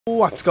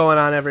What's going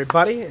on,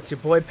 everybody? It's your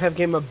boy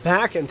PevGamer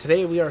back, and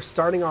today we are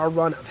starting our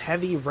run of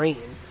Heavy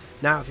Rain.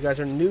 Now, if you guys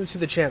are new to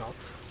the channel,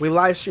 we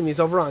live stream these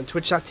over on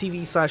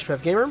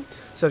twitch.tv/PevGamer.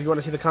 So if you want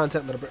to see the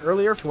content a little bit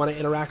earlier, if you want to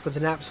interact with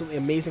an absolutely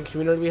amazing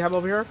community we have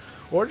over here,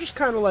 or just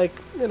kind of like,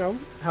 you know,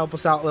 help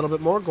us out a little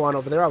bit more, go on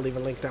over there. I'll leave a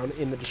link down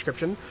in the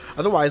description.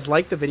 Otherwise,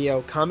 like the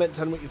video,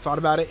 comment on what you thought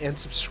about it, and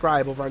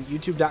subscribe over on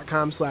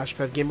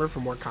youtube.com/PevGamer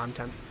for more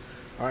content.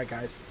 Alright,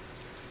 guys.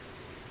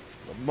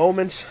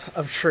 Moment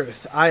of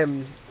truth. I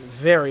am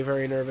very,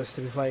 very nervous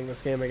to be playing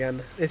this game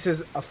again. This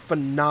is a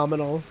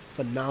phenomenal,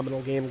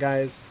 phenomenal game,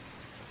 guys.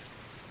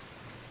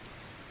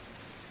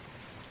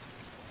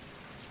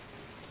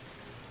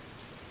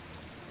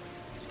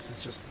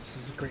 This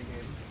is a great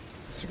game.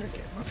 This is a great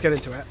game. Let's get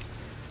into it.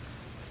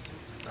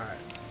 Alright.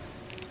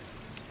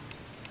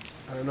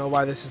 I don't know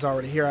why this is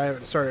already here. I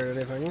haven't started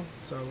anything,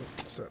 so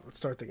let's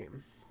start the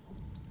game.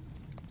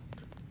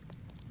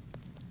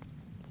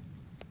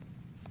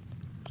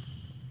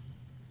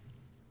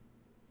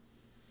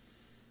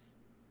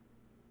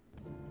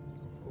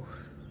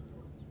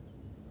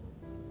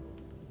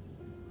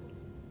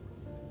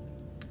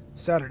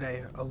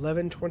 Saturday,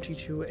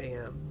 11:22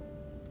 a.m.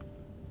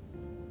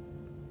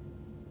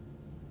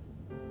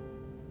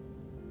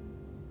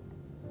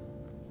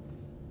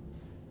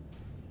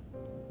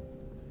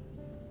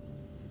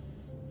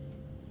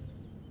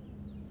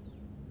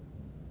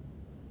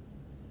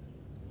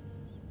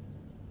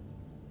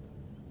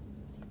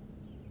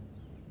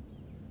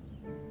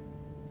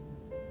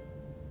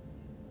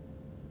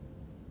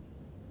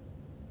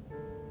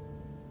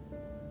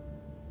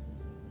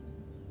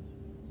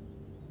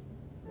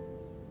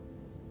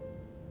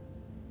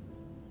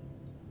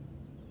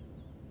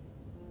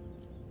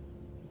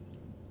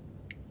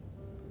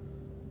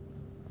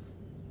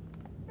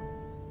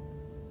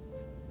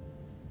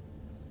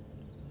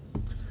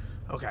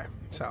 Okay,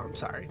 so I'm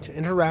sorry. To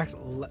interact,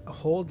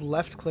 hold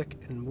left click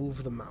and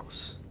move the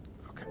mouse.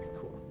 Okay,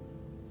 cool.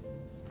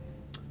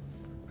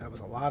 That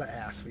was a lot of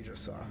ass we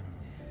just saw.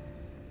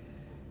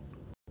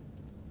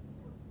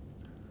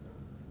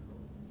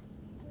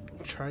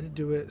 Try to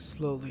do it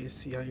slowly,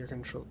 see how your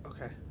control...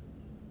 Okay.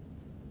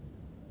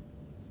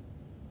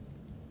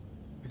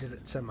 We did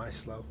it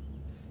semi-slow.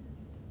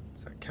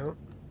 Does that count?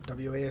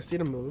 WASD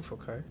to move,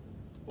 okay.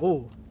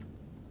 Oh!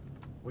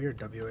 Weird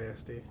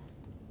WASD.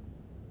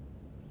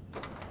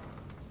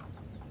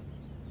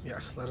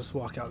 Yes, let us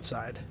walk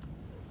outside.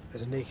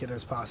 As naked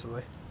as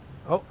possibly.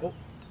 Oh, oh.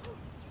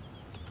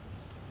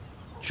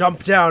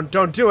 Jump down,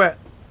 don't do it!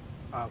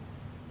 Oh.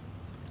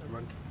 Never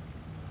mind.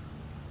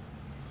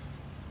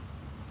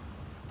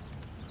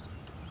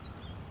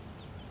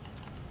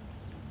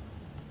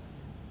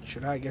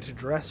 Should I get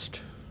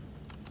dressed?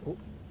 Oh,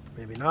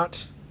 maybe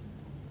not.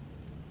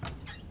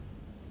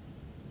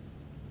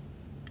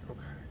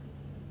 Okay.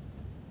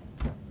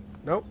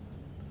 Nope.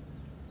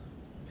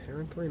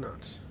 Apparently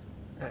not.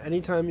 At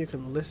any time, you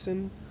can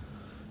listen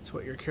to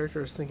what your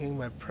character is thinking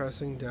by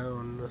pressing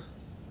down.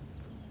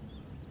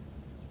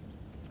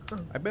 Huh.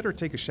 I better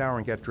take a shower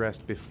and get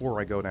dressed before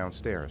I go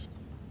downstairs.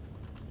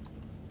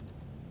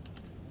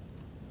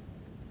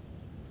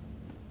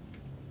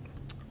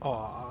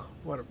 Aw,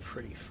 what a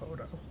pretty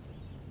photo.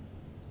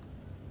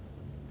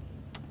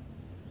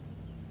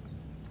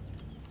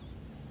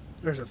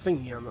 There's a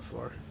thingy on the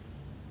floor.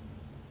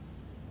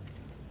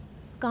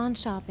 Gone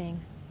shopping.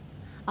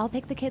 I'll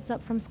pick the kids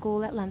up from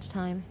school at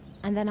lunchtime,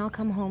 and then I'll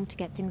come home to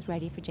get things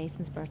ready for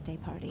Jason's birthday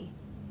party.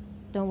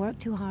 Don't work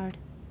too hard.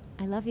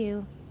 I love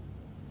you.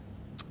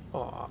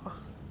 Aw.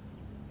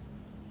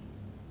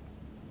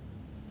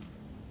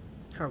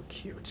 How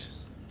cute.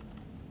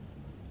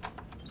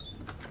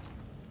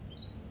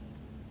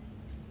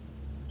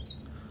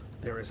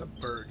 There is a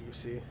bird, you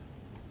see.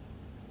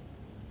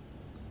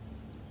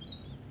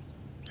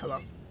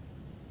 Hello.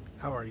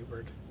 How are you,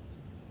 bird?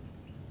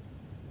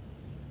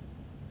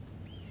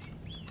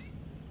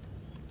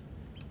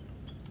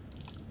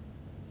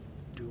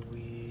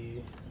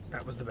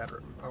 That was the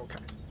bedroom. Okay.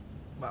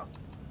 Well,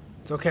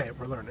 it's okay.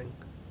 We're learning.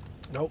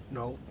 Nope,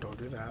 no, don't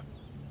do that.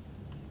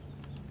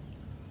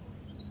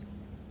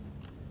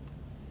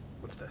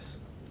 What's this?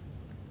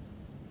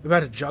 We about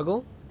to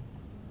juggle?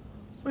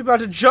 We about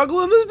to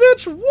juggle in this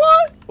bitch?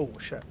 What? Oh,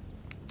 shit.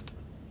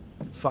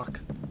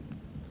 Fuck.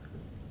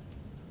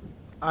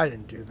 I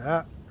didn't do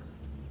that.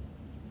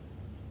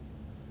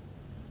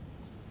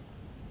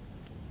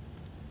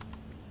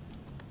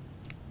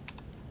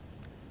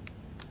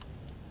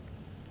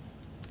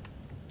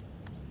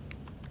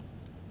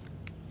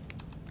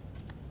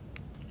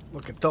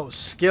 Look at those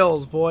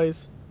skills,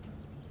 boys.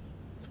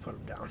 Let's put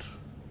them down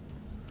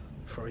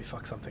before we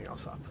fuck something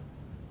else up.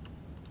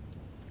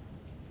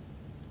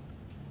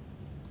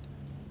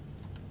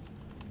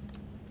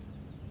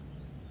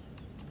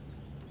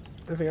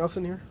 Anything else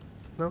in here?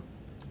 No?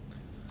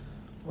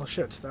 Well,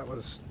 shit, that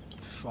was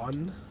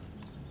fun.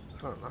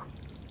 I don't know.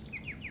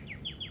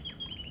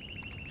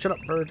 Shut up,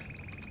 bird.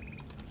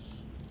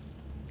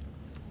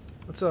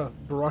 Let's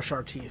brush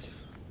our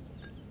teeth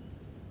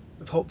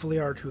with hopefully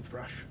our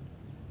toothbrush.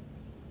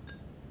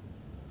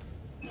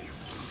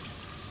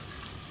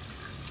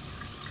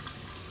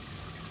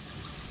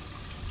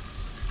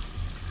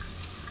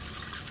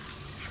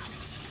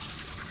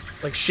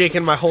 Like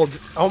shaking my whole...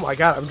 Oh my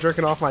god, I'm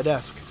jerking off my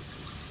desk.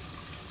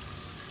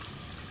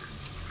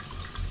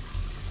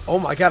 Oh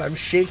my god, I'm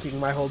shaking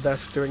my whole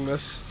desk doing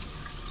this.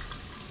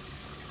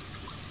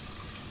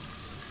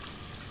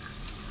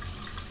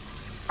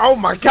 Oh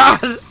my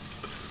god!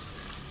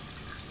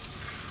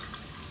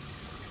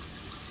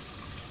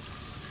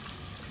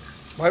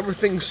 Why were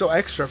things so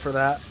extra for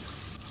that?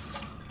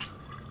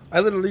 I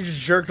literally just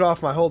jerked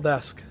off my whole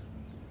desk.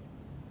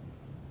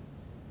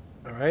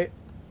 Alright.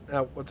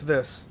 Now, what's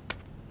this?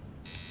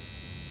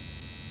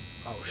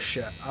 Oh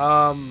shit.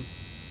 Fine.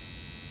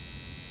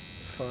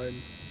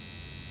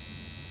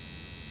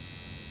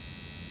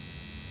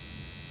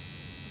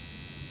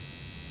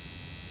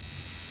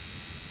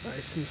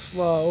 Nice and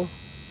slow.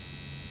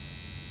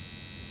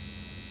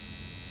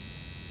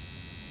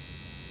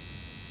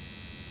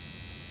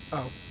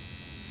 Oh.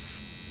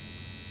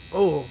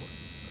 Oh.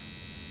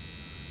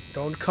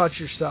 Don't cut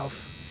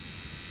yourself.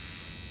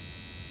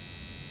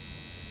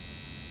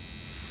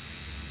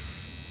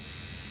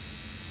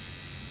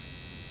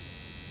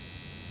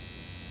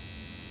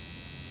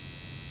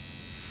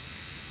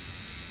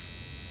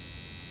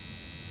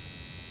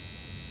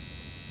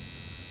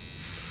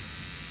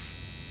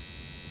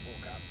 Oh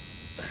god.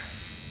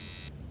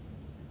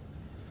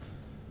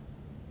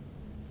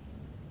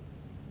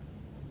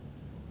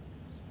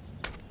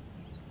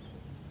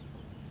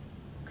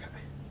 Okay.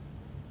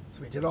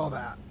 So we did all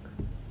that.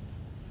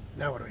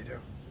 Now what do we do?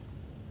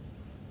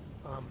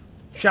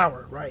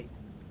 Shower, right.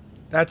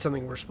 That's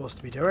something we're supposed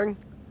to be doing.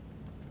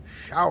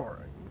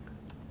 Showering.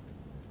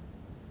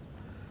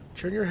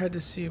 Turn your head to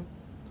see...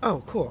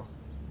 Oh, cool.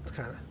 It's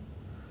kind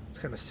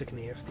of sick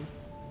and nasty.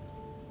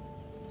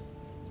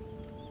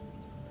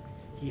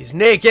 He's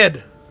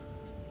naked!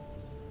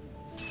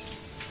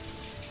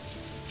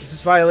 Is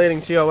this violating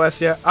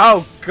TOS yet?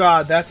 Oh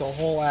god, that's a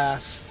whole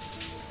ass.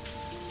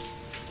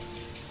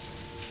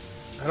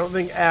 I don't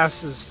think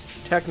ass is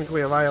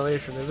technically a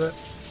violation, is it?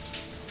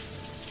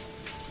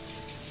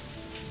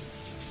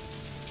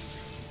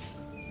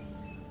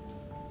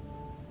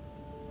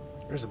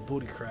 There's a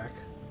booty crack.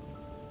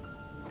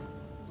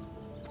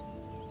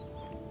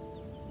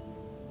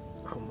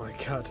 Oh my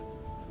god.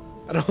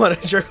 I don't want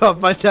to jerk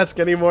off my desk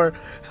anymore.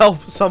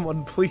 Help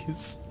someone,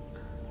 please.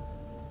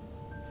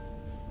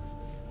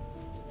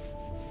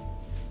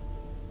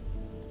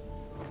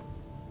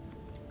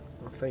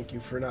 Well, thank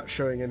you for not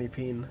showing any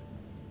peen.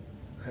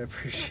 I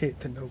appreciate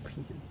the no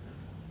peen.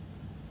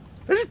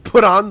 I just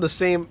put on the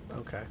same...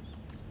 Okay.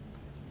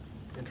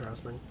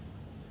 Interesting.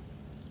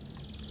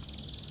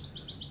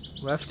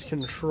 Left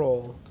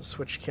control to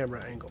switch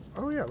camera angles.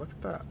 Oh yeah, look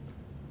at that.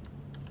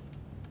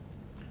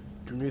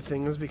 Do new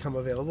things become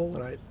available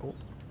when I... Oh.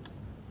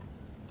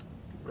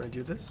 When I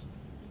do this?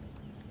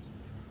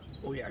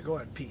 Oh yeah, go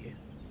ahead, pee.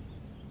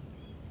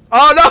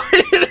 Oh no,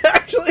 I didn't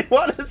actually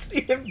want to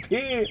see him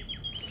pee!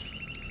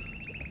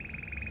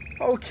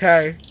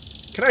 Okay.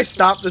 Can I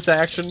stop this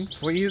action,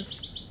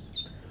 please?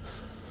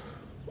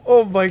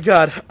 Oh my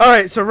god.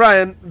 Alright, so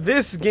Ryan,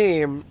 this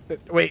game...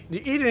 Wait, he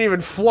didn't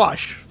even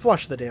flush.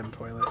 Flush the damn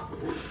toilet.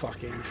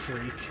 Fucking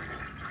freak.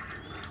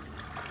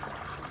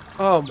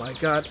 Oh my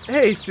god.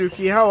 Hey,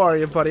 Suki, how are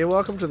you, buddy?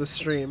 Welcome to the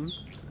stream.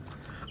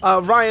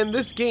 Ryan,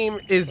 this game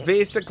is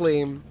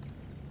basically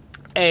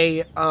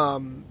a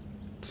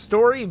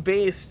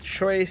story-based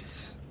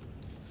choice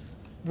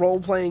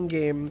role-playing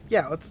game.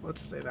 Yeah,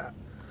 let's say that.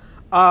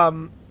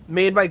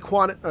 Made by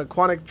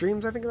Quantic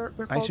Dreams, I think they're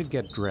called. I should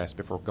get dressed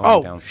before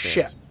going downstairs.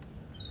 Oh, shit.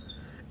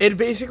 It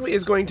basically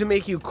is going to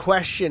make you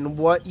question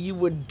what you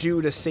would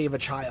do to save a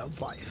child's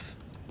life.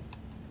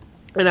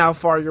 And how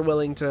far you're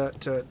willing to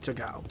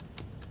go.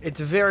 It's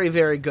very,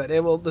 very good.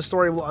 The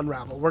story will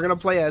unravel. We're going to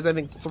play as, I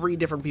think, 3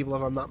 different people,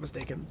 if I'm not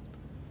mistaken.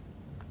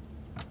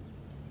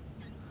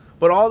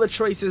 But all the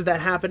choices that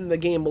happen in the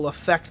game will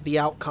affect the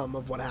outcome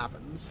of what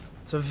happens.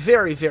 It's a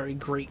very, very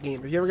great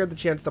game. If you ever get the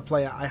chance to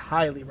play it, I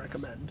highly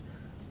recommend.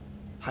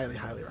 Highly,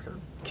 highly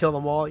recommend. Kill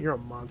them all. You're a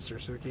monster,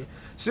 Suki.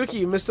 Suki,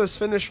 you missed us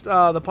finish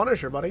the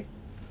Punisher, buddy.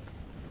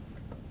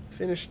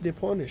 Finish the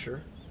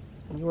Punisher.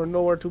 And you are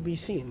nowhere to be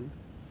seen.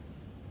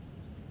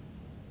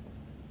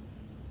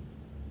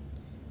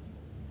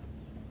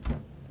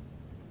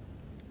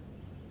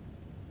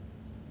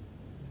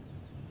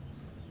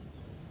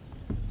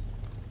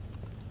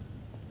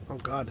 Oh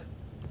god.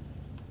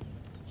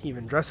 He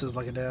even dresses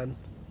like a dad.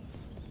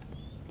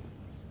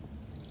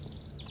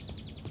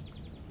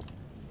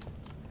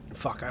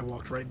 Fuck, I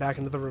walked right back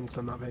into the room because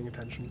I'm not paying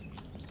attention.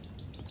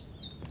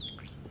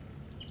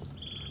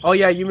 Oh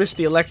yeah, you missed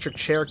the electric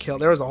chair kill.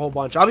 There was a whole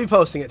bunch. I'll be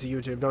posting it to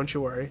YouTube, don't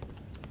you worry.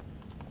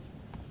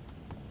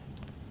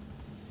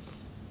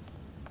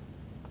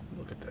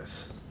 Look at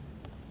this.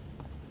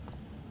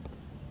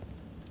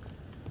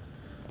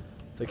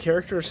 The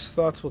character's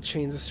thoughts will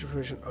change the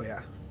situation. Oh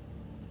yeah.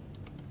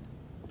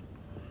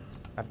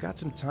 I've got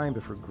some time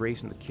before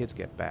Grace and the kids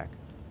get back.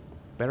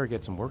 Better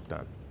get some work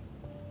done.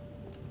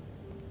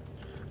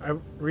 I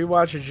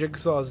rewatched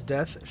Jigsaw's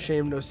death.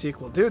 Shame no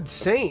sequel. Dude,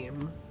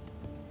 same.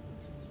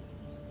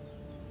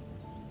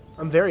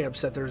 I'm very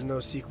upset there's no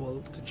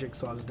sequel to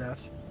Jigsaw's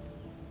death.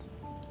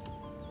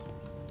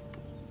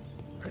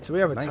 Alright, so we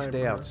have a Nice timer.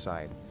 day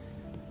outside.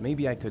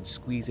 Maybe I could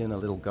squeeze in a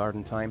little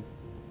garden time.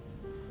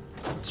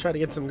 Let's try to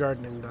get some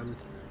gardening done.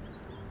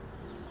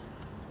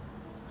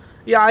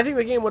 Yeah, I think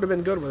the game would have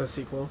been good with a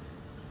sequel.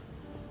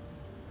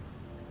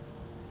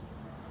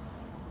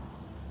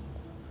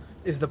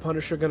 Is the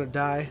Punisher gonna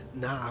die?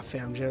 Nah,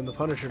 fam jam, the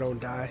Punisher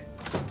don't die.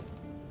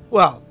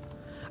 Well,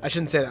 I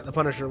shouldn't say that. The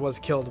Punisher was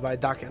killed by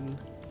Daken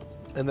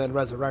and then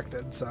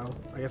resurrected, so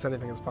I guess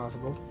anything is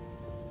possible.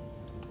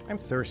 I'm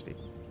thirsty.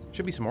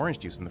 Should be some orange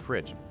juice in the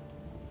fridge.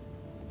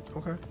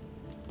 Okay.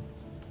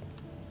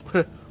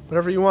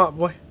 Whatever you want,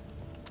 boy.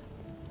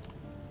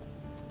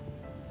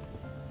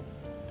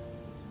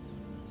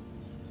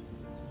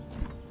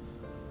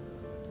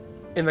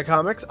 In the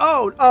comics?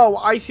 Oh,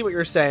 I see what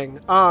you're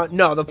saying.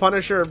 No, the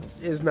Punisher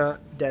is not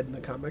dead in the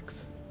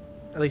comics.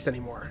 At least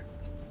anymore.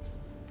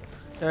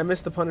 And I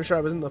missed the Punisher.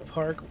 I was in the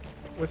park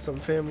with some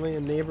family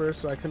and neighbors,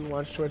 so I couldn't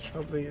watch Twitch.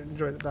 Hopefully you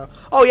enjoyed it though.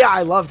 Oh yeah,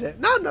 I loved it.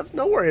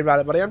 No worry about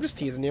it, buddy. I'm just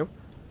teasing you.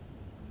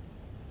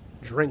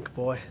 Drink,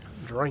 boy.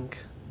 Drink.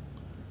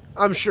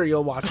 I'm sure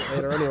you'll watch it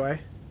later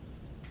anyway.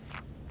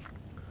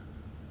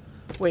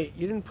 Wait,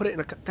 you didn't put it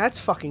in a... That's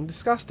fucking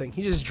disgusting.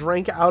 He just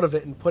drank out of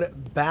it and put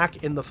it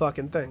back in the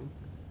fucking thing.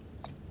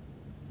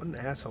 What an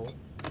asshole.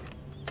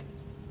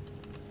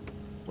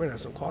 We're gonna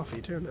have some coffee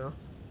too now.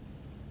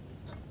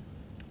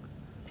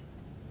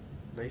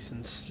 Nice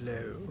and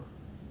slow.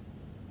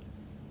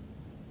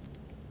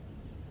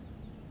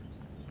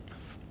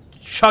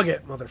 Chug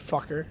it,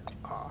 motherfucker.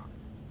 Aw.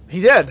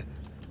 He did!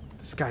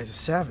 This guy's a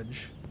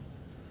savage.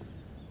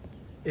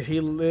 If he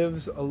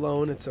lives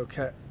alone, it's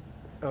okay.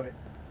 Oh, wait.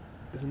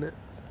 Isn't it?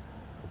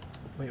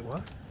 Wait,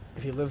 what?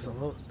 If he lives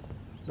alone?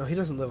 No, he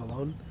doesn't live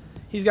alone.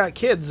 He's got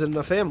kids and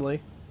a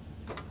family.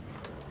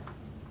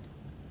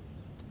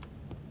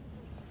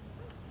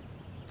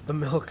 The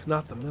milk,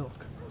 not the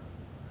milk.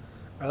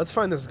 Alright, let's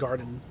find this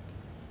garden.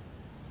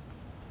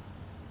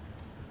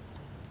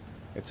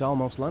 It's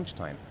almost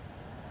lunchtime.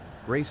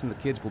 Grace and the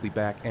kids will be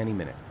back any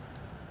minute.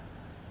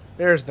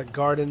 There's the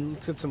garden.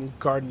 Let's get some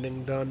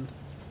gardening done.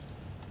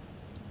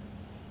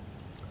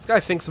 This guy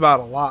thinks about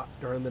a lot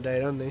during the day,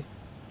 doesn't he?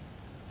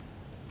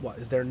 What,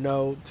 is there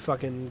no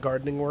fucking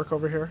gardening work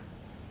over here?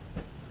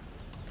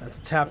 That's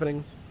what's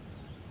happening.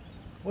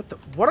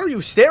 What are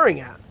you staring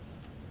at?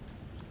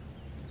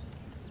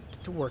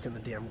 Get to work in the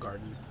damn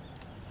garden.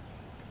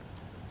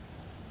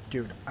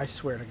 Dude, I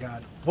swear to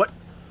God. What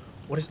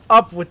is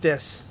up with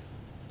this?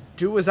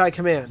 Do as I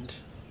command.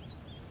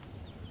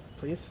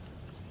 Please?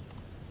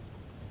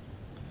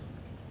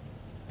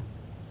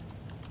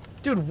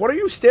 Dude, what are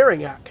you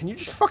staring at? Can you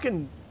just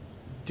fucking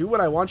do what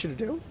I want you to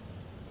do?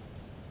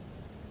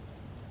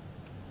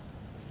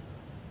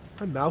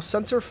 My mouse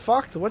sensor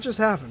fucked? What just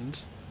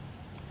happened?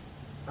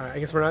 Alright, I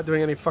guess we're not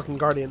doing any fucking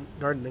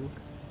gardening.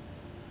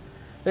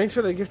 Thanks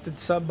for the gifted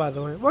sub, by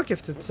the way. What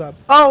gifted sub?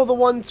 Oh, the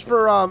ones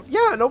for,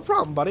 yeah, no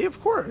problem, buddy,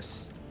 of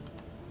course.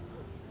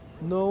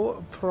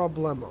 No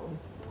problemo.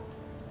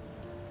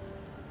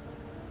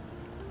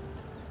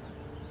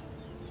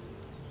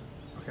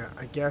 Okay,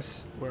 I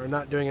guess we're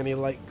not doing any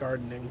light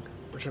gardening.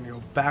 We're trying to go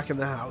back in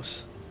the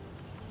house.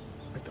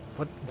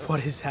 Like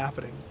what is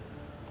happening?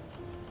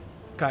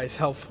 Guys,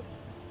 help.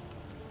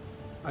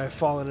 I have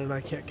fallen and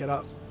I can't get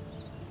up.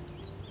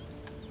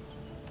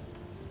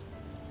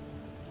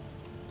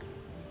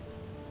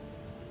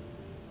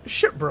 Is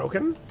shit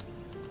broken?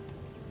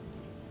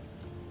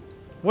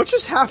 What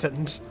just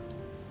happened?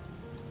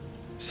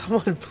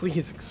 Someone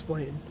please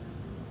explain.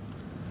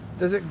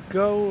 Does it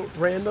go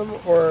random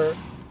or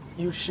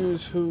you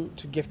choose who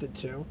to gift it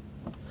to?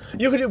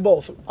 You could do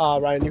both,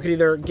 Ryan. You could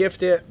either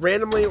gift it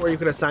randomly or you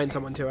could assign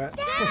someone to it.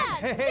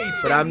 Hey,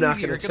 but I'm not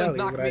going you're to tell you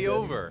knock what I me did.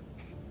 over.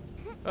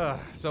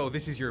 So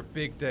this is your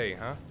big day,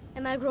 huh?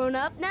 Am I grown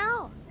up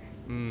now?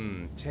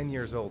 10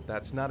 years old.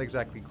 That's not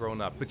exactly grown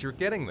up, but you're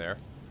getting there.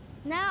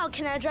 Now,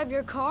 can I drive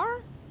your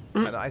car?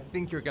 And I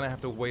think you're gonna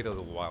have to wait a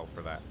little while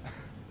for that.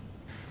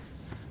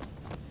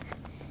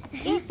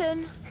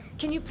 Ethan,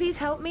 can you please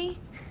help me?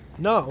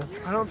 No,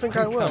 I don't think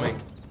I I'm will. coming.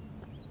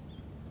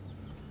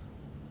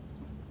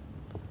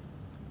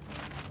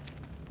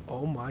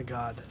 Oh my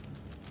god.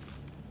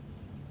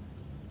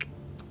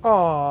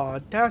 Aw,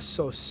 that's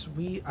so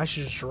sweet. I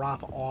should just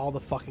drop all the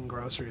fucking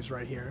groceries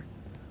right here.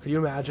 Could you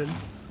imagine?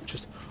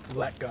 Just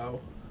let go.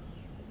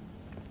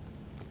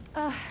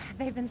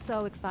 They've been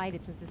so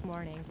excited since this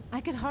morning.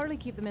 I could hardly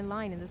keep them in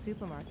line in the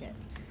supermarket.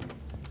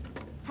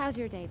 How's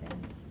your day been?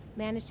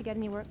 Managed to get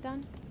any work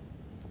done?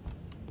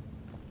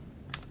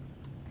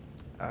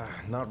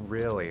 Not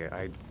really.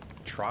 I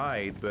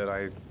tried, but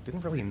I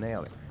didn't really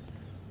nail it.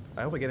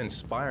 I hope I get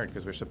inspired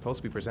because we're supposed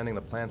to be presenting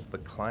the plans to the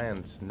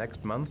client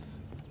next month.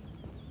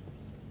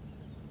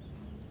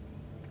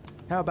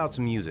 How about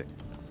some music?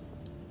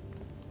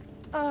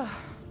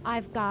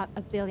 I've got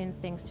a billion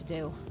things to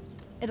do.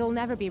 It'll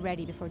never be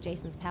ready before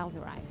Jason's pals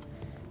arrive.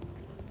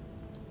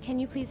 Can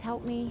you please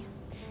help me?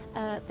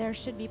 There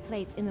should be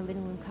plates in the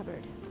living room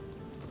cupboard.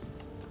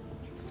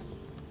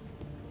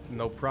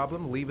 No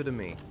problem. Leave it to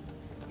me.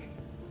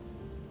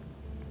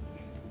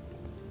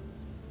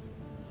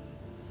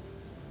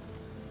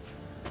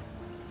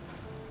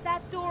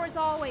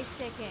 always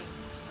sticking.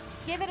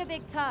 Give it a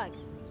big tug.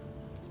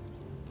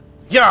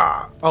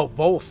 Yeah! Oh,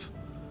 both.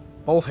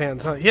 Both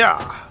hands, huh?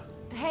 Yeah!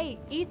 Hey,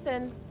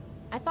 Ethan.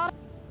 I thought...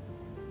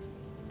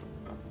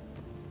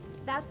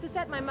 That's the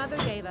set my mother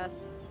gave us.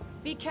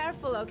 Be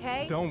careful,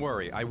 okay? Don't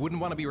worry, I wouldn't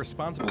want to be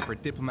responsible for a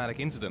diplomatic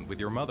incident with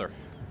your mother.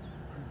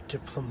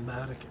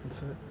 Diplomatic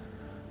incident.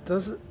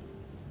 Doesn't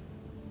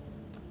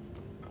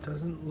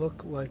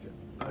look like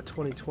a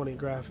 2020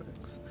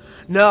 graphics.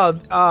 No,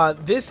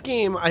 this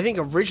game I think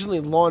originally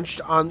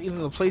launched on either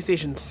the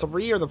PlayStation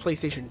 3 or the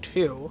PlayStation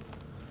 2.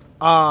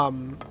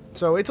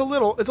 So it's a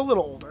little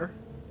older.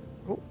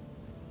 Oh.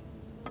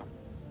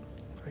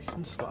 Nice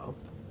and slow.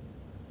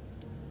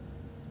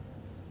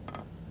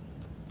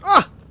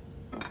 Ah!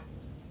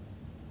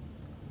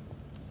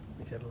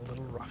 We did a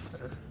little rough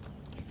there.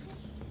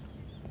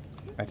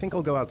 I think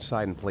I'll go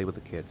outside and play with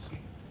the kids.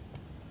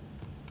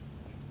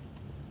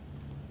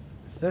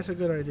 Is that a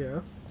good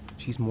idea?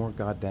 She's more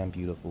goddamn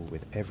beautiful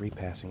with every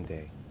passing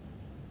day.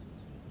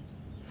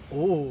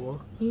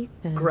 Oh,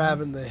 Ethan.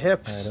 grabbing the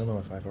hips. I don't know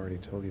if I've already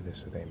told you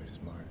this today,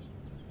 Mrs. Mars,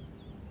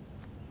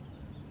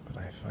 but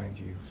I find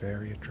you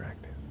very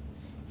attractive.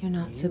 You're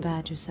not so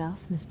bad yourself,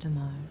 Mr.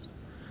 Mars.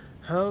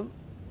 How?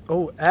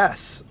 Oh,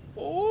 S.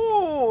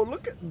 Oh,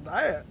 look at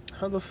that.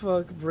 How the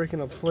fuck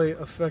breaking a plate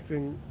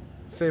affecting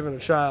saving a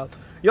child?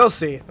 You'll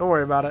see. Don't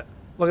worry about it.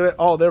 Look at it.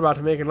 Oh, they're about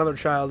to make another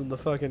child in the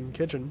fucking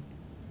kitchen.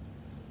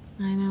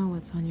 I know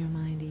what's on your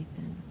mind,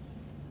 Ethan.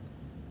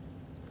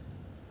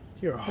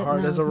 You're But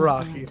hard as now's a not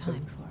rock, the right Ethan.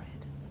 time for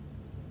it.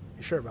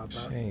 You sure about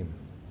that? Shame.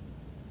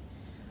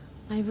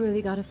 I've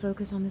really got to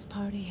focus on this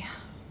party.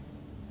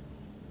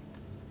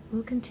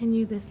 We'll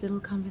continue this little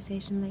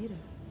conversation later.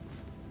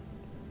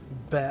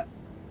 Bet.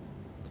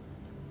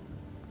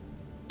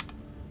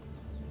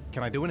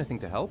 Can I do anything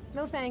to help?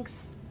 No thanks.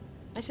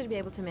 I should be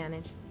able to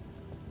manage.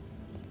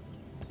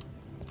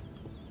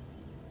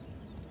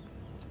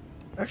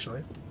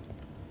 Actually.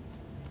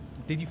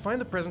 Did you find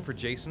the present for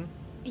Jason?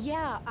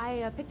 Yeah,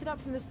 I picked it up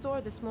from the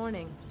store this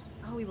morning.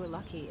 Oh, we were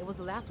lucky. It was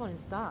the last one in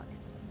stock.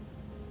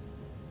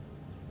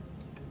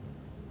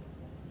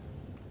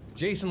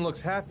 Jason looks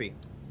happy.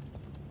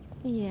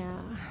 Yeah.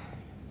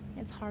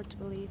 It's hard to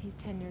believe he's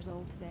 10 years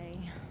old today.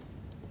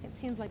 It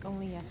seems like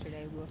only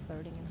yesterday we were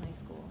flirting in high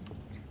school.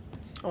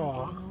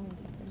 Aw. Getting old,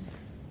 Ethan.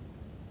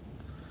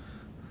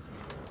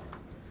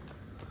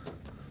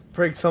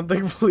 Break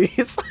something,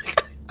 please.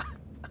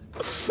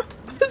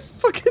 Just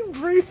fucking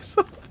break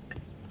something.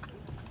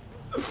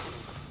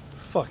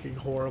 Fucking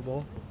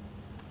horrible.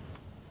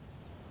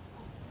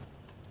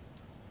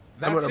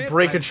 I'm That's gonna it,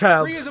 break a I'm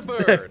child's free as a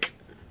bird. neck.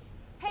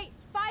 Hey,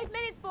 5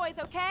 minutes, boys,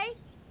 okay?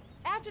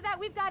 After that,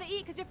 we've got to eat,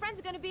 because your friends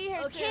are going to be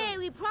here Okay, soon.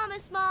 we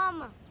promise,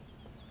 Mom.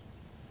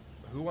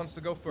 Who wants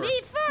to go first? Me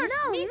first.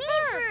 No, me me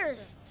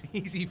first.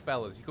 Easy,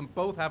 fellas. You can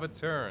both have a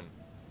turn.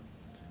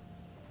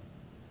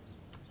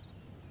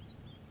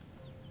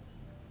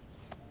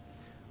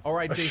 All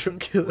right, Jason.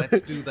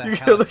 Let's do the You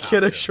kill the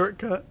kid a helicopter.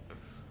 shortcut.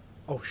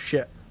 Oh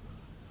shit.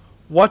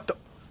 What the?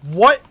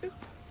 What?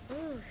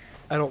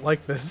 I don't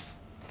like this.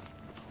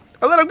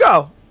 I let him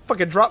go.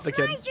 Fucking drop the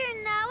kid. My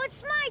turn now.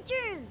 It's my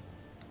turn.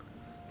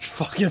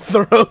 Fucking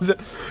throws it.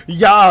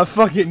 Yeah,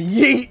 fucking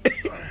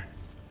yeet.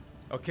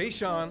 Okay,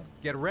 Sean,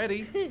 get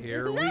ready.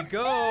 Here we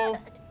go.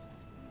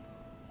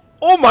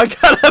 Oh my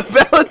god, I'm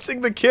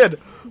balancing the kid.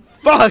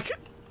 Fuck.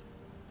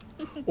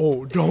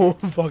 Oh, don't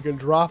fucking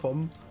drop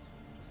him.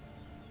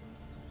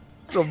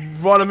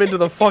 Don't run him into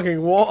the fucking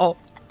wall.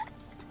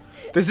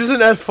 This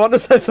isn't as fun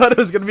as I thought it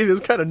was gonna be. This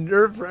kind of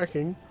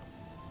nerve-wracking.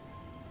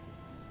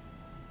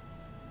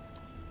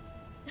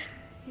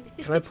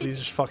 Can I please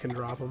just fucking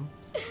drop him?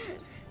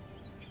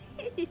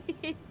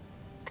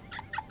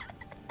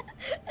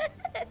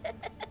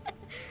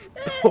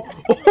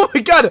 Oh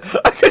my god,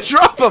 I could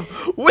drop him!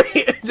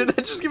 Wait, did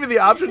that just give me the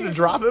option to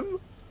drop him?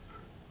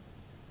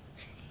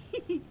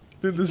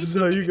 Dude, this is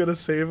how you're gonna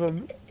save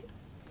him.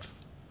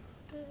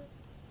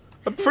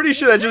 I'm pretty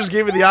sure that just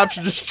gave me the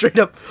option to straight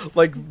up,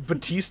 like,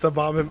 Batista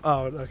bomb him.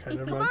 Oh, okay,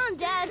 never Come mind. on,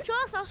 Dad. Show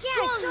us how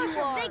strong you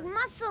are. Big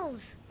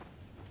muscles.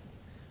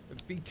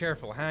 Be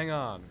careful. Hang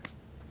on.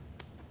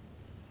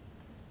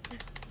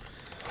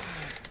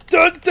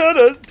 Dun, dun,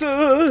 dun,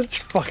 dun.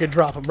 Just fucking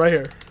drop him right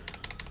here.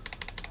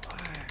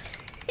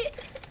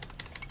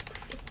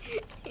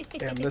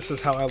 Damn, this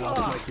is how I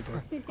lost my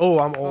keeper. Oh,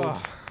 I'm old.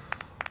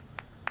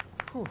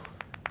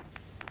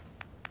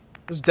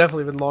 This has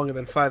definitely been longer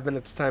than 5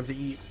 minutes time to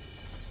eat.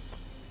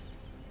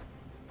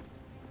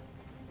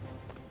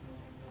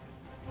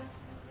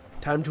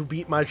 Time to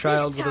beat my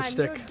child This with a time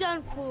stick. you're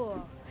done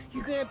for.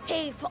 You're gonna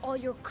pay for all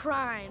your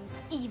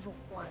crimes, evil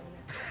one.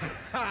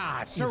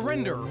 Ha!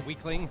 Surrender,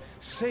 weakling.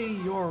 Say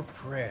your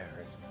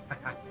prayers.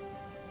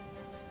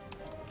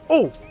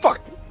 Oh, fuck!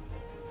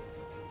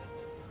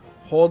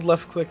 Hold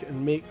left click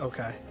and make...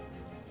 Okay.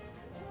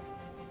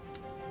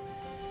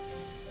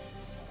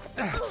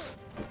 Come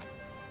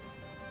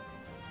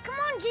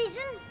on,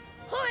 Jason.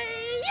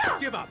 Hoya!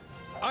 Give up.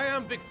 I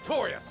am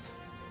victorious.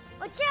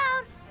 Watch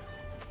out.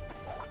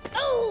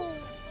 Oh!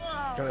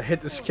 Gotta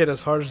hit this kid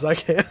as hard as I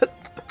can.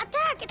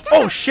 Attack,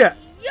 Oh shit!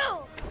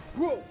 Yo!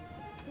 Whoa!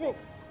 Whoa!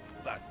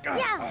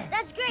 Yeah,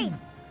 that's great.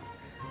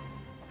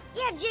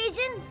 Yeah,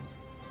 Jason.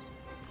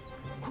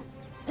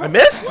 I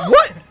missed?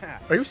 What?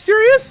 Are you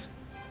serious?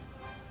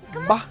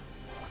 Bah.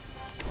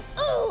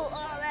 Oh,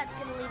 that's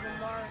gonna leave a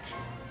mark.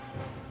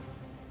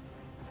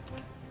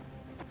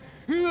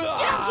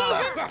 Yeah,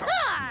 Jason!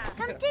 Ha!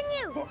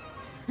 Continue.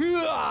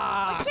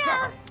 Watch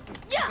out!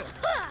 Yeah!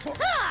 Ha!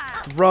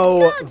 Ha!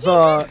 Throw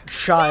the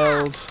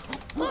child.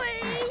 Yeah!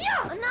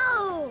 Oh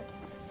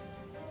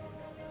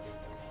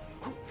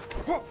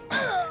no.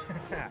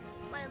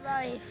 My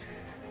life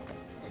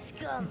has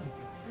come to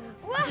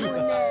Whoa.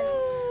 an end.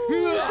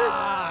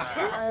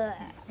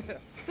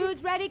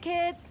 Food's ready,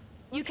 kids.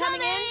 You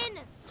coming in?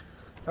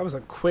 That was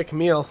a quick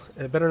meal.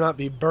 It better not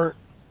be burnt.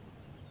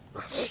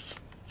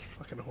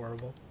 Fucking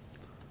horrible.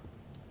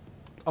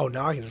 Oh,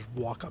 now I can just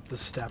walk up the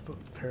step,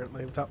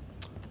 apparently, without...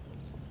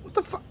 What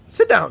the fuck?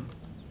 Sit down!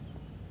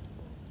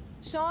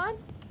 Sean?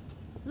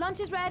 Lunch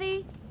is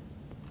ready.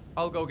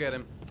 I'll go get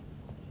him.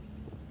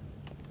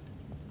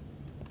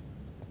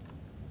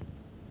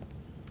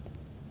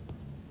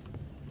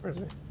 Where is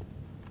he?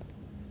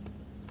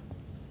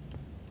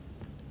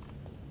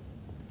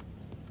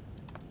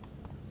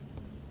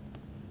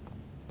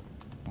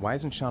 Why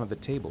isn't Sean at the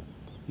table?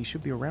 He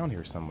should be around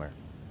here somewhere.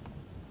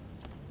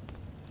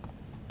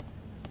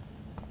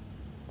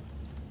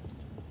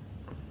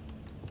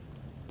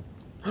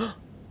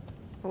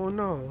 Oh,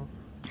 no.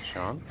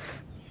 Sean?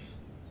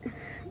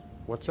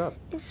 What's up?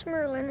 It's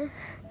Merlin.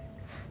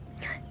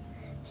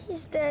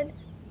 He's dead.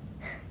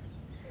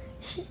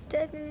 He's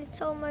dead and it's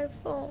all my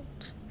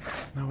fault.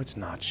 No, it's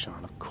not,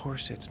 Sean. Of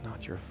course it's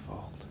not your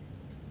fault.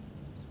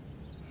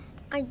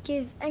 I'd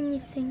give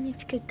anything if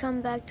you could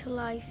come back to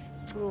life.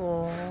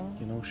 Aww.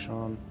 You know,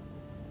 Sean,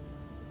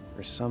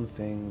 there's some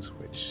things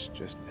which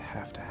just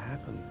have to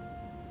happen.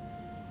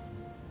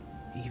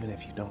 Even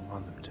if you don't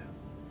want them to.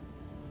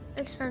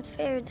 It's not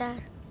fair,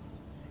 Dad.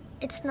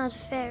 It's not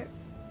fair.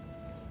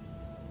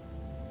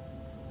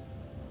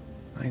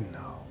 I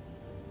know.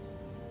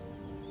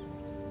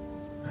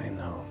 I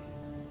know.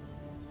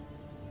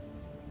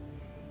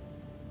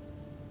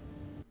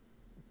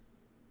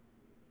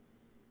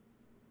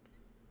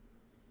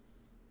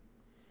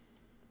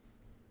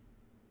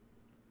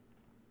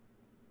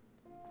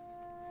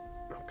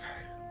 Okay.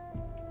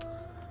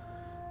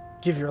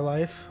 Give your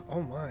life?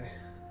 Oh my.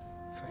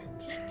 Fucking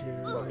just give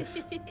your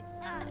life.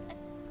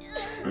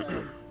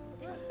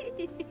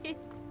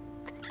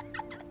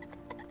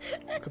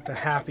 Look at the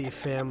happy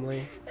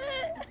family.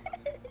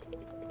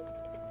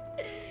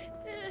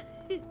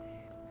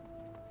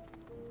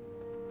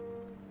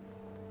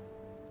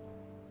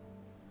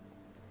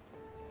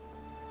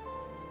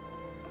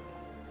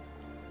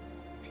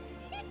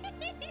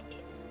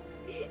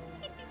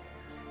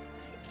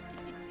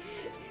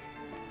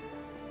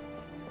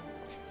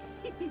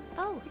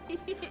 Oh,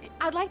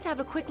 I'd like to have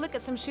a quick look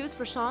at some shoes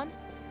for Sean.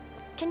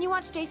 Can you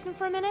watch Jason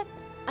for a minute?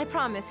 I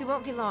promise, we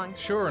won't be long.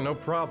 Sure, no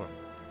problem.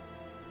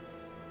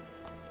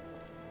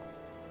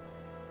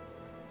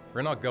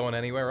 We're not going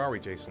anywhere, are we,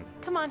 Jason?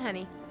 Come on,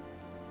 honey.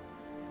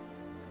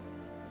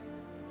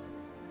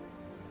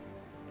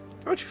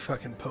 Don't you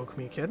fucking poke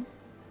me, kid.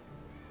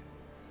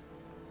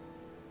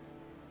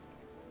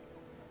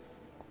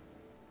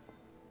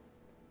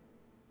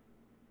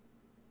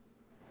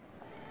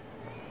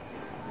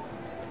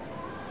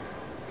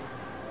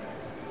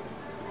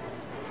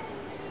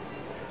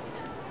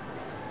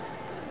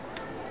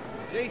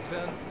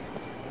 Jason!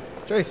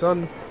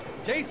 Jason.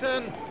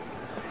 Jason!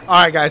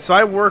 Alright, guys, so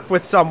I work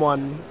with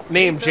someone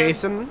named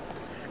Jason,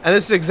 and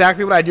this is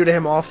exactly what I do to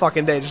him all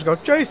fucking day. Just go,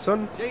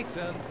 Jason,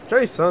 Jason!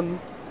 Jason.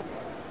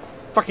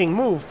 Fucking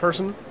move,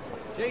 person.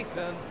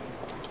 Jason!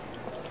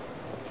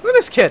 Look at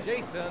this kid.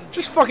 Jason!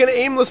 Just fucking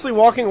aimlessly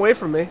walking away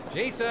from me.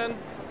 Jason!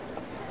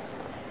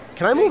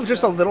 Can I move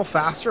just a little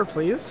faster,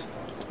 please?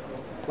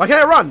 Why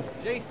can't I run?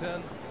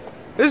 Jason!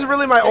 This is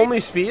really my only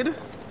speed.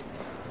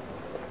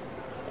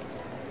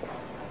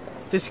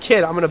 This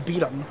kid, I'm gonna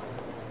beat him.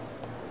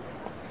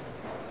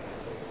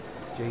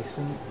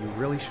 Jason, you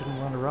really shouldn't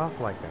wander off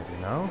like that,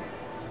 you know?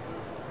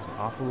 There's an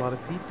awful lot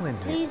of people in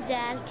here. Please,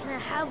 Dad, can I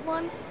have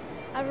one?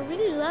 I would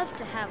really love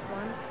to have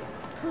one.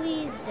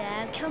 Please,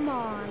 Dad, come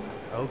on.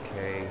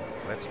 Okay,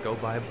 let's go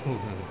buy a balloon.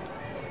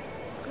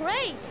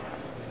 Great!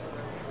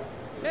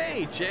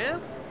 Hey,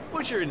 champ.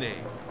 What's your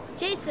name?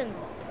 Jason,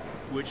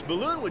 Which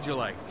balloon would you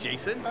like,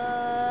 Jason?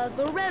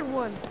 the red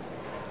one.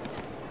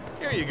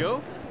 Here you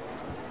go.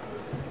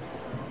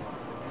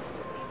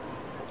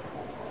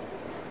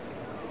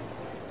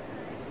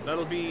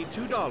 That'll be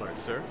 $2,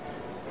 sir.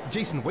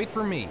 Jason, wait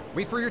for me.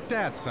 Wait for your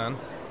dad, son.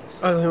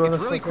 Ugly It's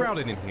really motherfucker.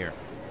 crowded in here.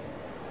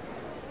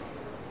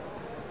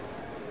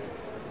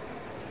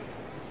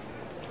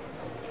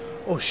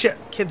 Oh shit,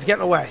 kid's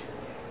getting away.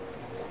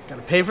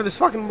 Gotta pay for this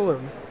fucking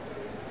balloon.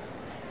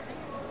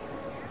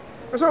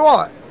 Where's my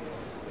wallet?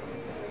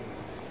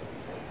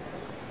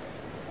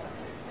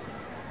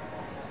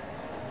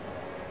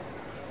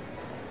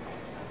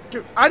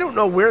 Dude, I don't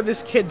know where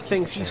this kid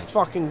thinks he's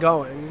fucking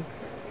going.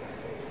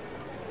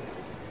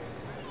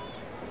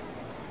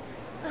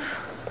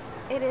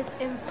 It is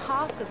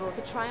impossible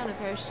to try on a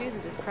pair of shoes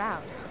with this crowd.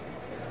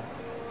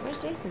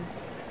 Where's Jason?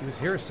 He was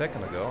here a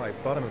second ago. I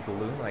bought him a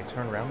balloon, and I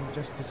turned around and he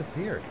just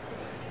disappeared.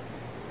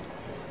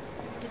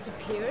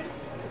 Disappeared?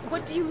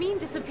 What do you mean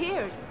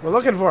disappeared? We're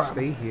looking for him.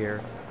 Stay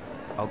here.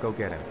 I'll go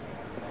get him.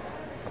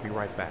 I'll be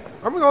right back.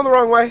 Are we going the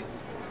wrong way?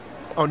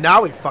 Oh,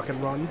 now we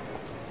fucking run.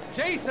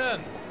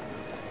 Jason!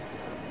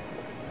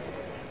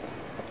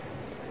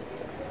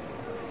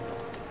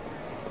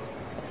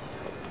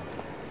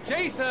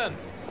 Jason!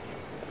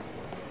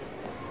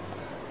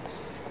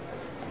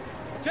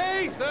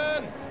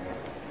 Jason!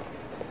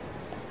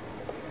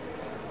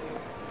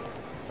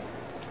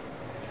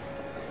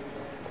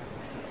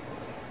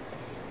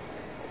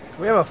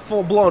 We have a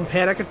full-blown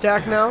panic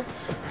attack now.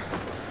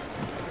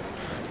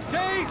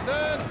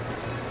 Jason!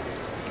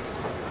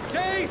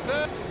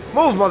 Jason!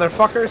 Move,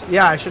 motherfuckers.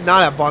 Yeah, I should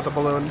not have bought the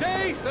balloon.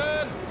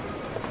 Jason!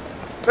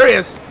 There he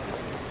is.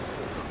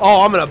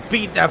 Oh, I'm gonna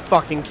beat that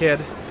fucking kid.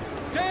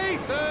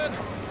 Jason!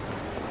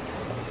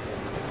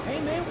 Hey,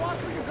 man, watch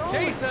where you're going.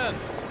 Jason!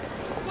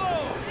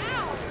 Whoa!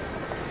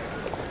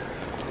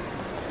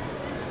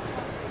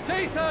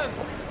 Jason!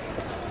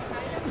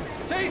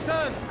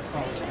 Jason!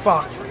 Oh,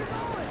 fuck.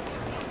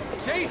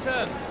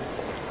 Jason!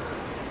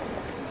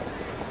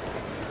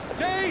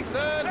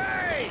 Jason!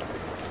 Hey!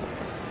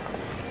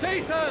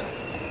 Jason!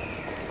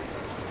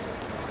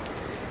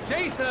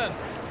 Jason!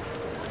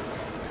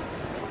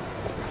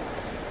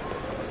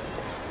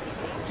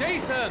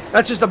 Jason!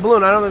 That's just a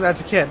balloon. I don't think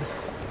that's a kid.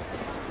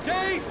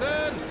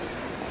 Jason!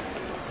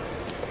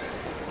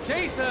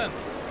 Jason!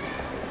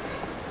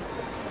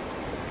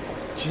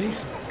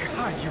 Jason,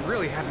 God, you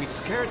really had me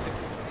scared there.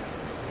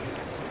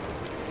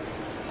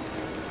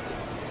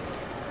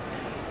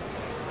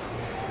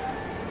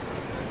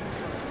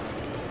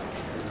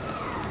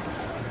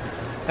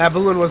 That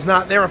balloon was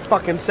not there a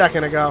fucking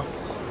second ago.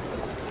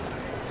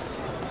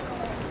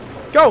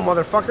 Go,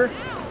 motherfucker.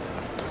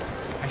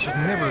 I should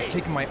never have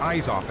taken my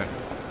eyes off him.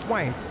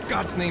 Why in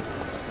God's name?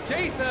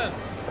 Jason!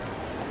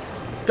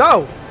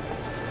 Go.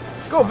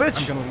 Go,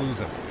 bitch. I'm gonna lose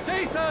him.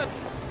 Jason!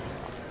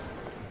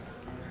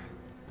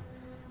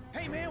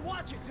 Hey, man,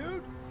 watch it,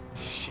 dude.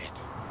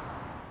 Shit.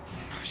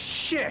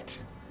 Shit!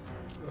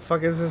 The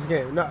fuck is this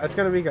game? No, it's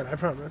gonna be good. I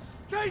promise.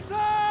 Jason!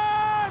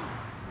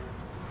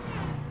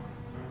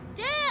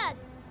 Dad!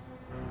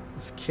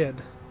 This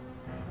kid.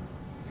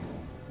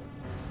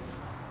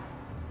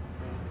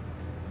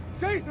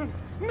 Jason!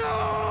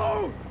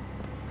 No!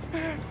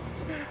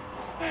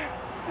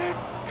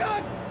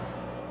 God!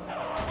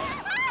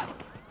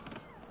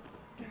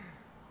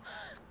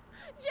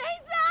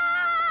 Jason!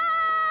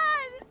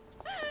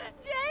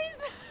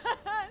 Jason!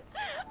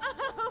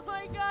 Oh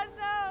my god,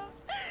 no!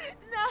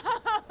 No!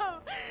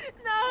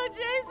 No,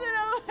 Jason!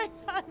 Oh my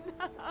god,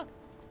 no!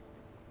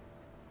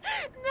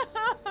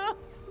 No!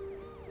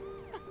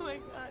 Oh my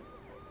god.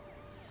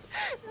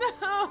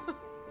 No!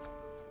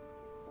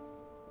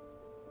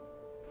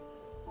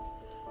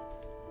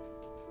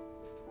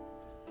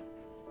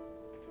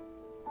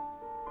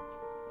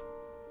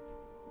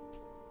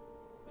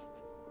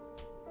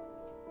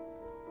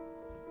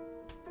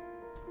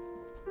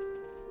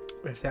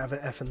 We have to have an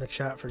F in the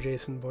chat for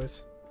Jason,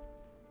 boys.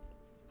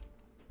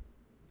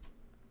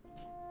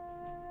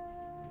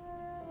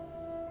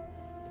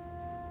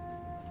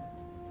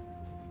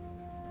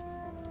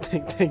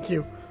 Thank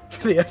you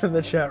for the F in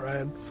the chat,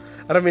 Ryan.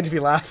 I don't mean to be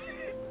laughing.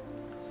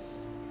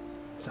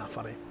 It's not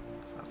funny.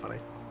 It's not funny.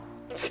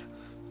 It's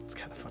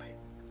kind of funny.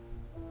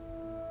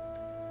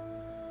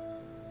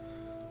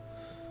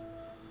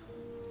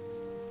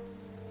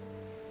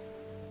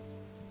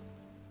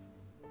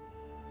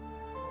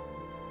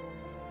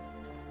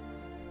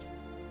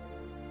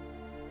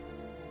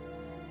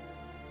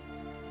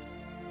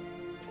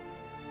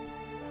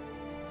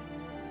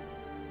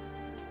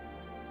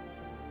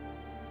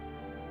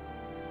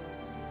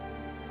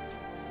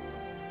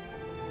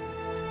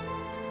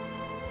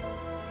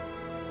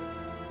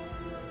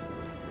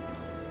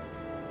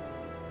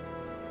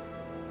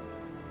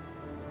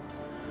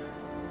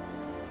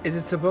 Is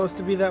it supposed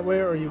to be that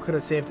way, or you could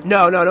have saved it?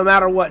 No, no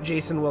matter what,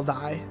 Jason will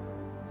die.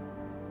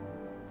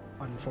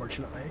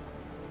 Unfortunately.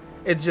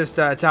 It's just,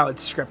 it's how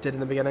it's scripted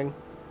in the beginning.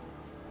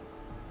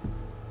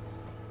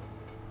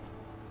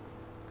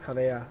 How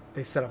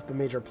they set up the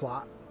major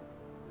plot.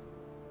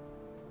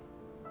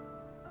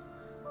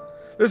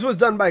 This was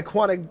done by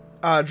Quantic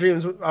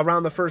Dreams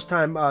around the first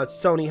time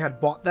Sony had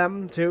bought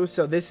them, too.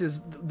 So this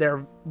is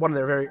one of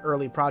their very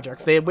early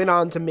projects. They went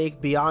on to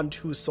make Beyond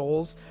Two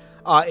Souls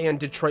and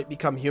Detroit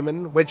Become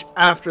Human, which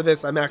after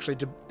this I'm actually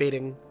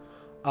debating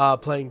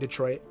playing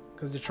Detroit,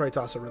 because Detroit's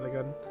also really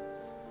good.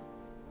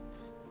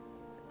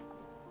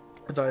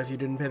 I thought if you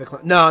didn't pay the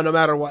no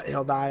matter what,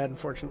 he'll die,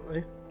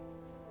 unfortunately.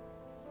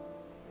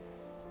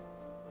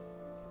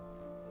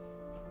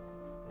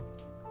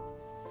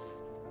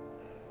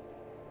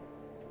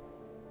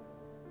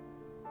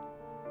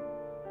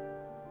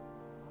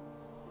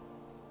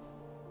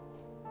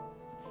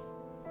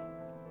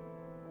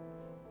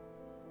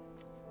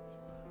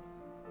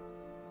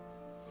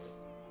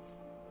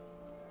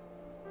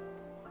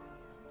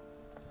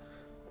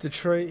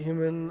 Detroit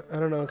Human, I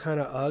don't know, kind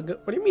of ugh.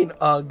 What do you mean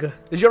ugh?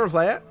 Did you ever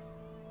play it?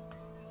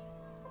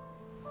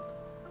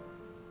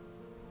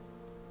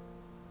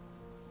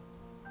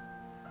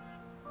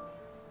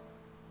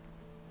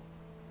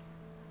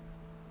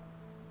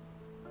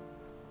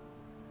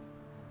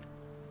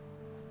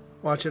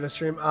 Watching a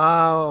stream?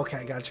 Oh,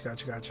 okay.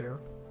 Gotcha.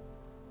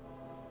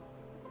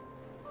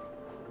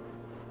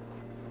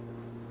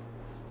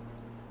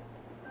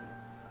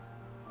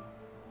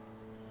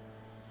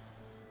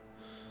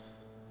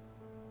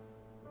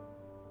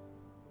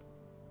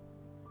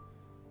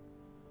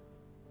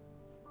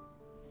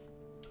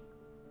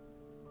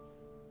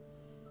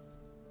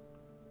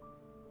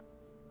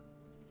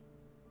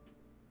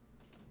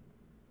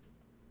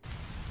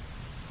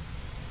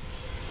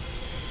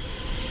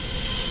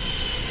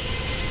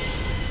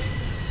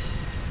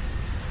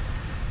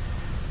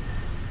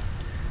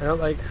 I don't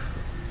like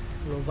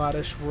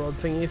robotish world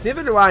thingies.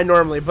 Neither do I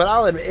normally, but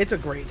I'll admit it's a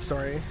great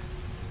story.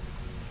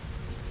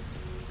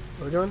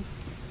 What are we doing?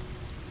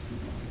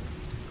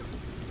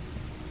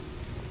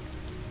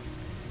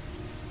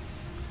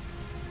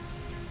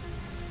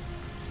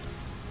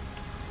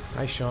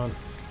 Hi, Sean.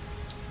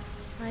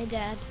 Hi,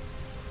 Dad.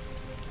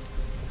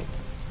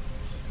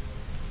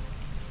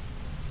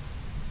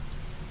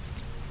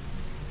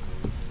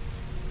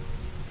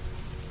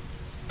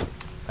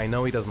 I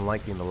know he doesn't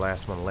like being the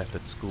last one left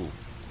at school.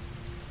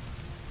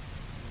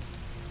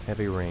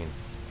 Heavy rain.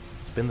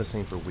 It's been the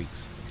same for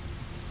weeks.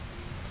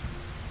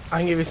 I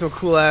can give you some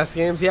cool ass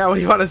games. Yeah, what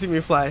do you want to see me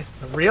play?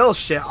 The real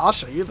shit. I'll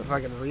show you the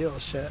fucking real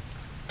shit.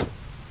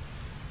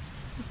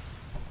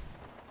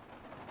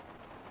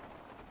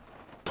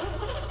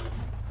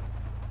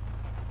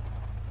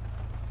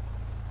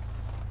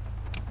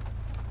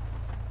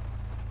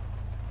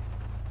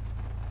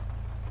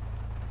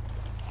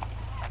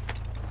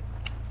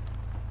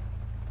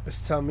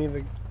 Just tell me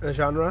the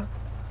genre.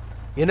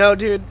 You know,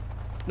 dude,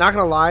 not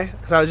gonna lie,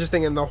 because I was just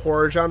thinking the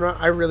horror genre.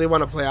 I really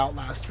want to play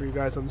Outlast for you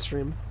guys on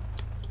stream.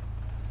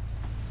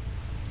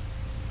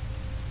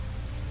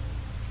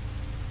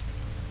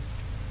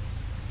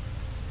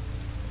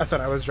 I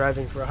thought I was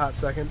driving for a hot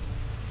second.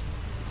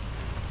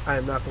 I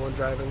am not the one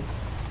driving.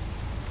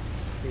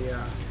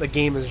 The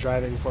game is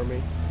driving for me.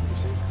 You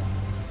see.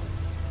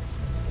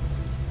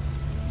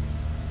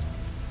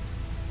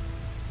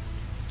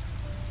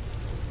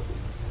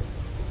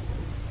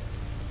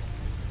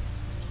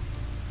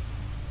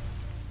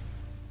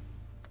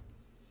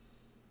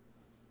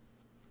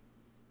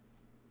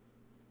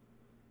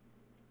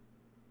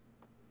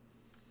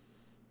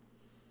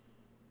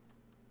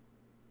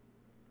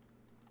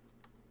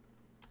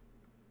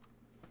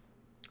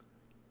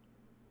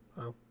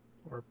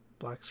 Or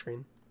black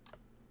screen.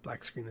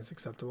 Black screen is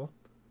acceptable.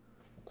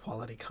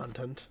 Quality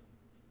content.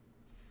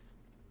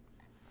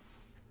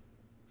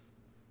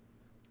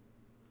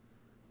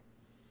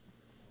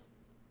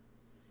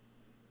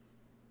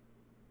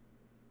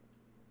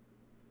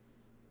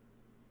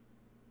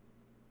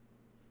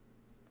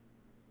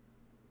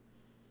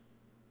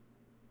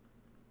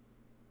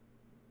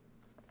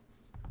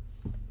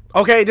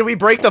 Okay, did we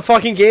break the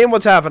fucking game?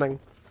 What's happening?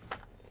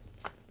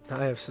 Now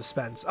I have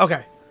suspense.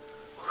 Okay.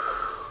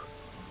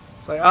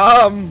 It's like,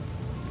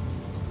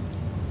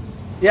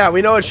 yeah,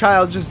 we know a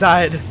child just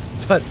died,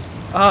 but,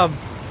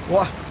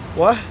 what?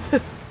 What?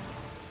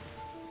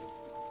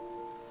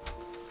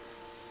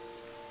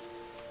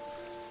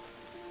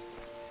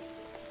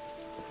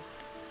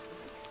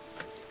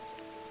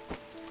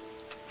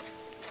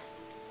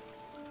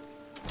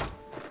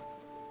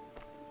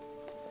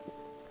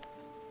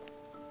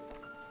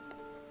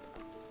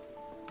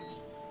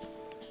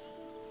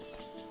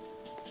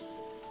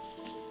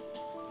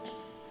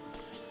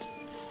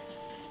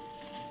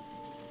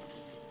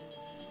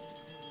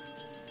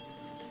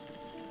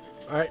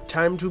 Alright,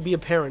 time to be a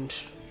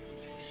parent.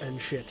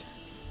 And shit.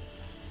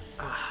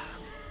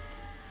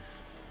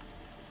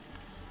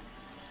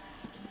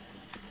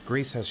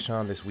 Grace has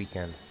Sean this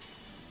weekend.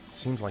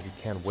 Seems like he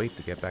can't wait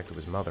to get back to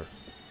his mother.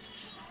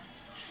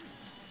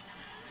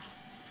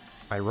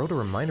 I wrote a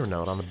reminder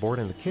note on the board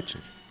in the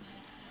kitchen.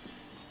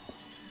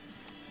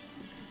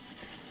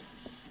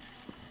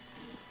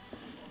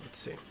 Let's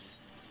see.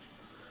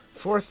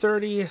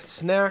 4:30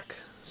 snack,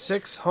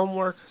 6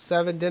 homework,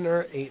 7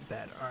 dinner, 8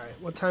 bed. Alright,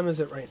 what time is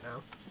it right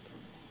now?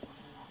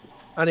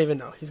 I don't even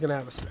know. He's gonna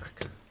have a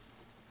snack. I'm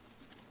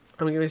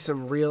gonna give you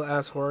some real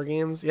ass horror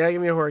games. Yeah,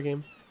 give me a horror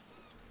game.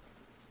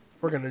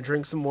 We're gonna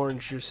drink some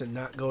orange juice and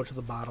not go to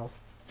the bottle.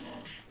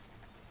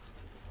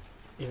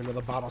 Even though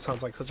the bottle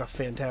sounds like such a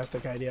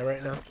fantastic idea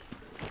right now.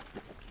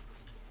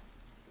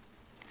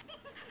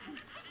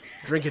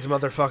 Drink it,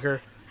 motherfucker.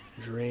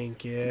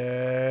 Drink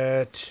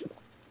it.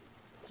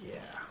 Yeah.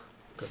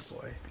 Good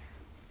boy.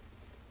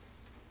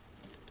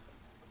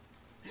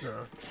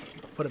 No.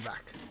 Put it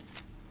back.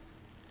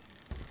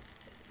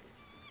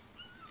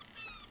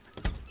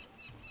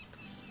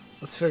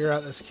 Let's figure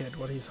out this kid,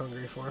 what he's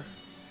hungry for.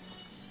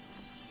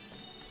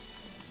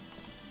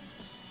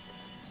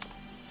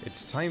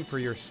 It's time for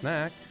your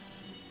snack.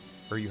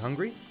 Are you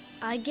hungry?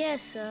 I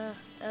guess, a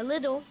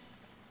little.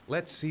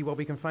 Let's see what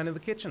we can find in the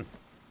kitchen.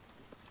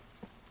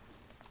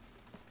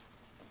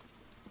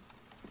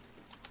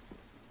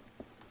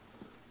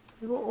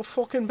 You want a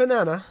fucking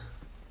banana?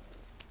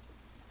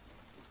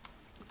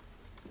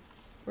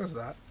 Where's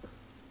that?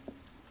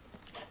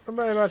 What am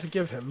I about to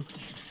give him?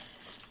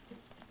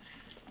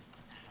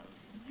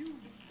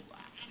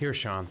 Here,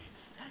 Sean.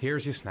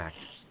 Here's your snack.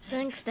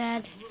 Thanks,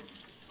 Dad.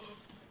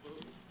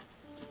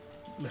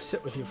 I'm gonna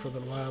sit with you for a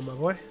little while, my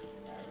boy.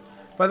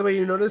 By the way,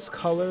 you notice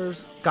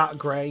colors got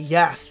gray?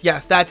 Yes,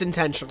 yes, that's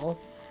intentional.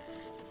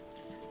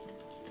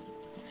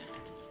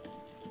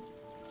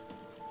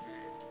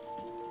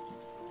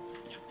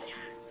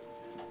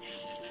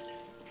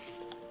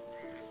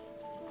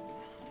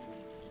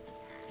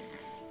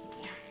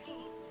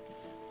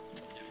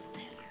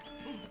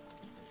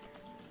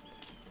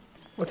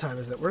 What time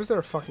is it? Where's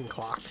their fucking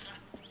clock?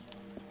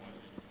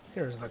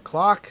 Here's the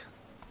clock.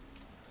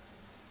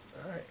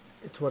 Alright.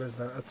 It's, what is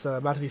that? It's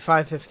about to be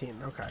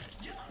 5:15. Okay.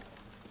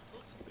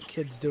 So the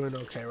kid's doing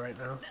okay right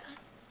now.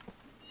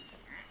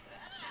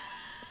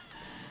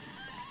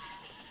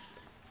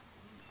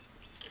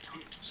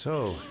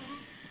 So,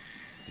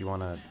 do you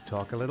want to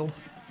talk a little?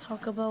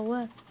 Talk about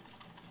what?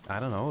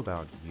 I don't know,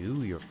 about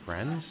you, your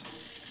friends,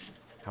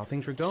 how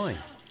things are going.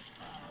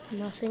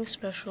 Nothing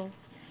special.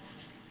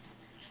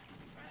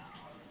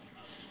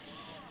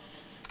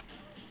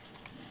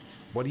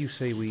 What do you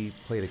say we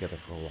play together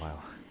for a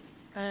while?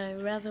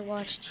 I'd rather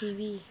watch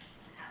TV.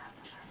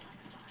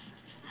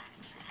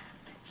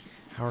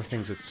 How are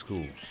things at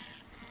school?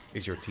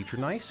 Is your teacher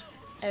nice?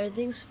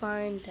 Everything's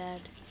fine,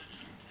 Dad.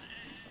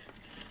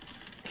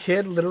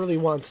 Kid literally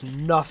wants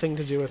nothing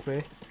to do with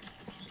me.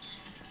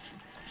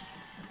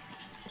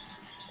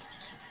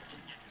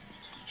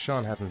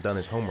 Sean hasn't done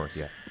his homework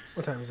yet.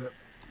 What time is it?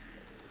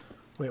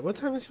 Wait, what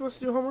time is he supposed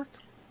to do homework?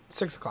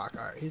 6 o'clock.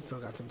 Alright, he's still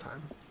got some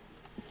time.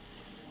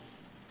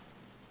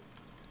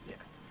 Yeah.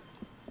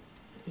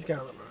 He's got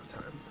a little bit of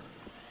time.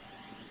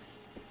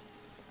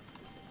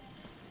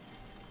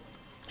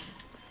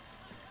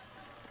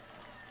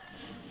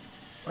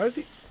 Why is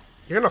he...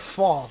 You're gonna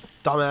fall,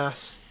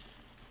 dumbass.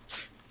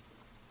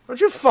 Don't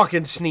you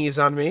fucking sneeze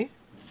on me.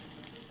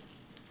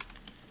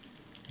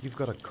 You've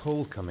got a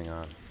cold coming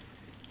on.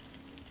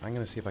 I'm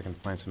gonna see if I can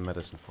find some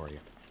medicine for you.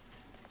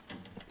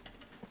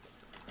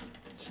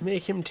 Just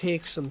make him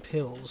take some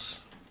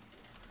pills.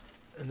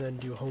 And then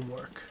do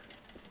homework.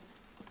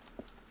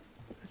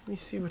 Let me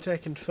see what I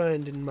can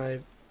find in my...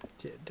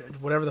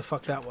 whatever the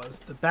fuck that was.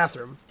 The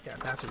bathroom. Yeah,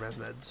 bathroom has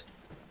meds.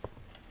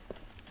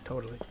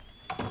 Totally.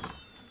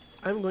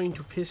 I'm going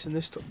to piss in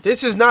this...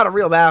 This is not a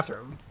real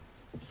bathroom.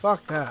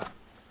 Fuck that.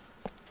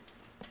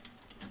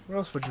 Where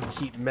else would you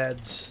keep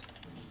meds?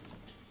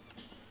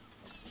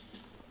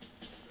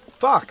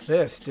 Fuck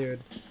this,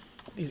 dude.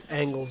 These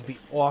angles be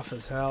off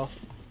as hell.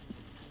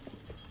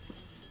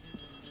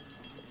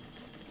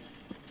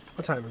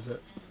 What time is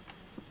it?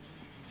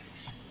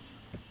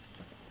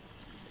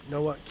 You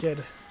know what,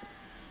 kid?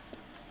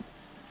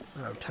 I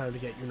don't have time to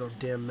get you no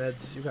damn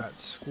meds. You got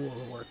school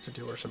work to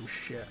do or some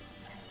shit.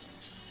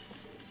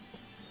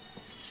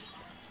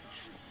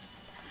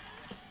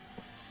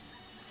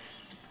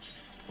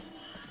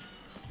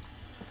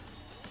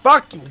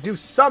 Fucking do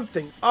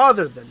something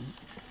other than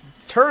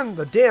turn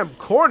the damn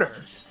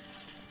corner.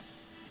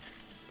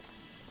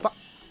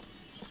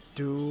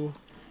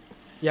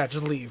 Yeah,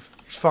 just leave.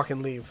 Just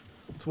fucking leave.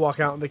 Let's walk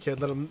out with the kid.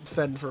 Let him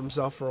fend for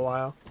himself for a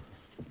while.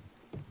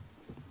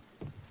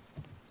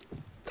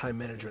 Time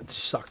management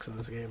sucks in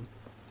this game.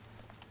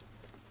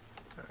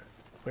 Alright.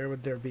 Where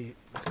would there be?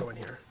 Let's go in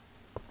here.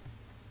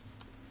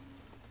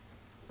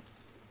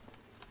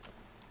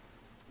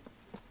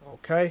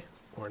 Okay.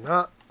 Or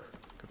not.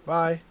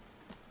 Goodbye.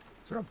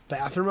 Is there a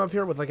bathroom up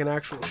here with like an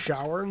actual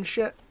shower and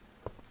shit?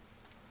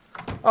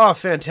 Oh,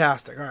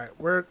 fantastic. Alright,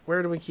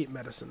 where do we keep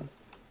medicine?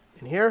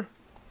 In here?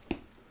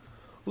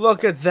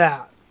 Look at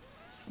that.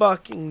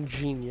 Fucking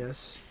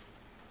genius.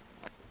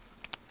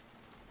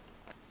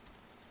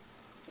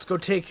 Let's go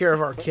take care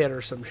of our kid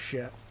or some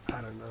shit.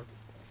 I don't know.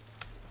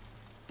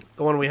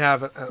 The one we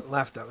have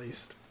left, at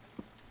least.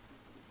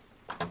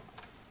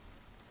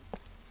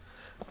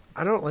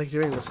 I don't like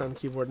doing this on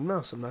keyboard and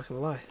mouse, I'm not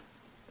gonna lie.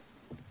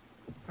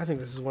 I think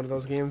this is one of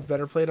those games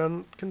better played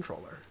on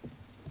controller.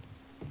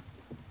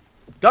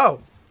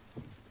 Go!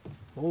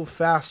 Move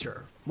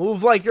faster.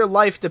 Move like your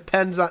life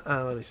depends on...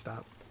 let me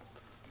stop.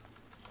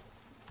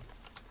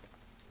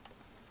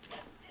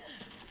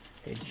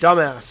 Hey,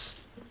 dumbass.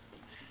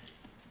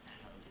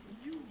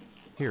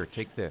 Here,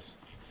 take this.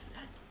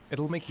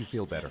 It'll make you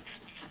feel better.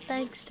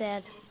 Thanks,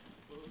 Dad.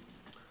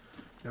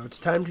 Now it's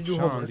time to do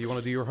Sean, homework. do you want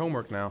to do your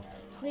homework now?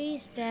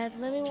 Please, Dad,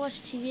 let me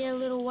watch TV a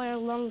little while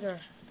longer.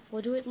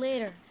 We'll do it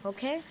later,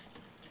 okay?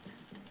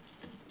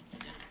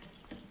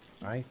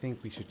 I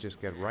think we should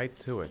just get right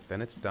to it.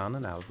 Then it's done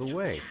and out of the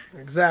way.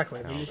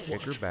 Exactly. Now,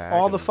 get your bag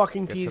all the and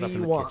fucking get set up TV in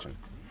you the want. kitchen.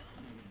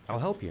 I'll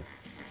help you.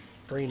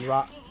 Brain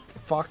rot.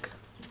 Fuck.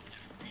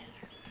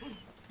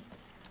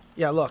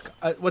 Yeah, look.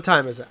 What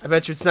time is it? I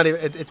bet you it's not even...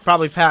 it's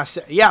probably past...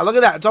 Yeah, look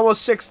at that. It's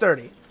almost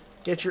 6:30.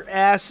 Get your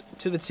ass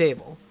to the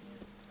table.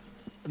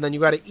 And then you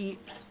gotta eat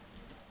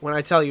when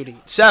I tell you to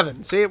eat.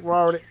 7. See? We're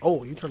already...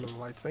 Oh, you turned on the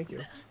lights. Thank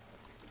you.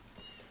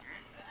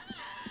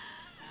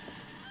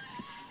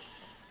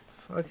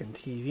 Fucking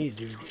TV,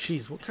 dude.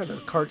 Jeez, what kind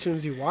of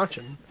cartoons you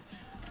watching?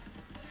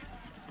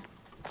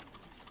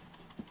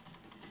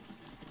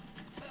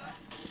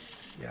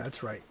 Yeah,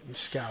 that's right. You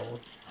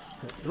scowl.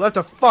 You left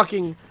a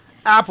fucking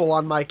apple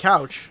on my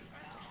couch.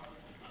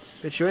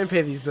 Bitch, you ain't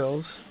pay these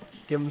bills.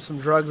 Give him some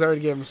drugs. I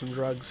already gave him some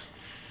drugs.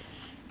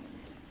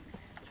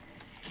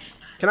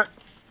 Can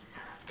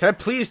I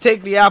please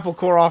take the apple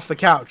core off the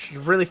couch? It's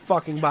really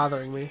fucking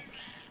bothering me.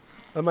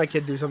 Let my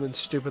kid do something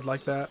stupid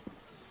like that.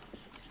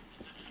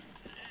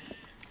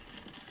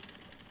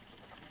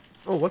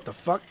 Oh, what the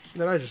fuck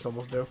did I just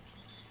almost do?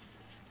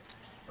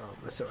 Oh, I'm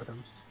gonna sit with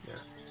him. Yeah.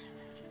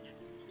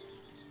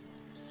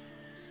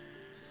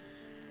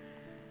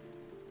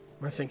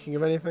 Am I thinking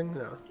of anything?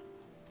 No.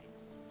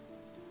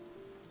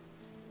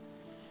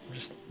 I'm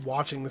just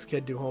watching this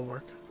kid do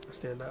homework. I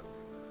stand up.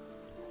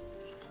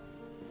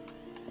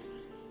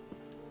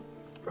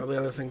 Probably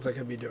other things I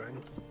could be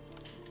doing.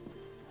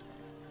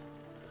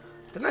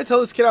 Didn't I tell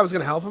this kid I was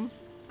gonna help him?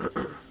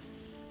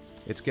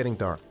 It's getting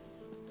dark.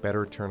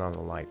 Better turn on the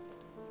light.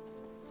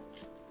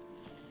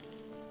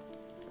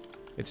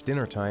 It's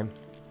dinner time.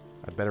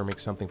 I'd better make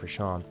something for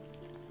Sean.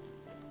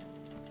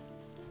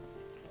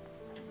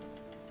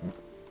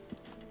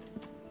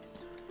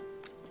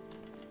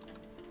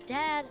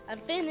 Dad, I'm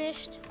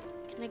finished.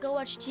 Can I go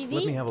watch TV?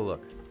 Let me have a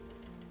look.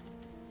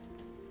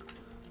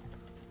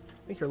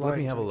 I think you're lying. Let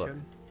me have to a me, look.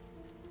 kid.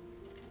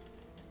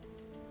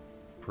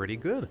 Pretty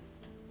good.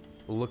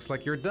 Well, looks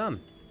like you're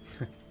done.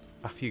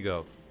 Off you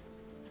go.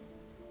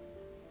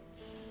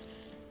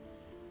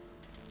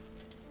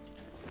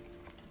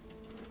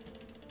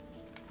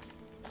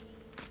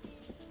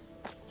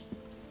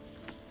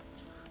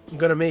 I'm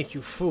gonna make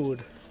you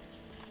food.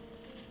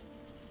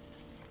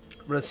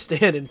 I'm gonna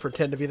stand and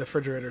pretend to be the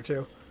refrigerator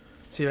too.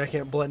 See if I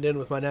can't blend in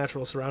with my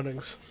natural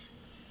surroundings.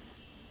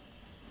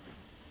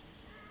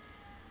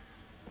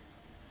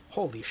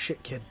 Holy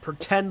shit, kid.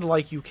 Pretend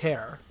like you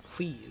care.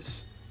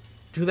 Please.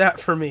 Do that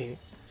for me.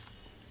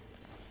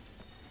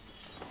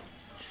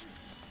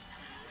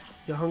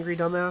 You hungry,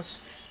 dumbass?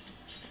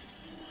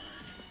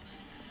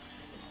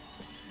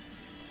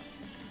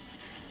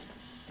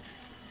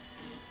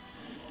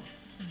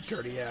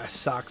 Dirty ass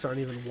socks aren't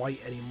even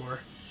white anymore.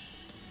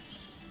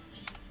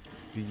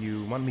 Do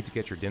you want me to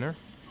get your dinner?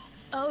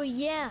 Oh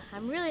yeah,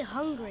 I'm really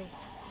hungry.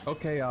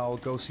 Okay, I'll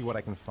go see what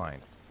I can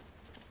find.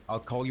 I'll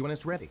call you when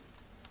it's ready.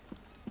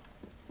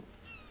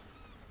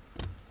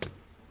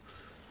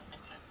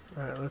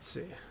 Alright, let's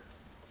see.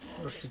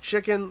 Roasted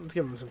chicken. Let's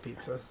give him some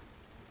pizza.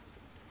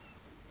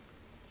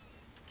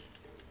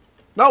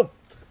 No!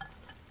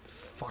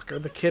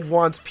 Fucker, the kid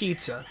wants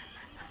pizza.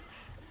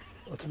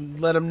 Let's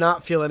let him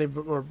not feel any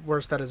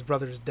worse that his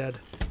brother's dead.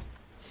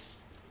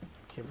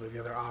 Can't believe the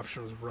other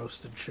option was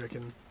roasted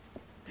chicken.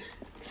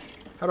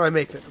 How do I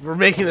make that? We're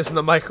making this in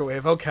the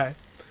microwave. Okay.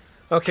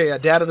 Okay, yeah,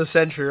 dad of the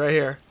century right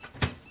here.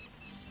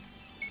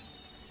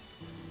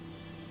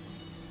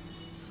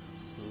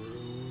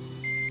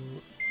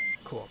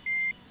 Cool.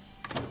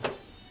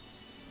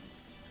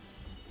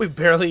 We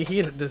barely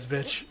heated this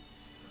bitch.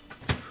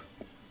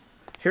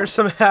 Here's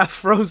some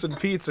half-frozen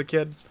pizza,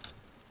 kid.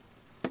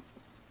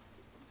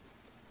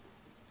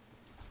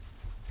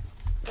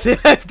 See,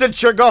 I have to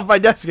jerk off my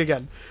desk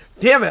again.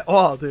 Damn it.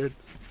 Oh, dude.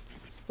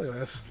 Look at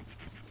this.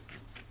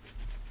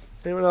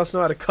 Anyone else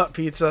know how to cut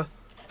pizza?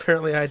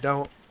 Apparently I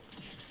don't.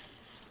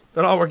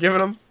 That all we're giving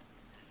them?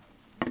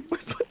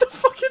 Wait, put the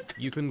fucking...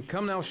 You can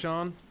come now,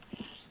 Sean.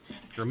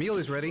 Your meal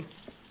is ready.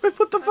 Wait,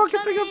 put the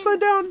fucking thing coming. upside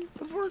down.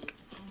 The fork.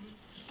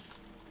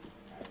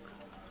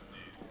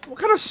 What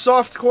kind of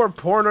softcore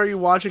porn are you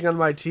watching on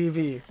my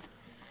TV?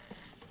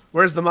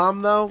 Where's the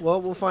mom, though?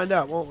 Well, we'll find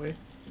out, won't we?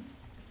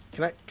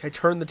 Can I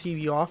turn the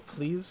TV off,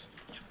 please?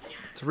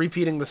 It's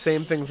repeating the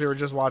same things we were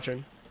just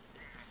watching.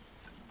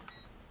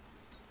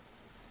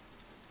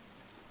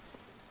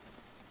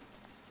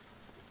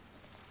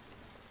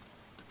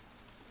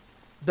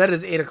 Bed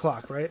is 8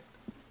 o'clock, right?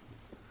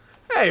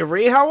 Hey,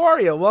 Ree, how are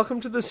you?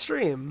 Welcome to the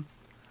stream.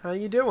 How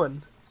you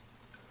doing?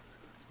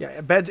 Yeah,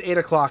 bed's 8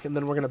 o'clock, and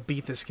then we're gonna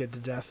beat this kid to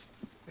death.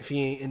 If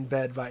he ain't in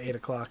bed by 8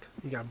 o'clock.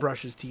 You gotta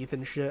brush his teeth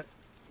and shit.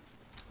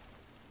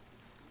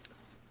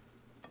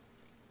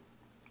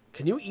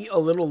 Can you eat a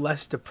little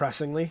less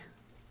depressingly?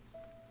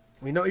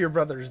 We know your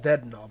brother's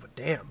dead and all, but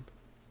damn.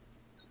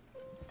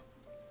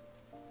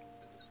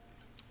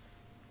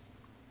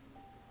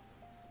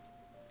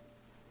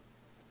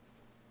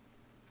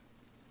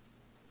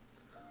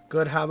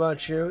 Good, how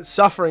about you?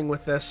 Suffering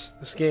with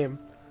this game.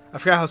 I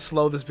forgot how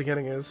slow this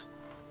beginning is.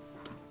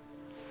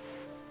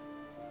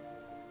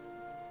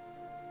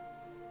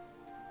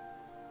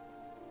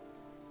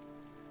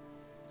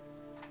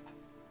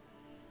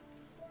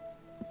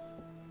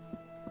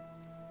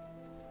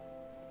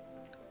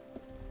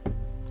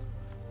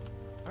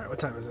 Alright, what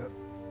time is it?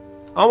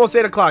 Almost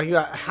 8 o'clock. You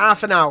got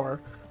half an hour,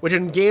 which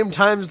in game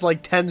time is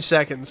like 10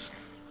 seconds.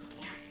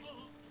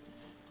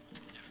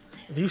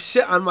 If you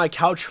sit on my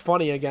couch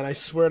funny again, I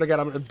swear to God,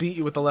 I'm going to beat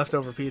you with the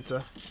leftover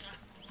pizza.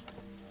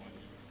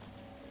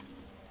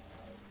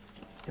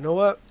 You know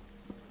what?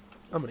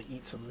 I'm going to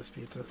eat some of this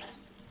pizza.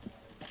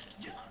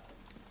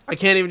 I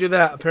can't even do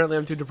that. Apparently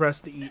I'm too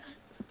depressed to eat.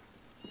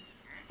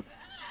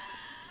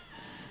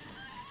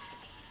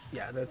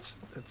 Yeah, that's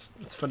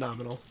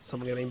phenomenal.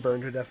 Someone getting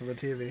burned to death on the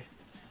TV.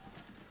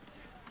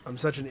 I'm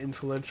such an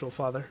influential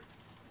father.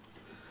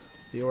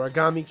 The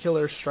origami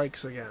killer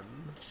strikes again.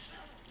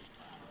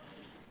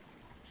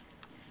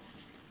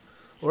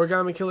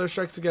 Origami killer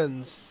strikes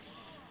again.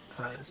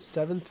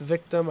 Seventh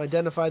victim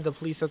identified. The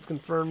police has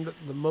confirmed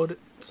the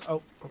motives.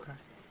 Oh, okay.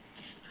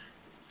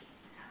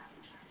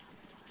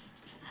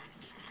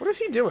 What is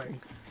he doing?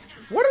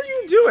 What are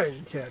you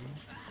doing, kid?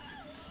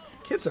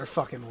 Kids are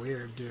fucking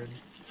weird, dude.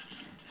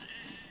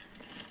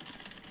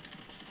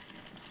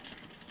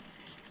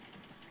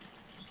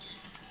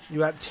 You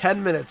got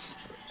 10 minutes.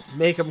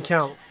 Make them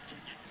count.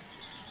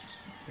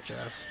 Bitch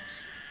ass.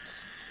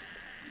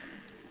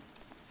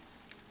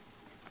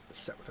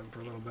 Sit with him for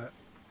a little bit.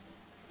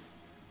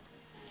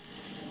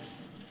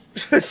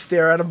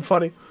 Stare at him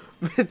funny.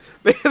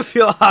 Make him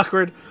feel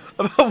awkward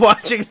about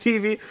watching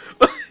TV.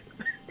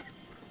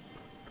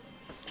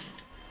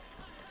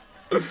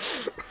 I'm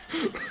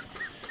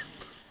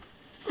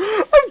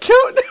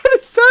counting down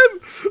it's time.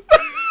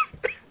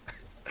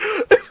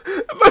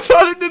 If my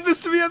father did this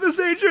to me at this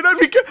age, I'd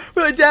be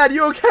like, Dad,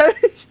 you okay?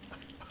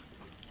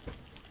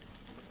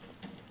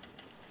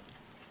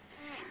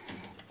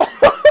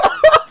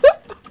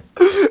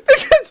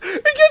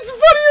 It gets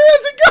funnier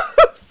as it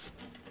goes.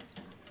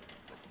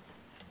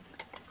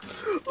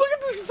 Look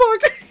at this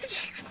fucking.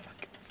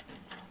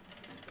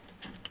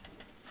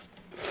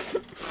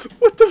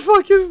 What the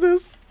fuck is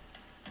this?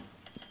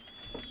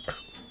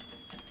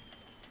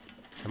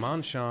 Come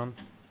on, Sean.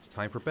 It's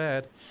time for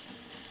bed.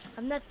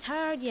 I'm not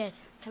tired yet.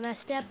 Can I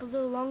stay up a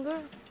little longer?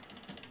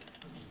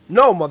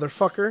 No,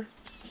 motherfucker.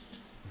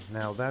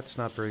 Now, that's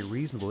not very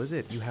reasonable, is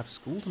it? You have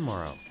school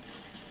tomorrow.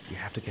 You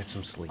have to get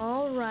some sleep.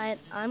 All right,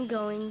 I'm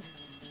going.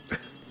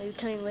 Are you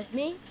coming with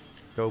me?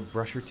 Go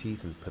brush your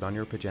teeth and put on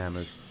your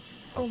pajamas.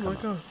 Oh my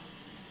god.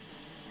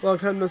 Long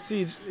time no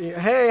see.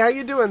 Hey, how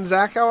you doing,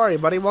 Zach? How are you,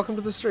 buddy? Welcome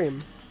to the stream.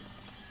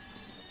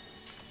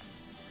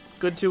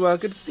 Good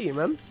to see you,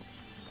 man.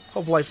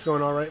 Hope life's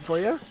going all right for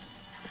you.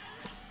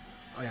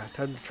 Oh yeah,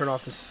 time to turn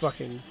off this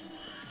fucking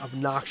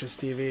obnoxious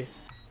TV.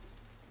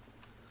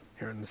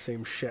 Hearing the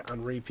same shit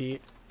on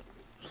repeat.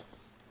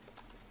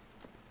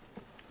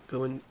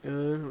 Going.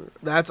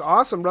 That's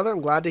awesome, brother. I'm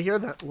glad to hear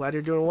that. I'm glad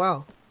you're doing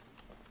well.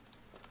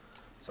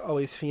 It's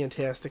always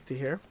fantastic to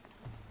hear.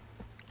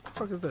 What the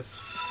fuck is this?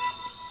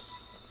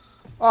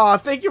 Aw,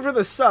 thank you for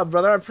the sub,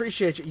 brother. I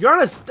appreciate you. You're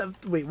on a...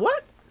 Wait,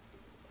 what?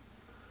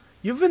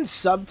 You've been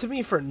subbed to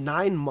me for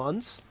 9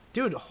 months?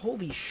 Dude,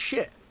 holy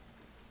shit.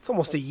 It's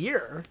almost a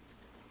year.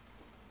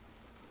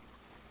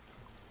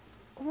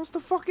 Almost a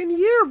fucking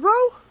year, bro.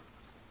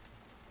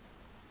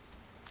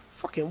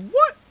 Fucking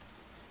what?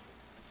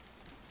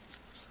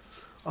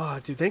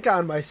 Oh, dude, thank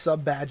God my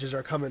sub badges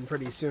are coming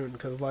pretty soon,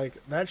 because, like,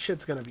 that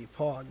shit's gonna be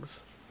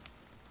pogs.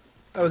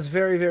 That was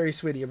very, very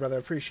sweet of you, brother. I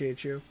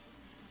appreciate you.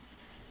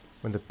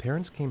 When the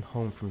parents came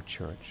home from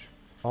church,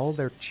 all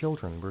their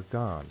children were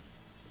gone.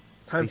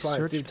 Time They flies,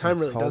 searched dude. Time and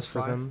really called does for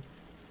fly. them.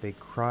 They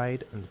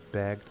cried and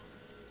begged,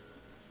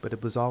 but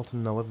it was all to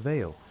no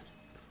avail.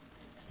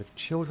 The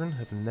children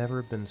have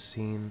never been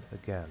seen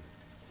again.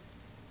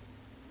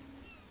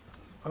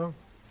 Oh.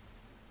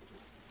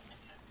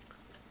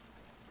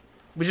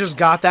 We just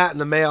got that in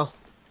the mail.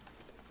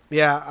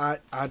 Yeah,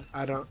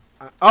 I don't...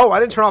 oh, I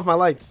didn't turn off my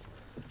lights.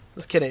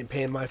 This kid ain't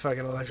paying my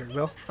fucking electric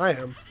bill. I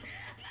am.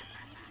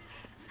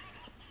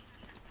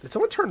 Did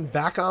someone turn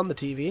back on the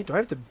TV? Do I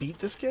have to beat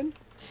this kid?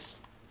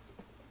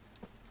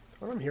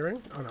 What I'm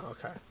hearing? Oh, no,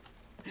 okay.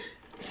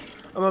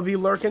 I'm gonna be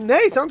lurking.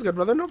 Hey, sounds good,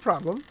 brother. No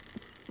problem.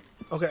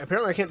 Okay,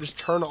 apparently I can't just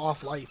turn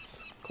off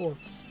lights. Cool.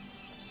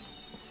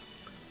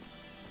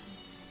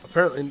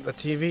 Apparently the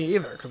TV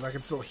either, because I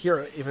can still hear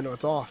it even though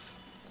it's off.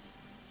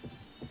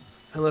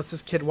 Unless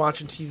this kid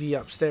watching TV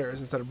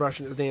upstairs instead of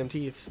brushing his damn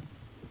teeth.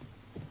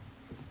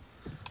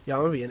 Yeah,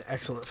 I'm gonna be an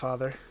excellent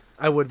father.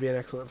 I would be an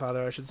excellent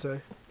father, I should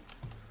say.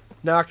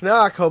 Knock,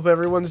 knock. Hope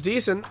everyone's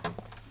decent.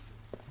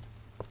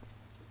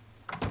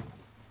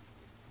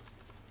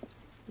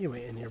 You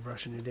ain't in here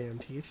brushing your damn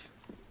teeth.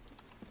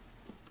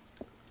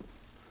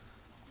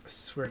 I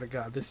swear to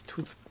God, this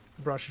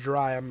toothbrush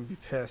dry, I'm gonna be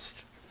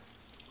pissed.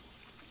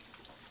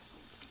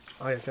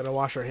 Oh yeah, gotta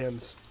wash our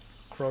hands.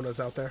 Corona's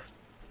out there.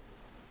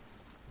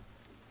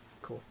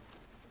 Cool.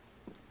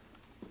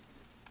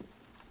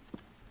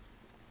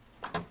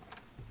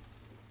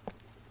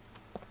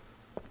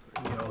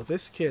 Yo,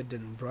 this kid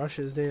didn't brush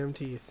his damn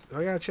teeth.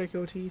 I gotta check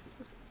your teeth.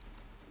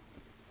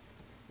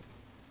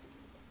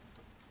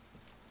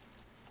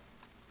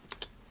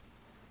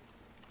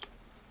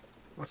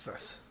 What's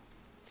this?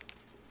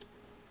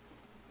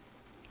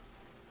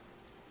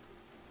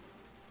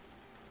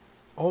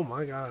 Oh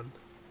my God.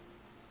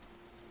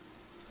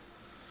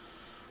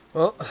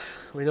 Well,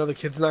 we know the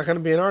kid's not going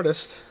to be an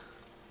artist.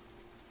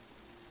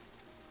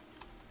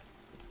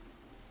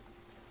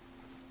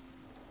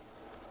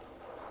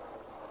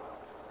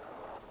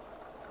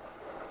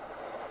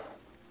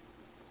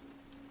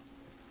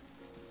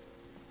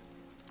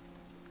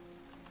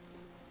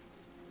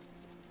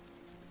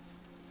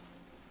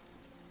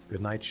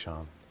 Good night,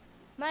 Sean.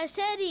 My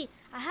teddy!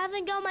 I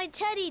haven't got my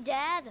teddy,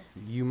 Dad!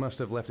 You must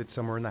have left it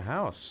somewhere in the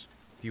house.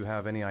 Do you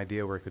have any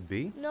idea where it could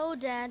be? No,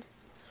 Dad.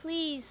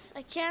 Please,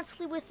 I can't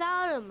sleep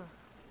without him.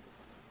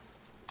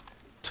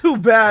 Too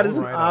bad is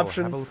an All right, I'll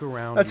option. have a look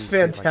around That's and see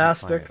if I can find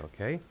fantastic. it,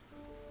 okay?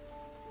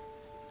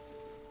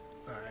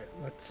 Alright,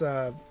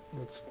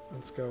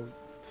 let's go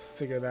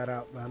figure that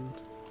out then.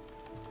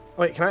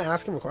 Oh, wait, can I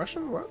ask him a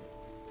question? What?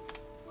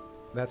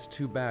 That's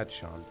too bad,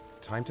 Sean.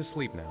 Time to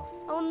sleep now.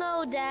 Oh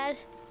no, Dad.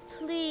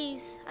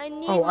 Please, I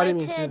need Oh, my I didn't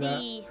mean to do that.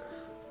 teddy.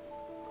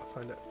 I'll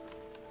find it.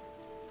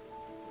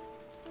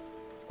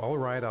 All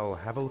right, I'll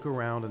have a look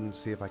around and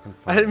see if I can I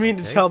find it. didn't mean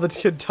to okay? tell the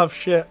kid tough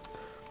shit.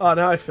 Oh,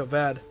 now I feel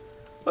bad.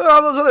 Look at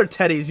all those other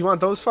teddies. You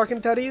want those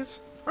fucking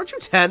teddies? Aren't you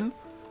 10?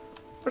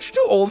 Aren't you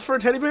too old for a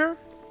teddy bear?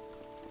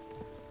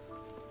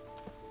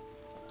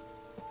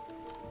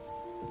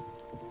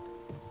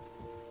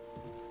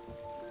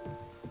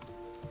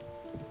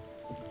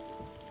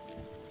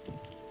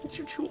 Aren't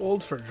you too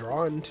old for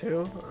drawing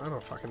too? I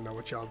don't fucking know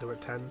what y'all do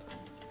at 10.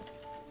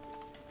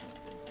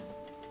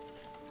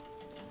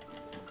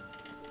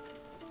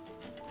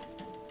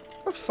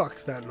 The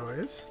fuck's that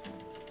noise?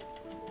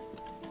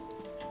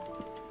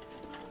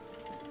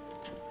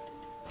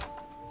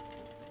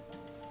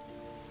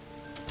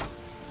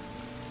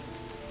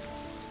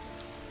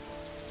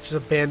 Just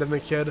abandon the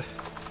kid.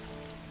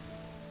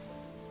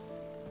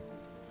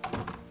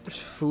 There's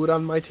food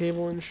on my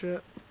table and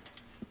shit.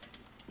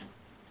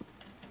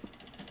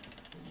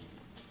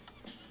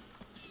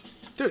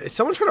 Dude, is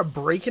someone trying to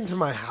break into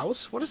my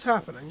house? What is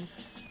happening?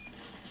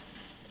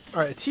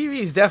 Alright, the TV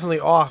is definitely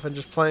off and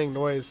just playing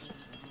noise.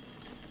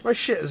 My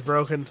shit is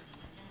broken.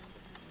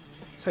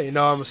 That's how you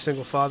know I'm a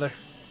single father.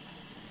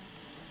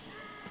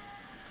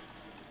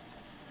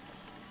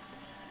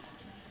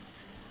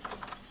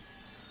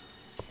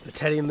 The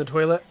teddy in the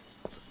toilet.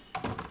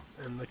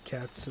 And the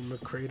cat's in the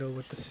cradle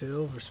with the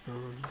silver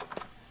spoon.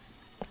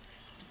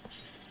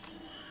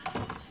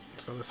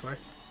 Let's go this way.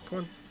 Come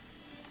on.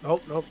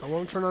 Nope, nope. I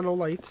won't turn on no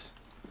lights.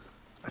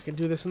 I can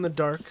do this in the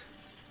dark.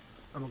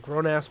 I'm a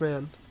grown-ass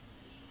man.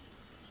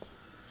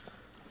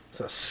 It's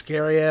a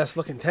scary-ass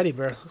looking teddy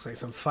bear. Looks like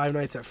some Five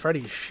Nights at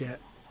Freddy's shit.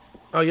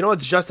 Oh, you know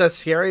what's just as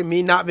scary?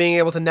 Me not being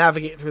able to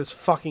navigate through this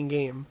fucking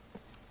game.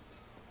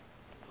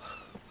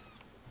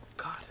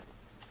 God.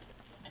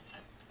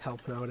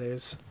 Help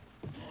nowadays.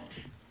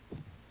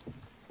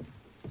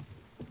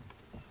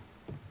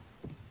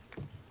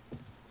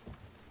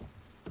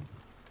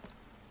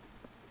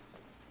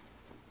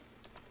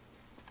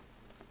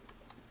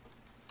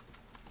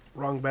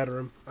 Wrong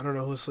bedroom. I don't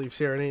know who sleeps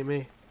here. It ain't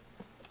me.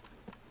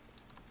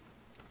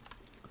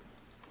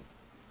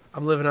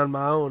 I'm living on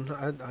my own.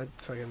 I'd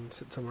fucking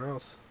sit somewhere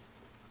else.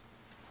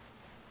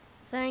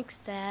 Thanks,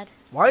 Dad.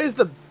 Why is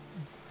the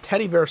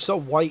teddy bear so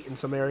white in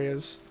some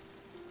areas?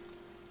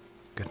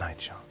 Good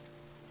night, Sean.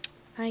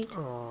 Night.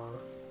 Aww.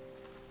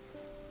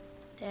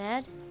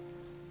 Dad,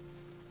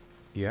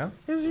 Yeah?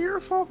 Is it your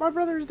fault my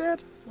brother's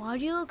dead? why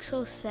do you look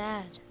so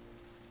sad?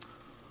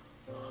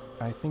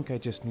 I think I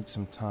just need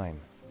some time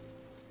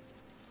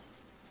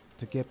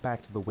to get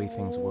back to the way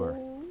things were.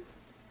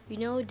 You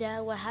know,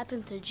 Dad, what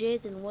happened to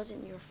Jason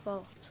wasn't your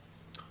fault.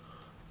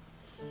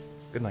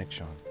 Good night,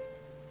 Sean.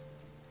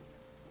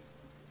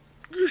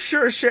 You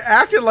sure as shit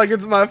acting like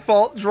it's my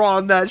fault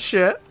drawing that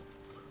shit.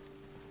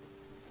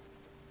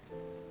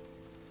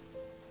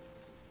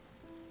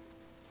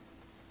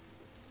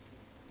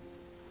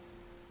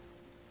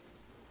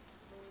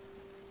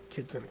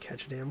 Kid's gonna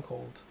catch a damn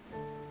cold.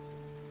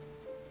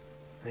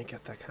 I ain't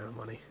got that kind of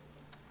money.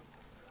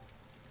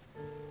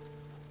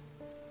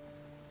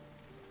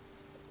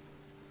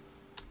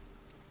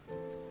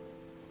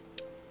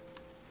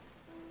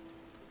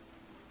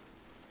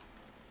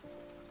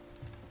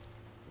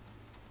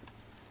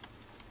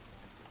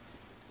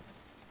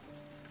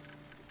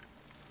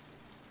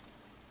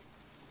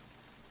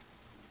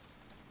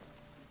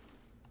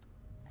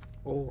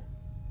 Oh.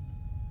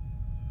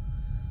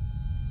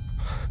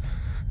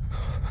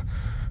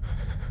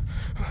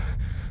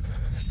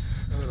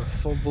 Having a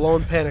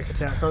full-blown panic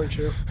attack, aren't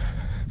you?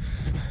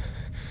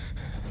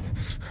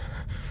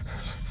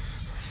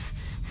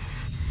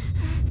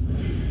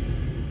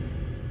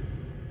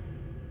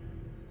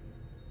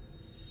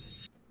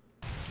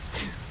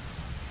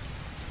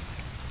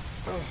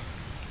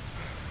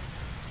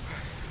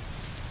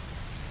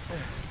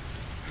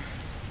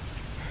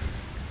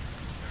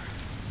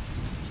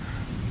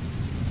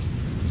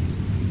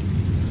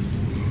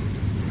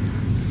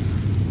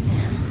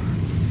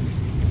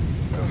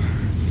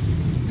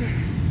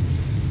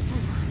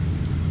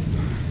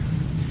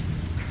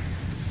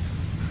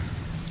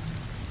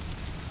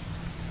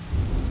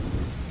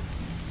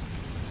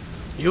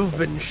 You've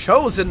been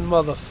chosen,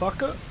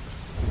 motherfucker.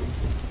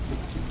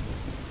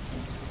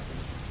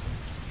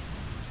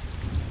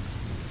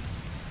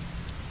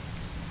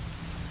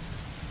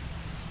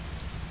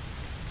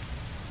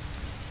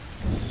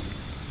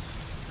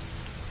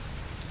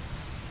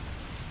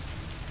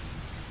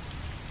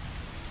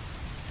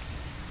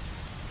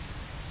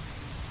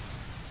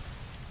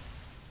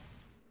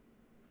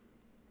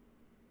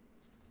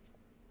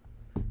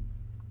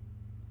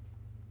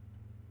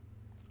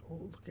 Oh,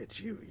 look at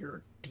you. You're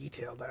a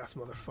detailed ass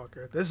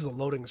motherfucker. This is a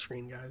loading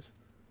screen, guys.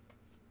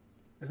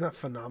 Isn't that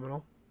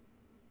phenomenal?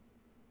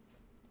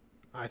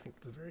 I think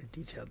it's a very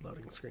detailed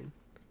loading screen.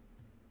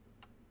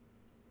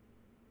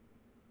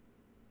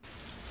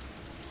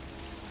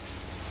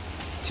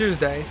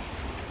 Tuesday.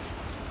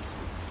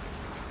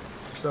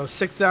 So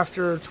 6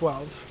 after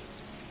 12.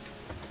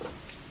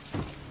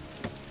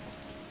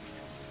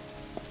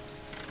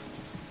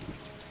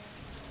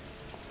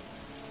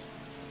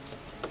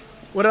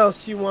 What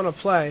else you want to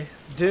play?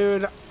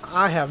 Dude,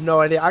 I have no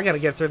idea. I gotta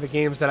get through the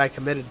games that I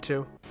committed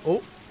to.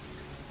 Oh.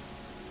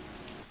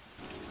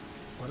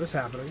 What is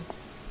happening?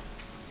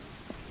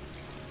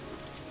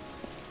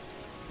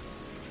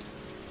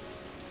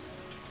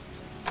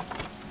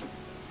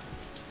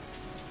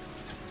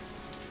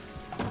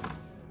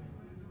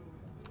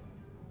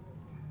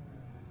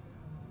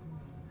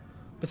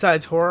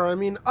 Besides horror, I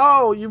mean...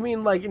 Oh, you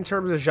mean like in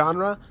terms of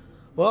genre?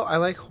 Well, I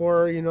like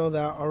horror, you know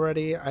that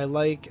already. I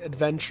like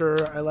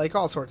adventure. I like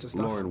all sorts of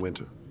stuff. Lauren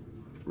Winter.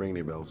 Ring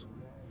any bells?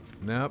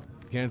 Nope,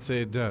 can't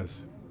say it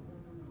does.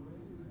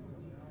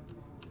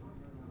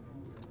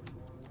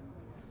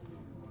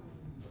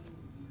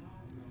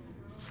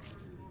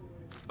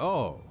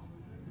 Oh,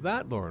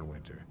 that Lauren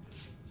Winter.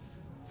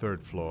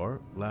 3rd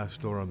floor,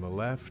 last door on the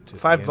left.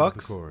 At the end of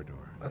the corridor.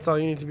 That's all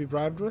you need to be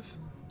bribed with?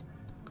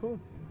 Cool.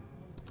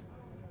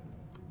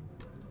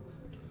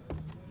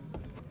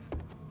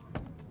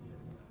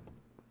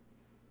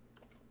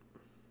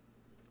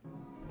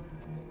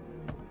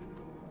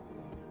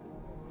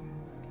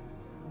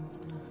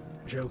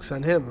 Joke's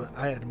on him.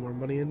 I had more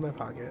money in my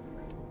pocket.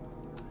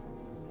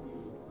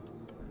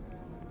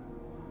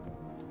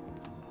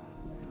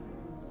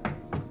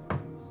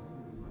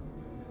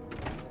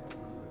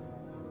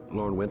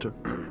 Lauren Winter?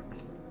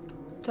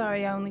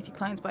 Sorry, I only see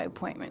clients by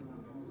appointment.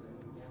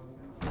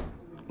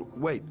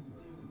 Wait.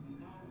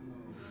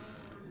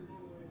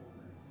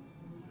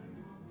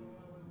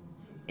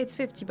 It's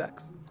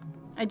 $50.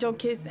 I don't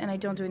kiss and I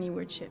don't do any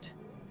weird shit.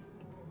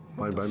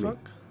 Fine by me.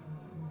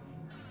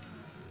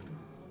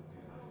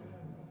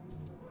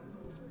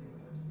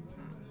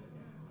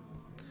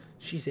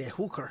 She's a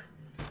hooker.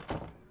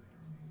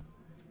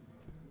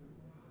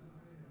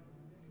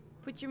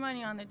 Put your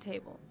money on the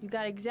table. You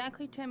got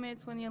exactly 10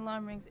 minutes. When the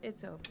alarm rings,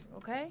 it's over,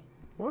 okay?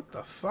 What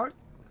the fuck?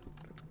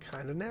 That's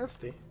kind of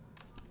nasty.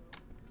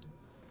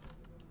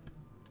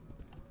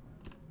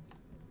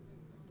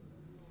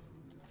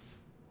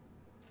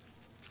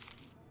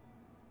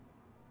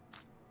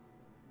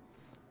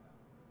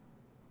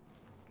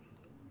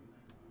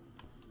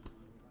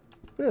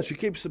 Yeah, she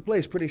keeps the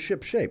place pretty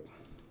ship-shape.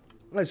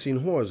 I've seen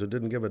whores that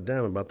didn't give a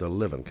damn about their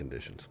living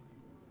conditions.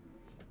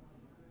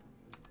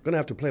 Gonna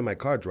have to play my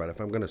cards right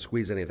if I'm gonna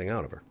squeeze anything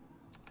out of her.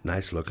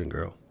 Nice-looking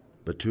girl,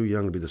 but too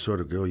young to be the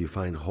sort of girl you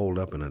find holed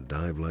up in a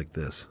dive like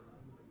this.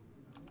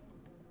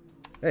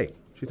 Hey,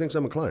 she thinks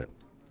I'm a client.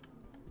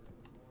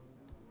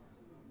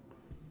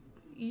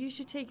 You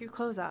should take your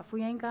clothes off.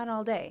 We ain't got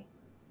all day.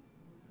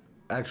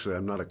 Actually,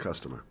 I'm not a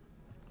customer.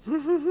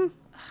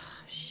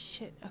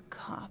 Shit, a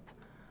cop.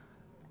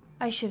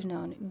 I should have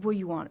known. What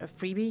you want, a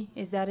freebie?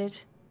 Is that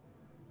it?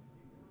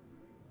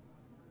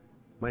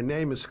 My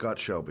name is Scott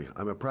Shelby.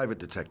 I'm a private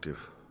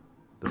detective.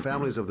 The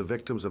families of the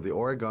victims of the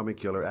Origami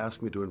Killer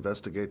asked me to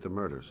investigate the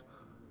murders.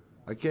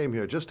 I came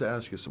here just to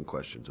ask you some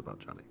questions about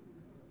Johnny.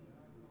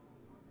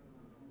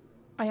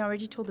 I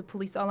already told the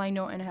police all I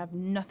know and I have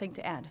nothing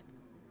to add.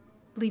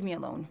 Leave me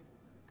alone.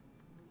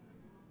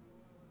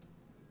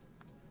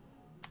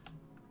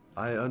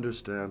 I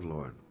understand,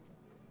 Lauren.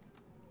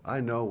 I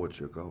know what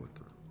you're going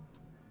through.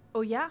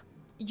 Oh yeah?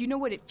 You know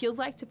what it feels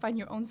like to find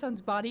your own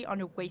son's body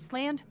on a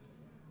wasteland?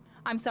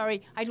 I'm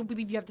sorry, I don't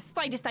believe you have the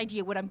slightest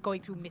idea what I'm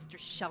going through, Mr.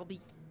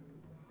 Shelby.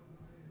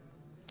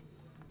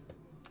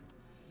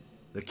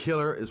 The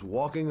killer is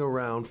walking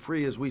around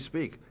free as we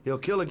speak. He'll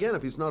kill again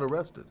if he's not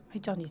arrested. My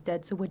Johnny's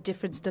dead, so what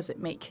difference does it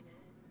make?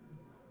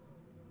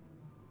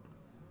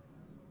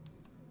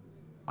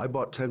 I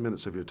bought 10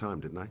 minutes of your time,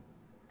 didn't I?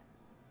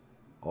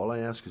 All I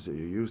ask is that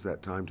you use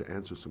that time to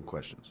answer some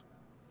questions.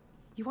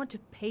 You want to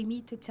pay me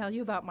to tell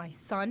you about my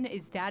son?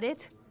 Is that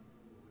it?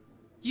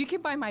 You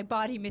can buy my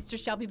body,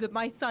 Mr. Shelby, but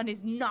my son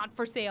is not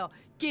for sale.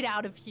 Get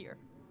out of here.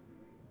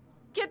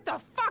 Get the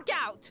fuck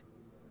out!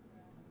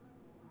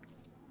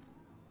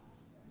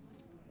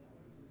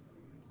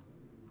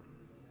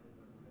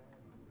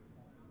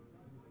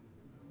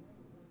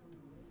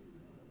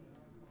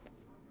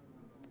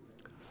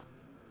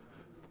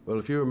 Well,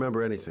 if you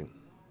remember anything,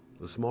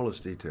 the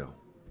smallest detail,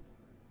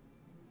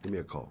 give me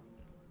a call.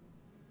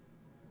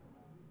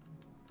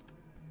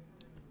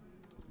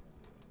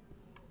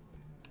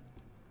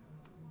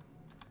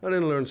 I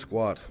didn't learn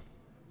squat.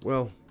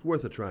 Well,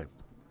 worth a try.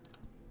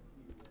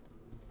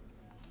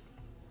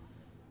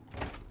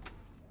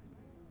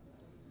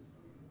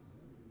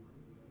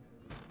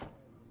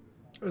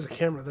 There's a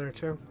camera there,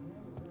 too.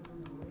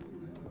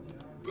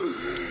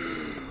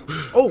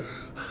 Oh!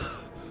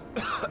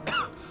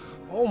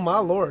 Oh, my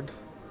lord.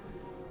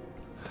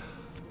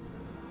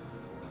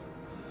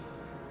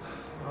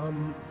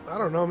 I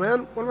don't know,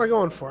 man. What am I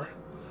going for?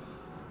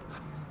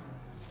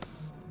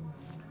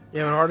 You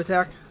having a heart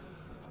attack?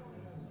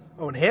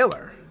 Oh,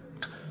 inhaler.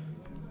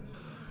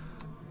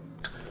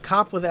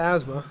 Cop with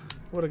asthma.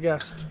 What a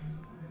guest.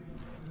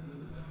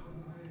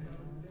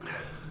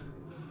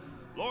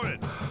 Lauren!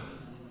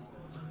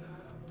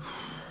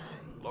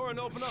 Lauren,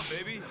 open up,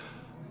 baby.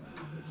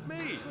 It's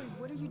me. Troy,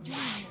 what are you doing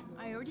here?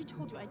 I already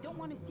told you I don't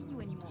want to see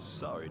you anymore.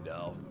 Sorry,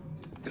 Dal.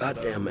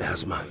 Goddamn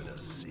asthma. To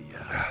see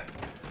ya.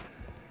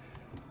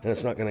 And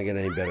it's not gonna get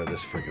any better this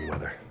friggin'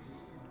 weather.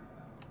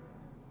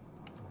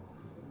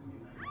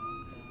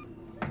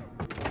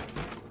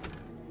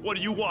 What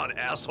do you want,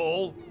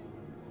 asshole?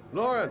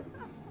 Lauren,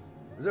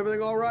 is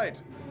everything all right?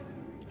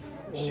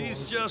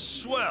 She's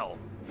just swell.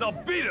 Now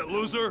beat it,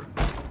 loser.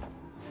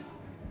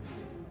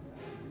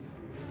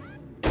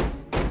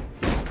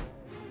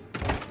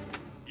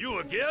 You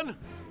again?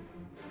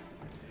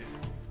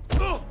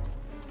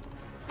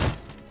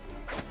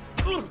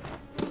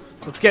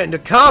 Let's get into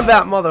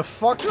combat,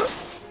 motherfucker.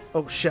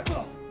 Oh, shit.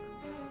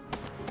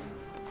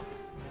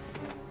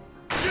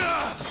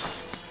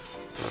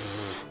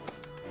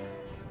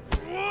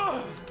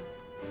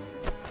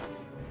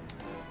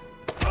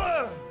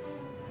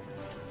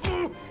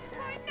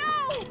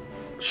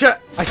 Shit,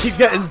 I keep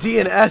getting D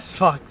and S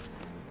fucked.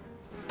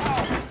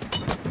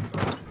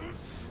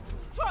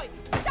 Troy,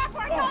 stop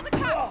or I call the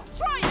cops!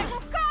 Troy, I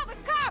will call the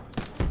cops!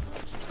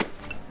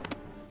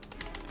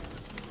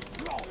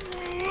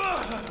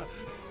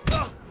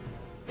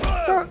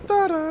 Da,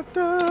 da, da,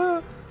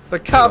 da. The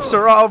cops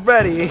are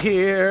already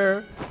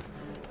here.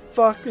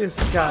 Fuck this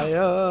guy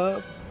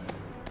up.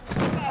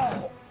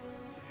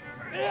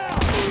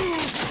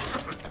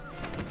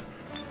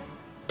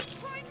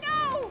 Troy,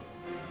 no!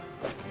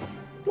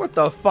 What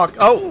the fuck?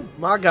 Oh,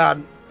 my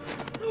God.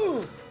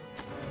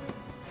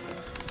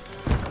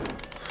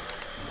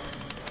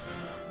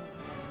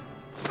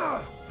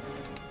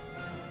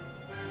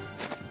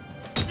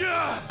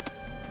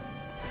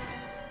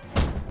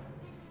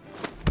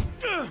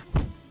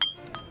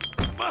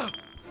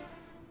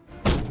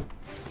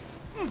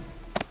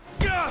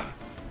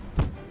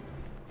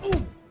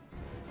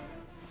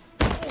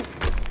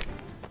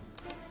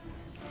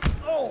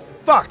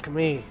 Fuck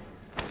me.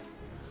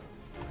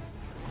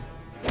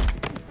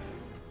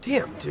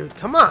 Damn, dude,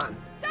 come on.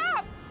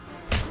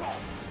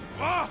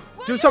 Stop!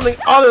 Do something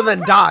other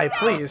than die,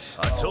 please.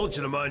 I told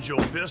you to mind your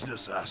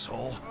business,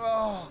 asshole.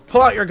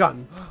 Pull out your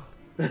gun.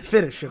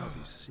 Finish him. I'll be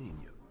seeing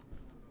you,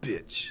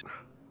 bitch.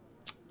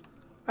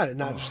 I did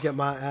not just get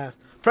my ass.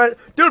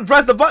 Dude,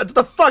 press the buttons. What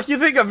the fuck you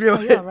think I'm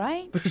doing? You all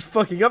right? Just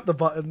fucking up the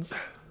buttons.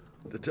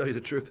 To tell you the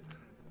truth,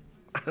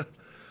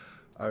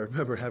 I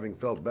remember having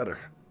felt better.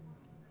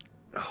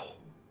 Oh.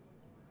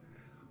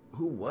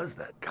 Who was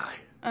that guy?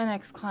 An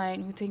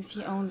ex-client who thinks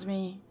he owns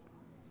me.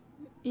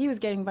 He was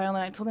getting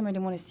violent. I told him I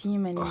didn't want to see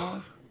him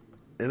anymore.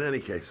 In any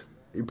case,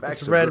 he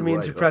packs It's a red good means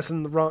right you're hook.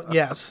 pressing the wrong.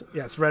 Yes,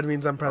 yes. Red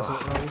means I'm pressing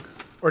it wrong,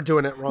 or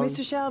doing it wrong.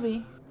 Mr.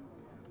 Shelby,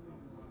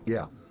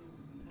 Yeah.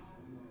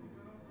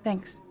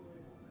 thanks.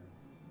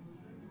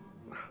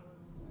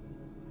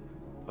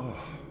 Oh.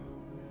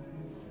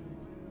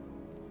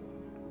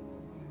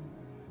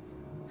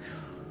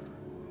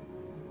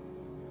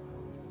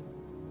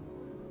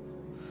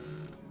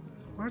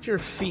 Watch your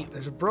feet.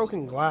 There's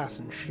broken glass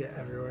and shit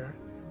everywhere.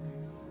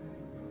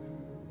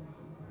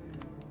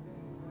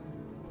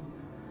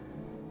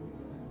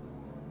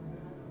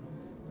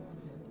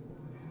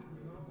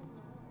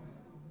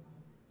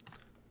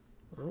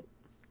 Oh.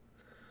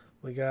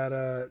 We got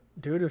a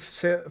dude who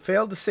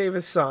failed to save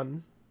his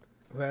son,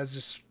 who has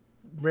just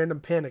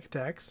random panic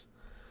attacks.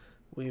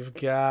 We've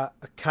got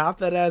a cop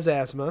that has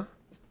asthma.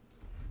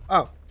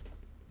 Oh.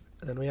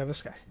 And then we have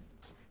this guy.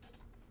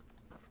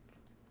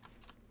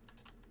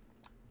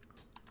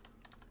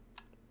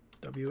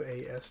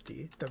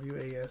 WASD.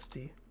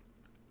 WASD.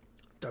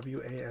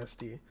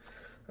 WASD.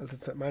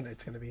 That's what my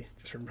night's going to be.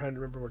 Just trying to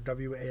remember where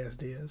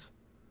WASD is.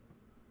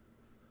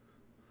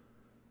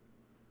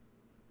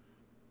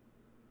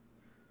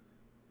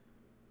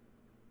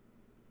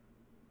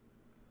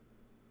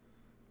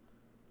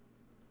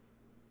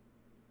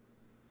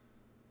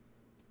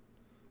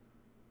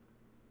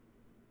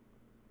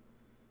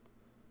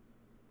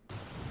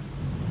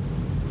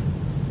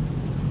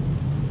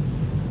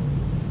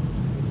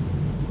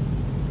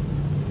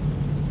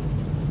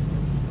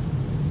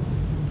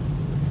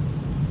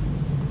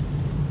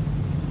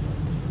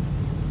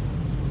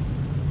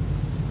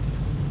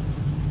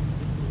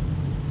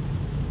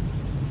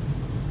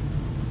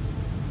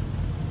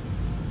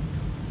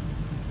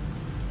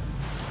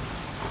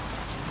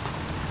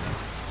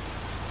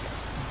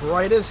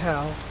 Bright as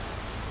hell.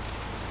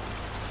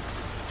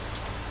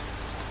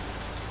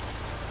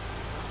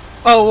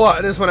 Oh,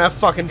 what? This one have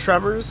fucking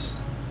tremors?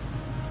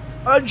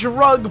 A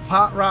drug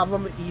pot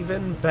problem,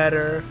 even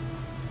better.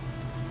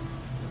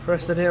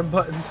 Press the damn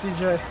button,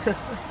 CJ.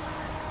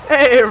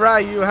 Hey,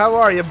 Ryu, how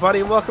are you,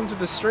 buddy? Welcome to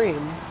the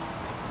stream.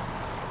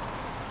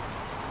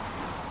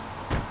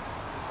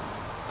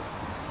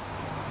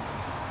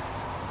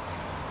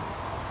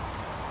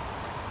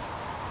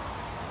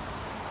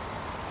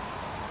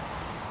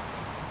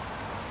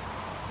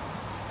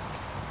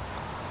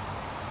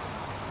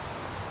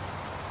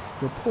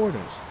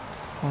 Reporters.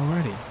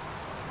 Already.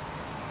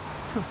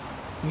 Huh.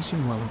 You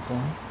seem well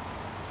informed.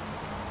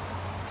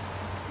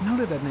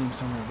 Noted that name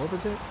somewhere. What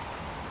was it?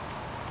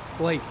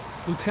 Blake.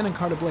 Lieutenant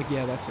Carter Blake.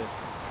 Yeah, that's it.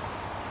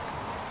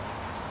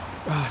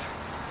 God,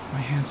 my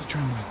hands are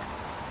trembling.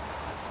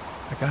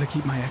 I gotta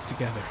keep my act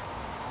together.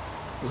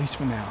 At least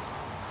for now.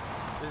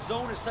 The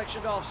zone is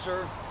sectioned off,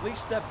 sir. Please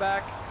step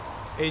back.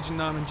 Agent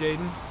Norman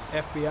Jaden,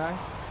 FBI.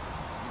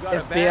 You got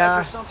a badge FBI,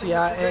 or something,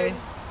 CIA. Mr.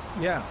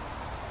 Jaden? Yeah.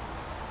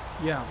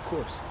 Yeah, of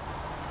course.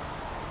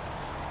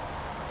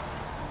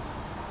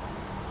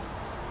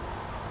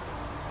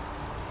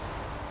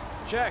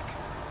 Check.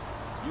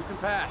 You can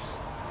pass.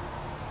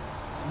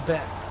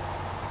 Bet.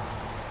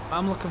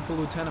 I'm looking for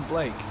Lieutenant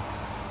Blake.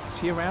 Is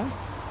he around?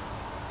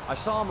 I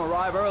saw him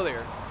arrive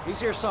earlier. He's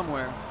here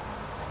somewhere.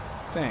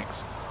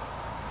 Thanks.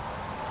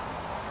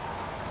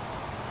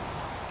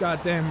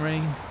 Goddamn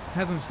rain.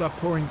 Hasn't stopped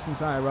pouring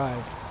since I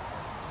arrived.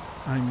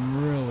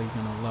 I'm really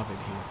gonna love it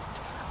here.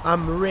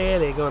 I'm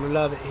really gonna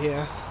love it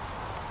here.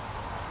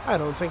 I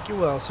don't think you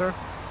will, sir.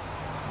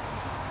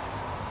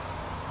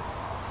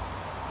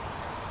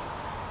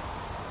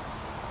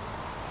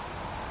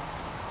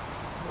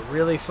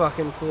 Really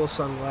fucking cool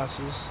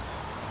sunglasses.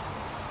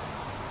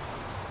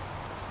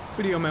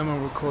 Video memo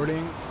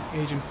recording,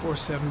 Agent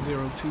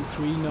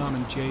 47023,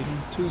 Norman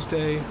Jaden,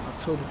 Tuesday,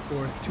 October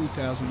 4th,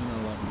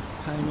 2011.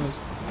 Time was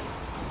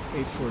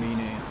 8:14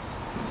 a.m.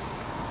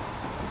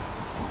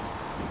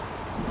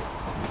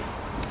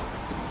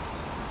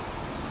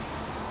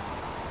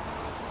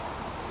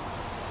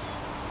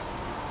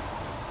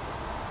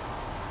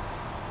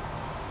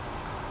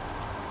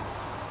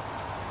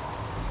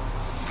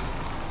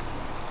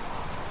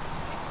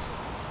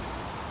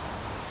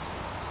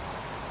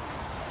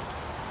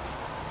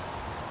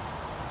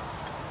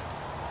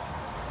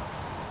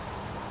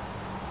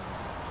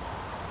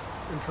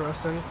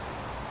 Interesting.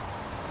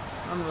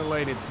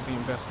 Unrelated to the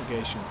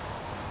investigation.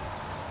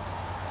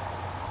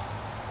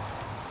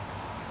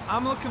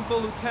 I'm looking for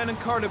Lieutenant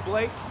Carter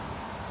Blake.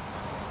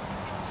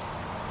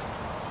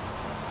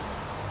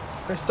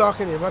 Nice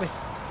talking to you, buddy.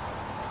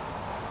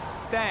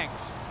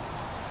 Thanks.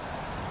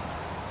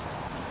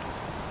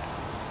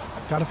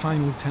 I've got to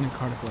find Lieutenant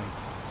Carter Blake.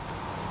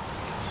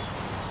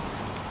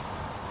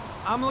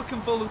 I'm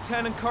looking for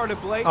Lieutenant Carter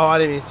Blake. Oh, I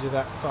didn't mean to do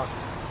that. Fuck.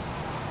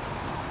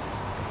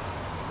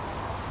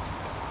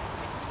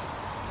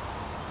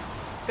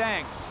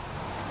 Thanks.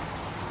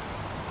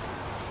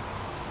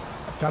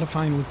 I've got to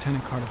find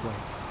Lieutenant Carter Blake.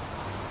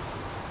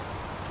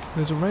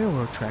 There's a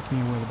railroad track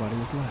near where the body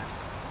was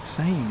left.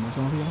 Same as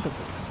all the other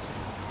victims.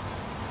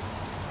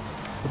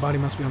 The body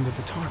must be under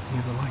the tarp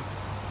near the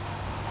lights.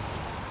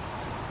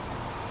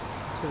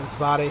 See this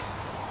body.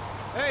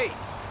 Hey,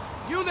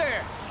 you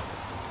there!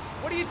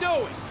 What are you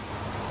doing?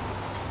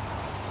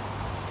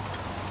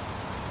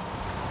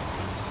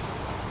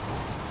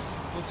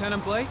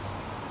 Lieutenant Blake?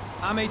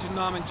 I'm Agent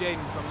Norman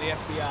Jaden from the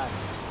FBI.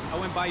 I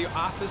went by your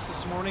office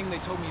this morning. They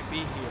told me you'd be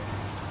here.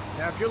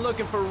 Now, if you're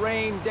looking for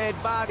rain, dead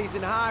bodies,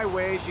 and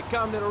highways, you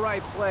come to the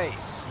right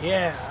place.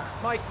 Yeah.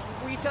 Mike,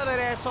 will you tell that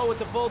asshole with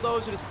the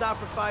bulldozer to stop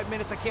for 5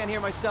 minutes? I can't hear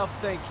myself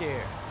think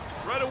here.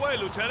 Right away,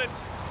 Lieutenant.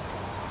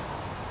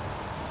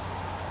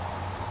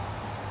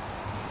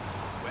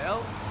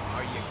 Well,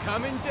 are you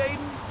coming, Jaden?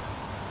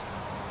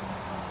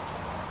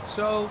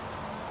 So,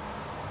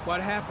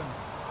 what happened?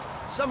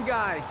 Some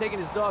guy taking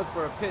his dog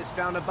for a piss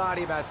found a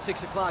body about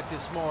 6 o'clock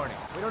this morning.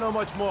 We don't know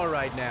much more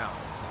right now.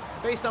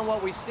 Based on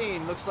what we've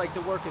seen, looks like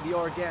the work of the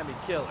Origami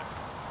Killer.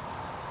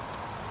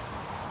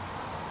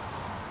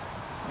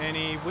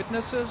 Any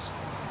witnesses?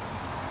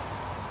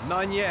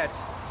 None yet.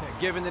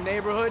 Given the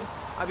neighborhood,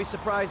 I'd be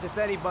surprised if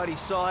anybody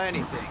saw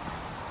anything.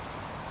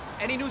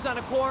 Any news on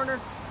the coroner?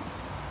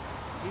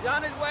 He's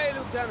on his way,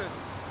 Lieutenant.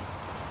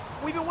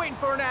 We've been waiting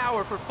for an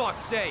hour, for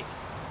fuck's sake.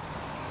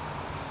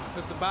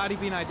 Has the body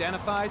been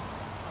identified?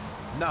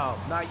 No,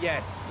 not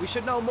yet. We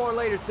should know more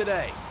later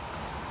today.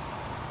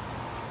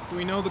 Do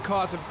we know the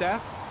cause of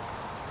death?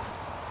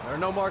 There are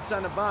no marks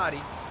on the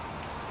body.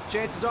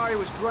 Chances are he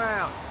was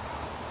drowned,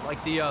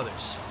 like the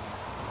others.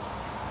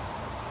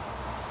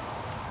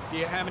 Do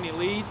you have any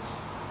leads?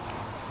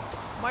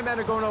 My men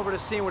are going over the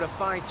scene with a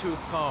fine-tooth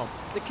comb.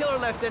 If the killer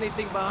left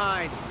anything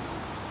behind,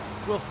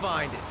 we'll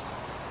find it.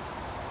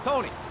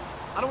 Tony,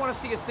 I don't want to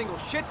see a single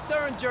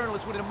shit-stirring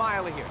journalist within a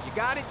mile of here. You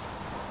got it?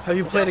 Have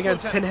you played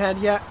against Lieutenant. Pinhead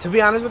yet? To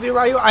be honest with you,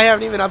 Ryu, I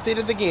haven't even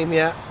updated the game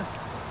yet.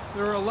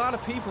 There are a lot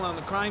of people on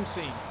the crime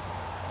scene.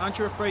 Aren't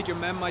you afraid your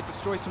men might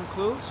destroy some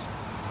clues?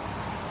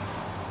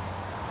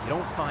 You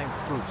don't find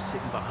proof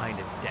sitting behind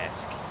a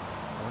desk.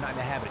 We're not in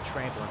the habit of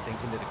trampling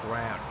things into the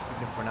ground,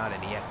 even if we're not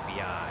in the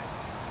FBI.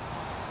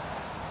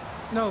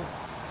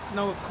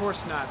 No, of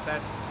course not.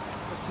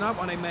 That's not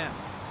what I meant.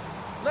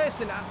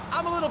 Listen,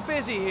 I'm a little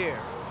busy here.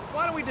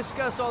 Why don't we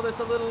discuss all this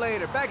a little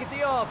later, back at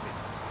the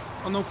office?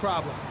 Oh, no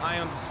problem. I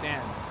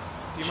understand.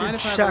 Do you mind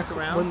if I check look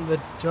around? when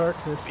the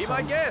darkness Be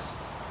comes. my guest.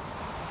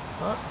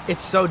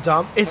 It's so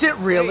dumb. Is it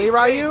really, Hey,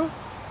 Ryu? You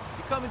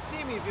come and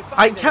see me if you find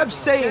I kept anything,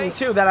 saying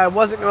okay? too that I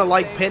wasn't gonna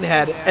like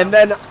Pinhead, and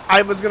then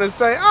I was gonna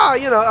say, oh,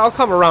 you know, I'll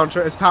come around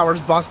to it. His power's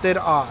busted.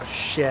 Oh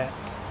shit.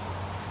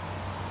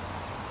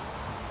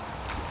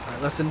 All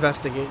right, let's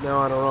investigate now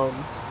on our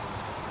own.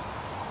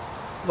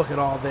 Look at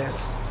all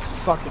this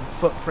fucking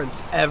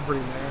footprints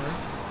everywhere.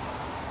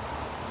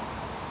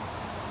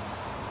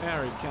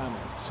 Harry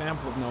comment.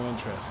 Sample of no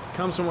interest.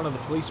 Comes from one of the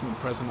policemen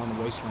present on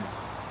the wasteland.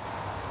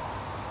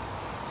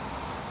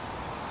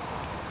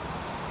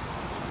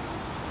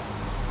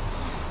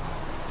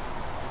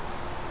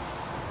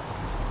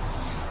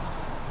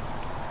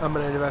 I'm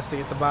gonna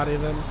investigate the body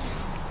then.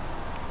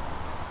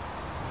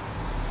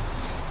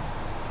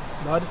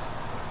 Mud.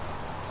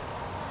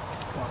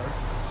 Water.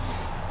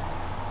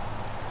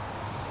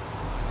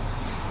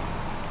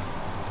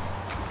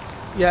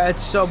 Yeah,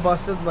 it's so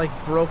busted, like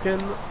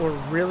broken or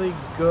really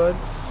good,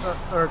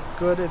 or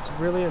good. It's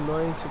really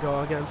annoying to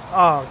go against.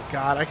 Oh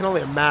god, I can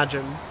only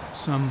imagine.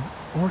 Some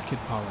orchid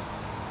pollen.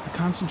 The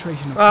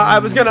concentration of I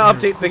was gonna pollen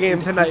in the air is update the game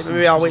quickly tonight. decreasing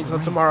Maybe I'll because wait of till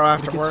the tomorrow rain,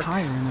 after but it gets work.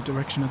 higher in the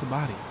direction of the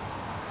body.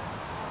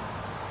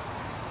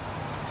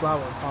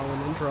 Flower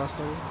pollen,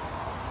 interesting.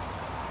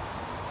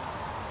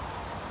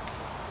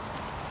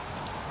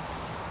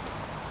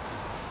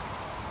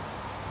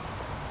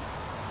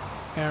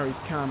 Harry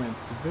comment.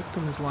 The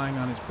victim is lying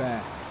on his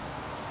back.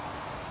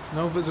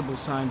 No visible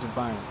signs of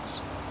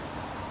violence.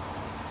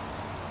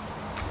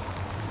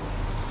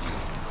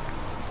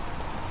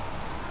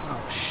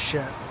 Oh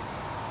shit.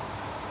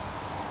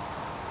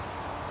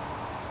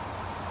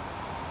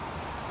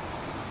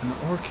 An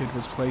orchid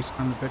was placed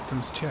on the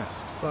victim's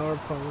chest. Flower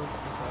pollen,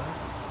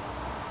 okay.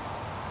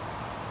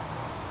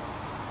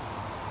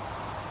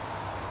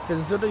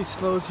 His ability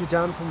slows you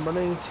down from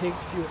running,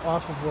 takes you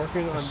off of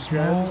working on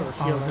small gems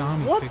or healing.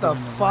 origami What figure the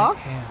in the fuck?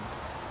 right hand.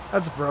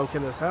 That's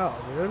broken as hell,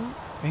 dude.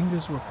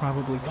 Fingers were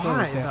probably closed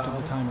Why, after though?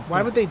 the time of Why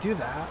death. would they do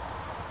that?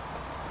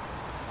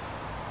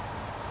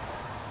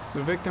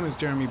 The victim is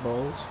Jeremy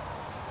Bowles,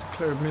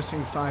 declared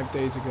missing 5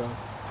 days ago.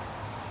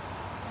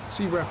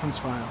 See reference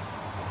file.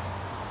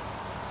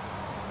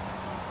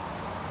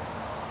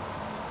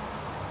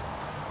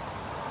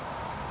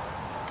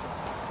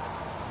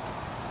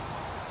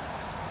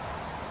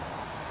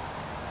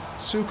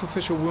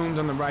 Superficial wound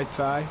on the right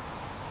thigh.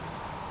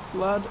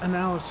 Blood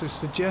analysis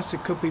suggests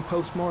it could be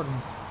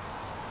post-mortem.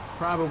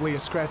 Probably a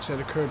scratch that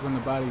occurred when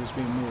the body was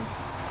being moved.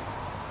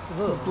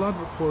 The blood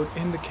report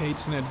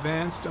indicates an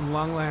advanced and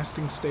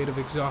long-lasting state of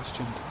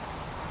exhaustion.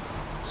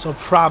 So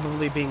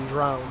probably being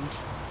drowned.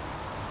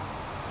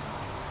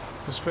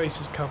 His face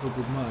is covered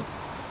with mud,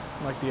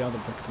 like the other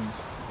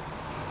victims.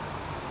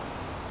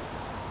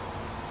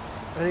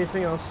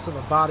 Anything else to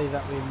the body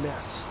that we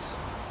missed?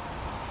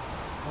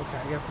 Okay,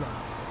 I guess not.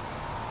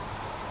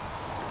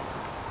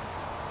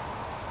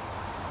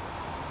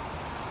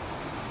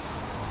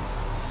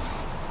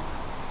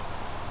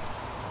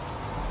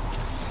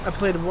 I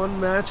played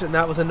one match and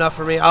that was enough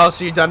for me. Oh,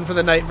 so you're done for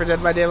the night for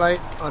Dead by Daylight?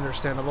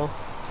 Understandable.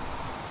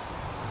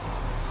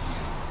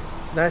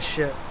 That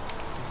shit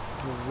is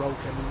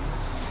broken.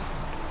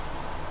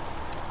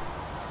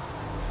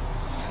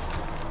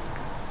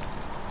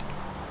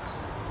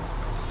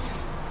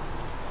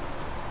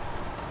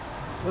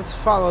 Let's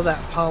follow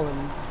that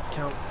pollen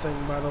count thing,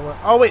 by the way.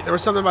 Oh, wait, there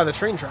was something by the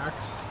train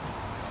tracks.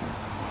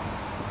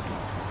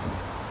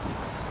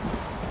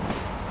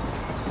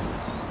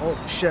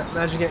 Holy shit,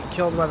 imagine getting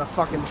killed by the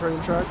fucking train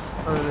tracks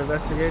on an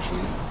investigation.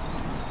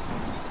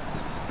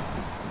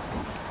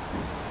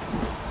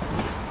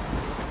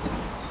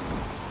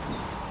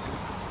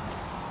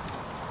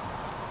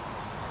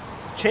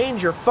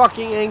 Change your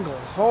fucking angle.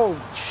 Holy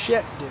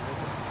shit, dude.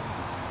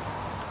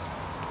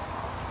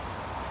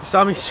 You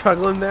saw me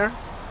struggling there?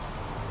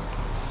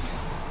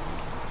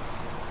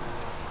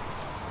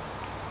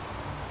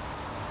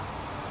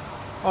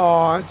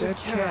 Oh, it's a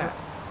cat.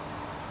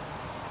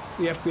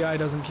 The FBI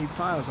doesn't keep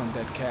files on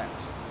dead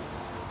cats.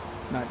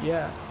 Not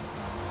yet.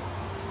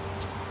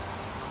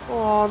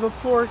 Oh, the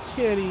poor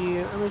kitty.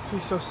 That makes me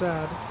so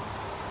sad.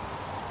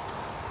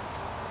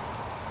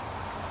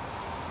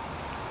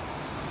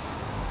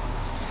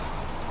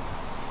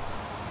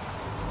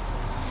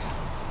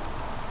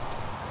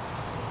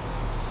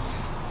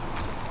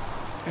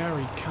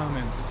 Airy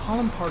comment.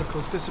 Pollen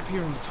particles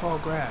disappear in the tall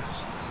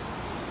grass.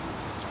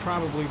 It's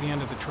probably the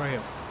end of the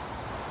trail.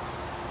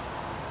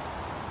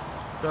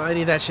 No, I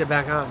need that shit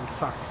back on.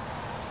 Fuck.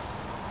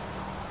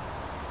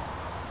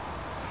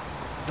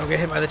 Don't get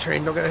hit by the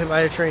train. Don't get hit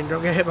by a train.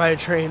 Don't get hit by a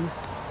train.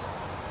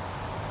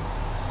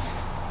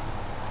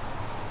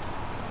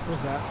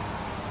 What's that?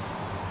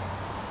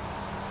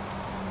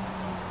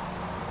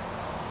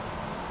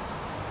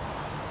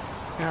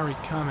 Airy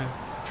comment.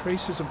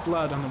 Traces of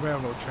blood on the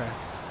railroad track.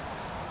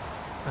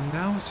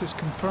 Analysis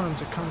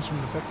confirms it comes from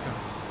the victim.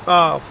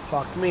 Oh,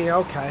 fuck me.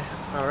 Okay.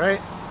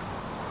 Alright.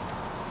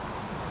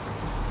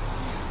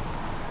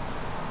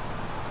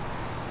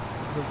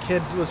 The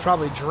kid was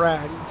probably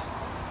dragged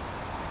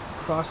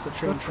across the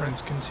train track.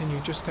 Footprints continue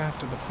just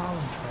after the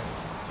pollen trail.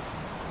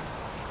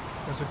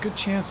 There's a good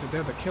chance that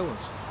they're the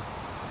killers.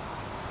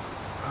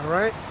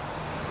 Alright.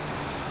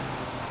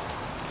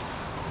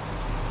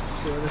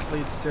 see where this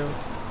leads to.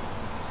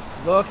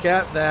 Look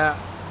at that.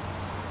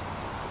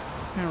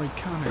 Harry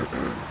Connor,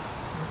 there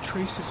are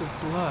traces of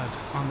blood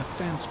on the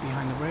fence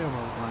behind the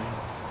railroad line.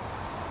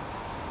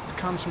 It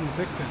comes from the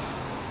victim.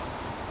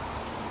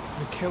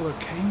 The killer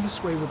came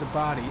this way with the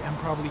body and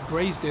probably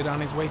grazed it on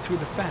his way through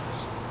the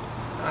fence.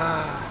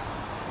 Ah,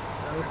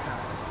 okay.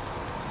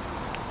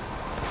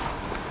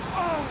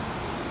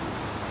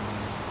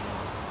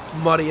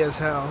 Muddy as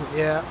hell,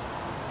 yeah.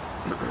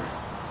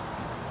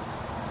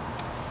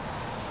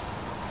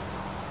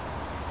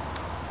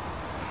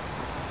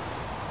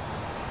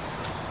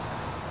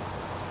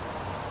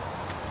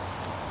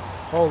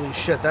 Holy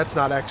shit, that's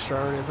not extra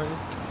or anything.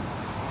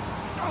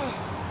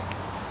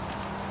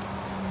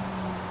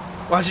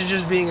 Watch it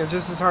just being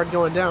just as hard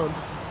going down.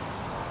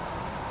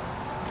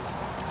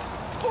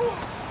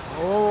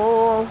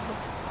 Oh,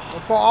 I'll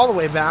fall all the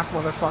way back,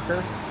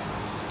 motherfucker.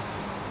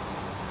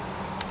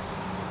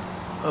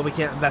 Oh, we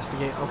can't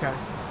investigate. Okay.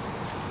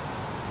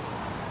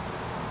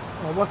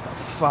 Oh, what the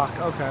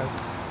fuck? Okay.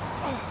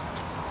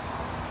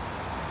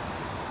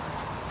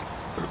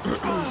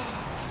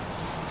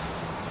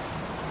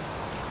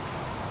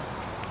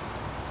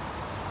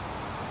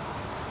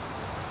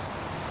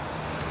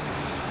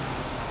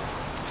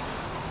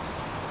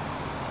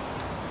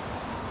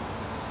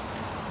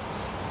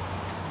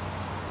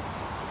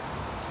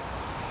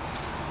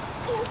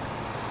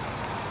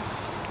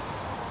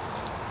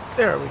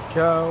 There we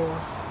go.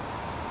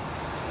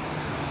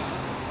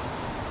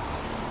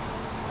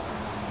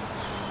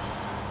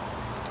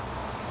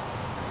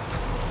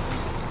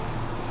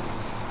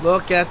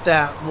 Look at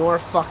that. More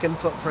fucking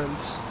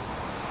footprints.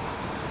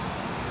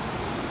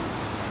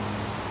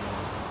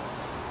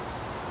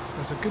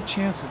 There's a good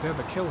chance that they're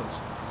the killers.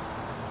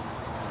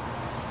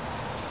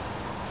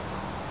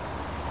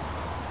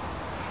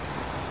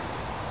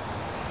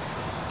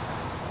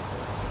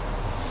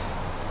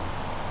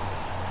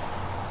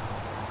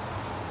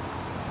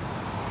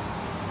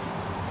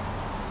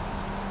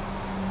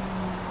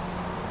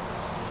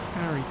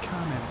 Harry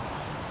commented.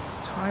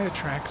 Tire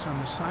tracks on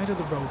the side of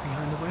the road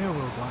behind the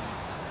railroad line.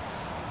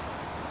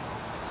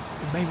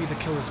 It may be the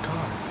killer's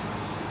car.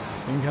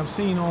 Think I've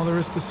seen all there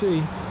is to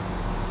see.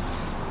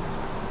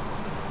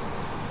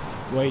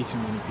 Way too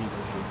many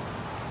people here.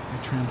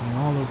 They're trampling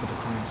all over the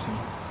crime scene.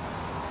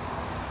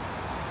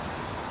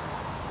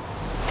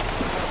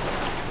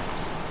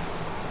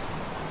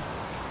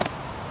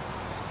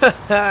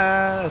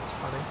 That's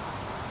funny.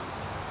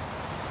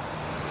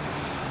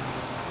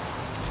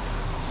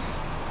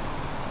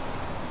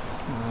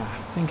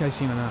 I think I've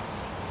seen enough.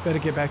 Better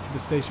get back to the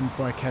station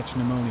before I catch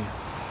pneumonia.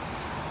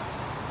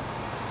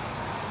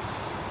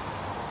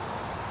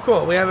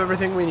 Cool, we have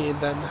everything we need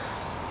then.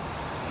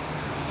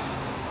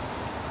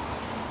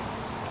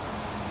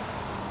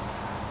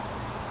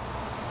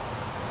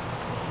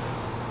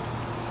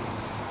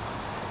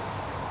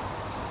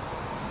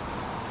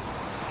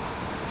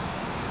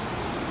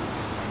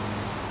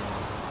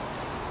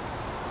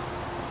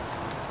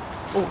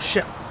 Oh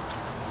shit.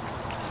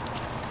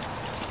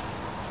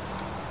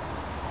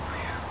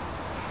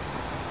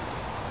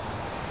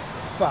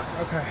 Fuck,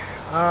 okay.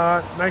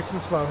 Nice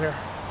and slow here.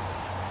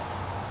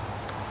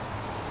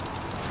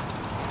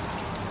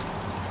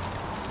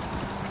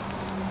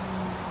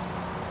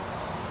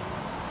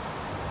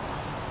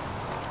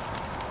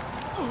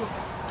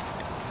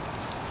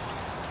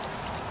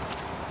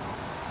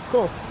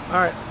 Cool.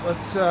 Alright,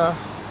 let's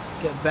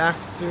get back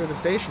to the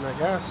station, I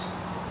guess.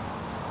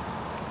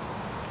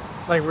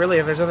 Like, really,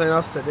 if there's nothing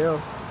else to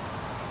do.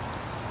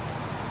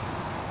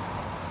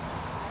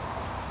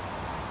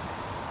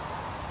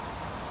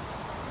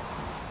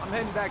 I'm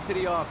heading back to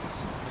the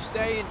office. You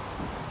staying?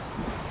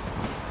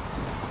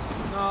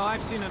 No,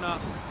 I've seen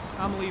enough.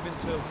 I'm leaving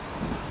too.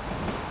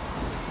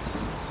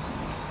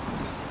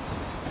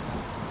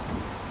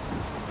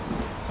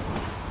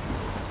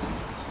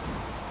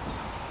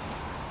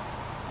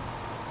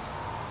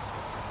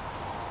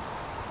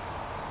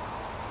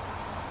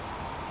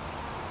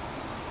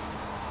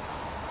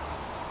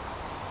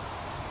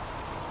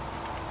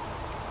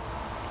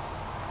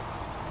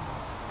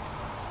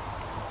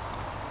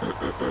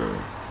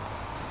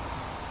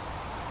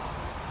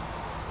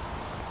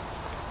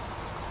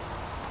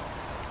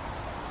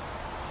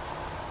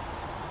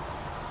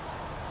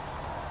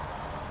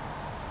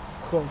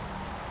 Cool.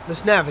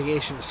 This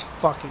navigation is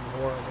fucking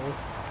horrible.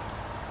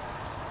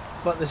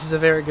 But this is a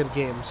very good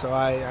game, so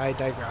I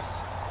digress.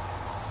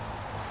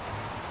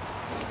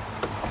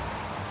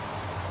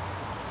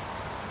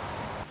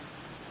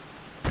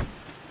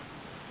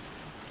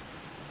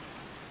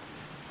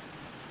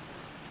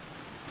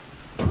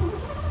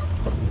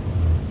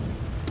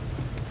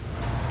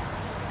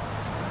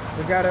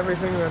 We got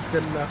everything that's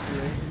good enough for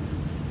me.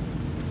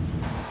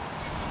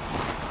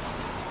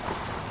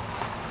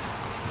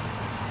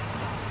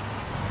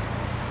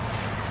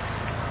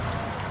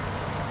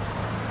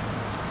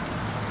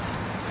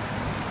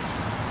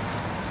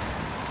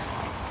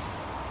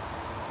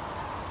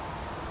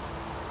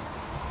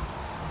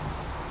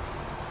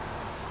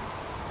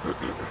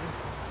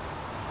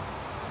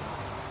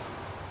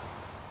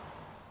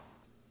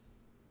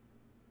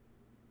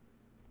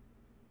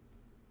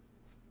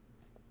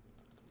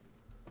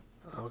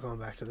 going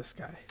back to this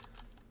guy.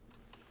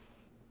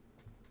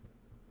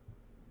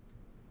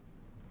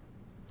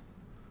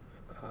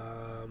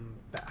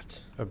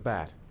 Bat. A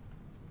bat.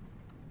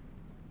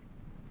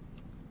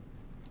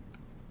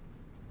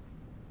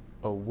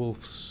 A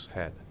wolf's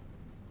head.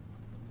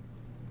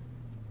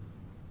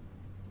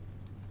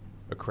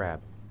 A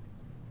crab.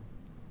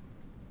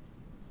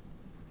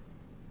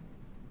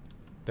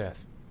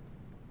 Death.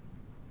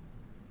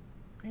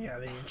 Yeah,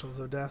 the Angels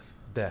of Death.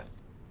 Death.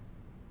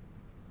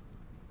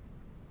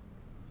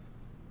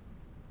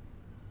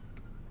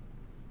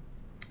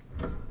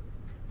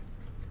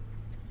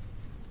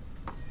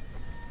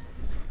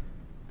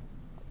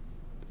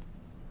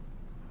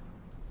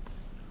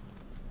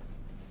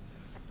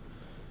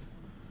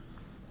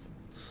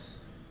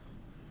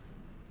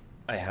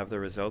 I have the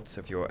results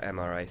of your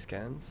MRI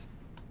scans.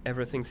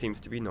 Everything seems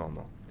to be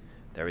normal.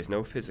 There is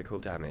no physical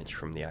damage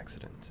from the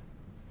accident.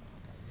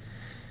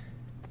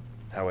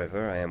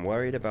 However, I am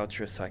worried about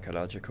your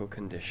psychological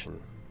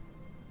condition.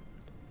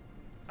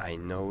 I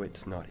know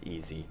it's not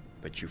easy,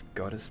 but you've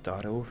got to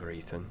start over,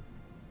 Ethan.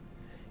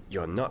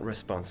 You're not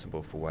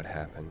responsible for what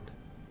happened.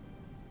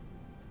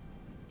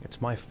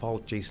 It's my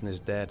fault Jason is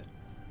dead.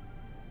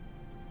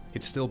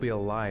 He'd still be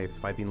alive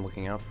if I'd been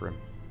looking out for him.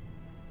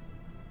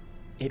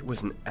 It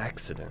was an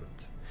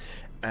accident.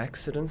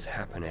 Accidents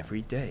happen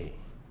every day.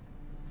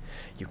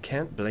 You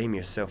can't blame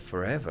yourself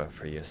forever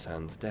for your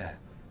son's death.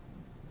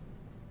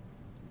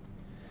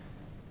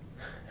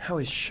 How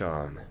is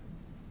Sean?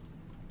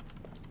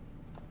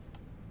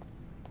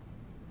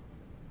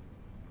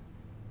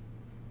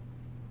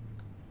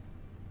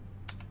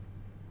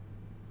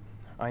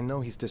 I know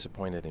he's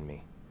disappointed in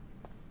me.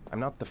 I'm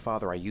not the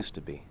father I used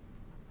to be.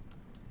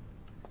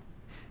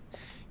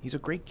 He's a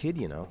great kid,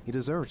 you know. He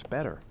deserves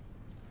better.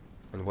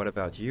 And what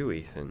about you,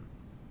 Ethan?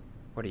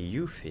 What do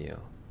you feel?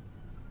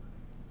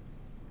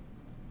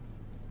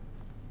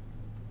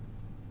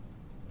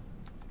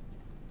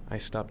 I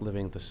stopped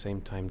living at the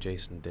same time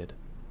Jason did.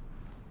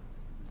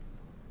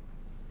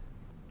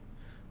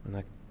 When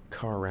that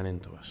car ran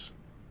into us.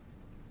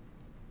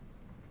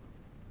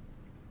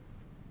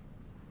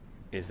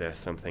 Is there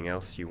something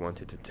else you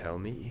wanted to tell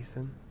me,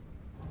 Ethan?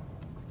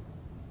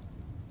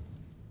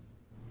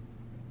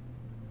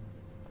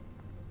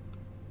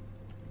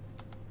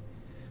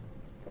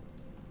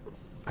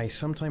 I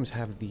sometimes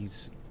have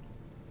these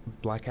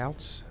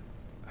blackouts.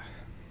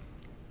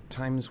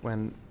 Times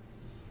when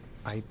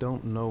I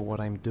don't know what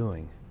I'm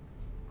doing.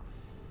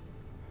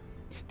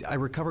 I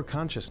recover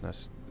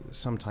consciousness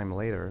sometime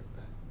later,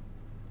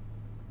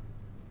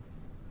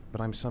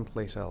 but I'm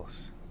someplace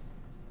else.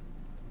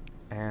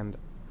 And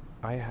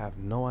I have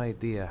no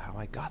idea how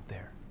I got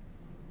there.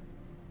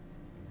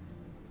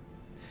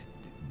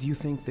 Do you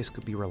think this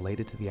could be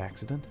related to the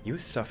accident? You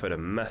suffered a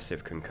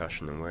massive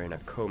concussion and were in a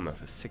coma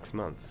for 6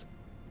 months.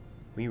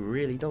 We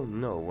really don't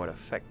know what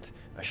effect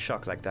a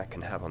shock like that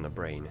can have on the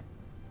brain.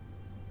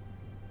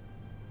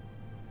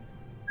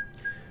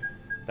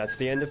 That's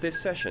the end of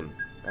this session.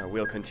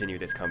 We'll continue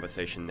this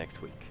conversation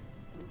next week.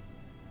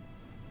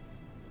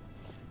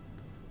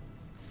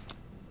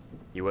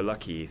 You were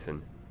lucky,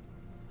 Ethan.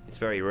 It's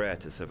very rare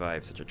to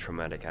survive such a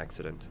traumatic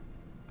accident.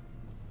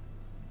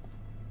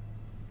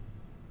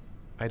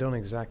 I don't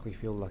exactly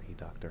feel lucky,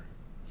 Doctor.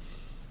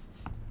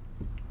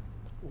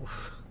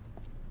 Oof.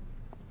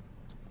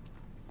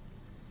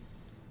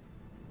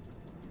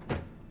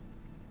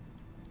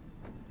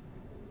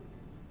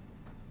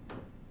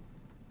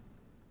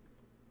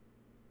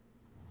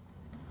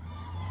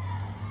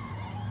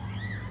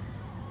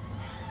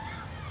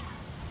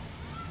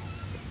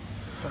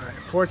 Alright,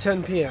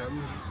 4:10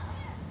 p.m.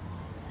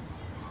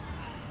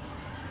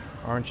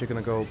 Aren't you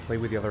gonna go play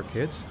with the other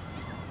kids?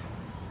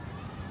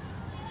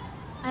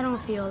 I don't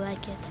feel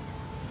like it.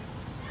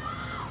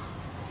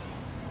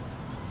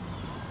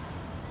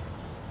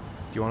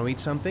 Do you want to eat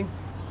something?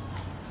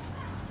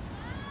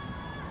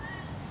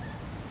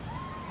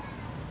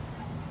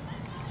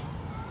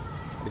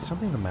 Is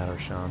something the matter,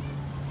 Sean?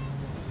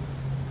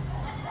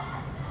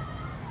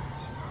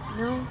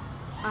 No,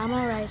 I'm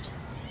alright.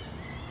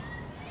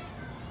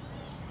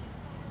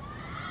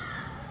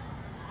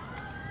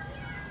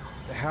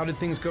 How did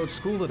things go at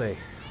school today?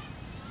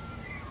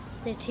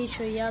 The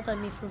teacher yelled at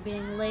me for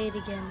being late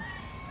again.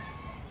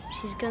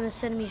 She's gonna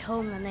send me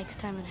home the next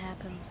time it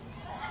happens.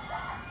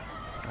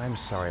 I'm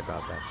sorry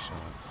about that, Sean.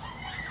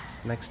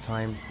 Next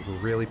time, we'll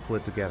really pull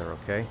it together,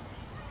 okay?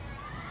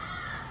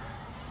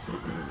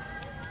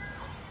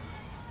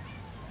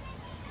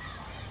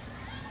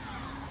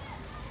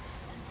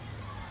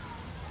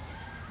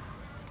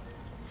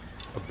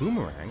 A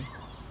boomerang?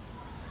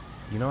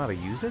 You know how to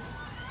use it?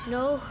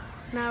 No,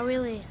 not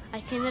really. I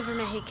can never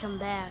make it come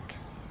back.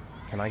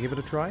 Can I give it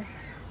a try?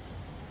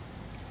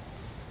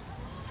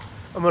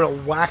 I'm gonna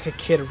whack a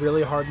kid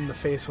really hard in the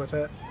face with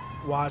it.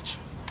 Watch.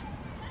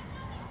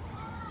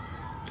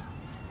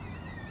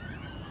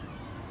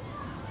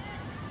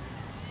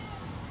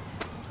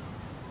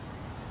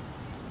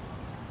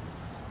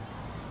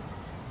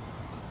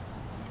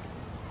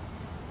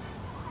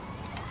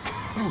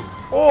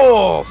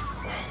 Oh!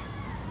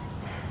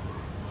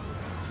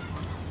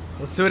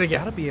 Let's do it again.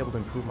 Gotta be able to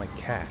improve my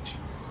catch.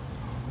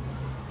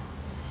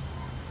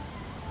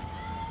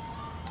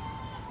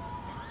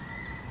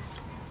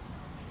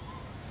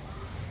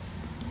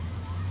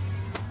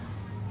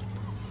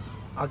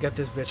 I'll get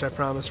this bitch, I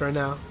promise, right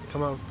now.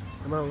 Come on.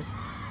 Come on.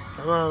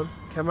 Come on.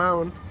 Come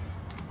on.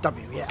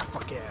 W, yeah,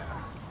 fuck yeah.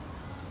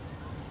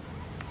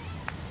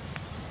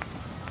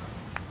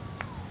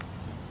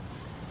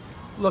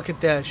 Look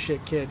at that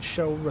shit, kid.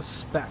 Show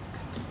respect.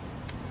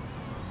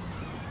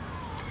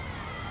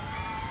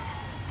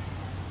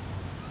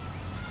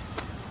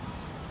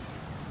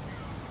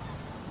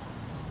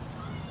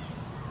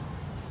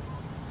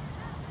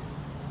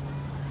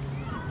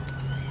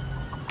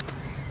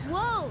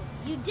 Whoa,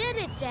 you did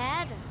it,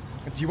 Dad.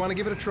 Do you want to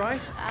give it a try?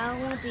 I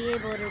won't be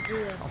able to do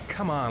it. Oh,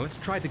 come on, let's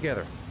try it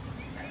together.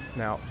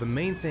 Now, the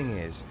main thing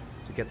is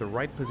to get the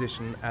right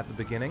position at the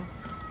beginning.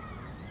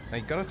 Now,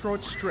 you gotta throw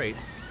it straight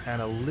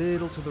and a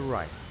little to the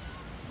right.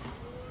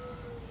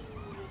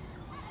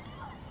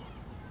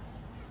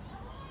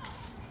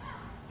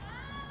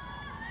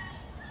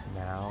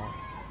 Now,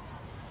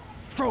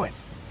 throw it!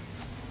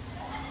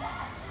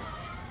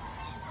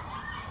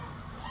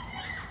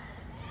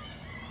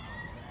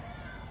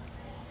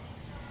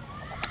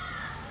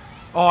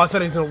 Oh, I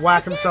thought he was gonna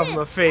whack himself in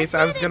the face.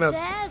 I was gonna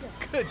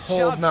Good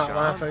hold job, not Sean.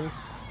 laughing.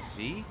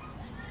 See?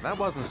 That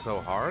wasn't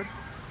so hard.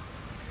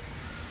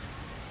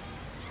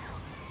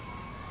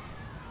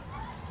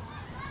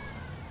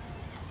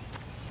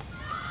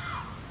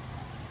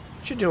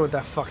 What you doing with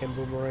that fucking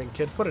boomerang,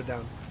 kid? Put it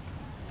down.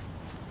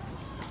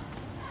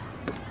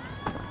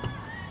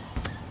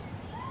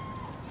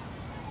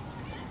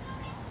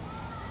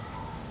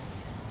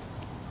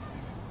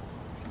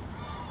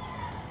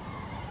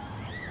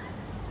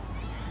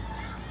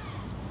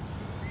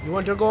 You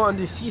want to go on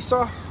the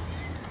seesaw?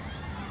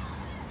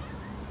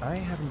 I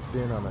haven't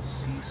been on a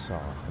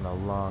seesaw in a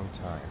long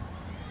time.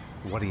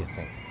 What do you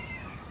think?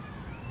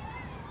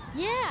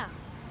 Yeah.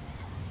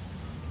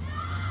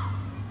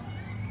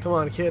 Come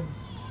on, kid.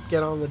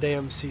 Get on the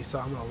damn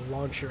seesaw. I'm gonna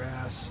launch your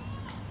ass.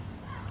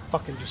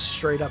 Fucking just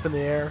straight up in the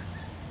air.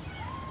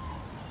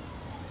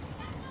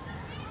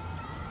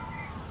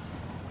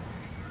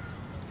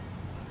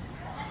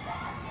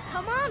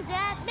 Come on,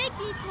 Dad. Make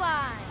me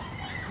fly.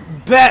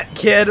 Bet,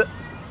 kid.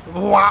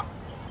 Wah.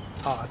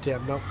 Oh,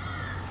 damn, no.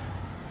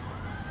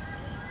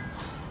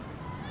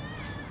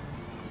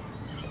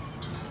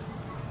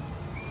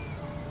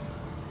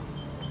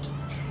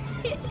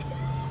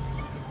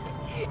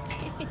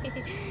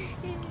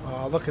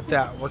 Oh, look at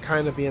that. We're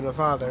kind of being a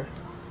father.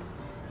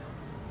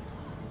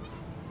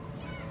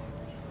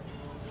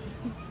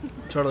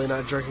 Totally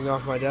not jerking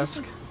off my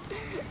desk.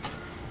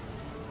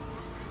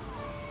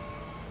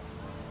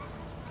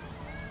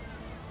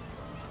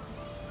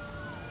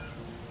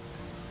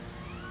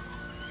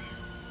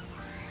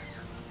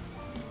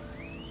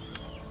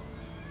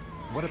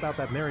 What about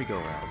that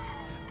merry-go-round?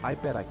 I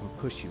bet I can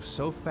push you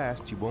so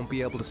fast you won't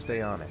be able to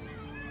stay on it.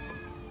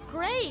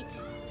 Great.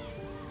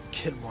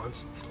 Kid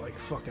wants to, like,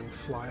 fucking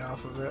fly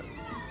off of it.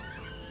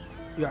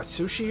 You got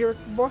sushi here,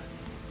 boy?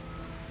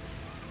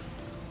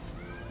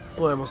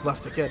 Oh, I almost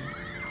left the kid.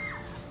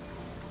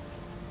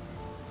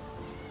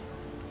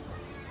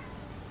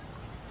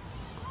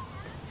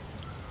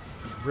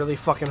 It's really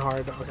fucking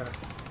hard. Okay.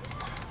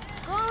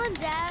 Go on,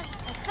 Dad.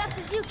 As fast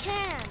as you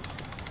can.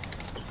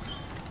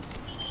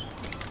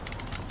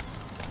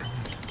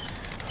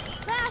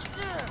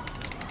 Faster.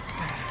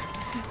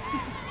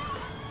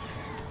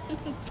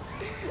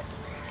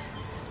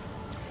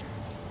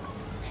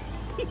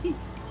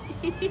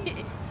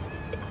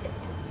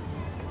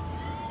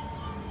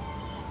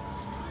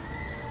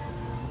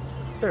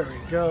 There he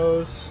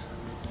goes.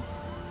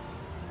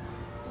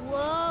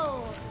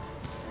 Whoa.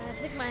 I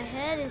think my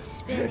head is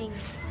spinning.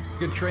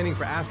 Good training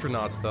for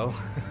astronauts, though.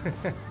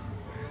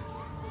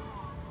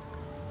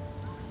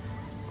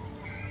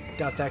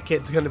 Doubt that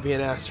kid's gonna be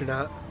an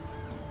astronaut.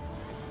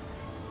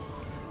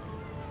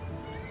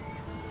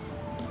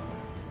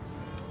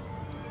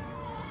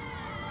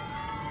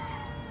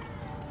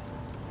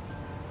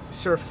 You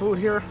serve food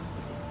here?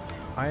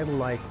 I'd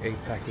like a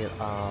packet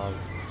of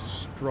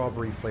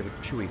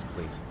strawberry-flavored chewies,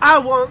 please. I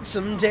want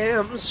some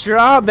damn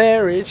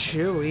strawberry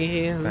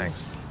chewies.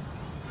 Thanks.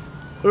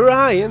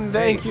 Ryan,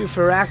 thank you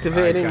for I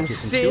activating got you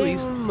some Sing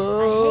chewies.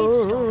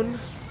 Moon.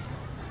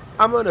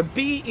 I'm gonna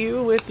beat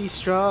you with these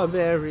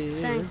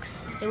strawberries.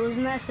 Thanks. It was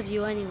nice of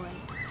you anyway.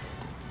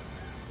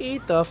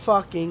 Eat the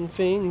fucking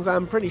things.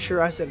 I'm pretty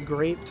sure I said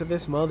grape to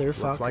this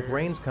motherfucker. Looks like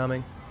rain's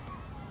coming.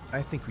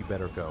 I think we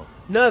better go.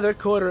 Another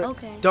quarter.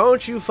 Okay.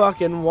 Don't you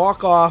fucking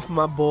walk off,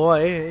 my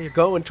boy. You're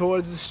going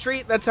towards the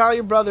street. That's how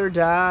your brother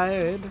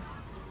died.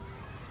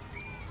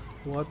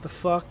 What the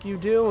fuck you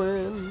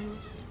doing?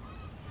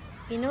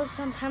 You know,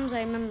 sometimes I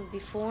remember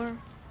before.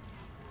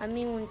 I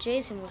mean, when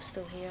Jason was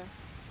still here.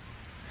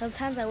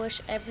 Sometimes I wish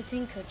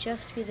everything could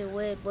just be the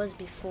way it was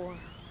before.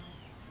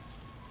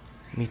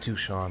 Me too,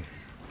 Sean.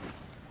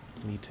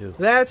 Me too.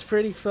 That's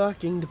pretty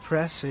fucking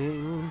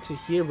depressing to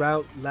hear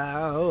out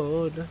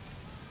loud.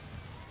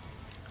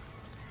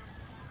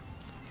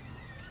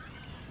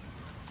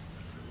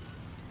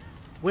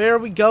 Where are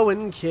we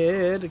going,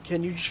 kid?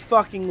 Can you just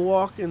fucking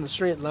walk in the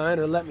straight line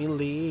or let me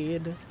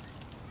lead?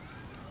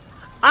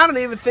 I don't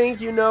even think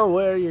you know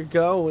where you're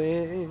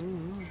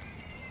going.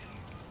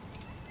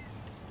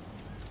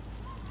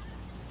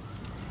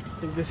 I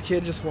think this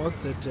kid just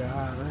wants to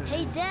die.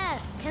 Hey,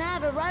 Dad, can I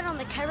have a ride on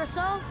the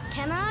carousel?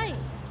 Can I?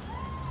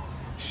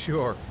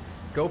 Sure.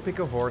 Go pick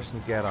a horse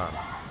and get on.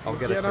 I'll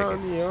get a ticket. Get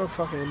on your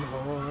fucking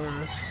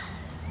horse.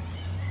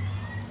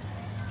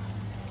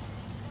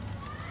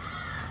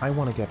 I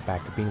want to get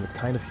back to being the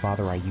kind of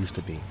father I used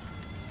to be.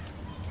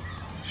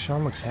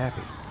 Sean looks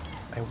happy.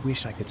 I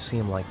wish I could see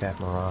him like that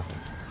more often.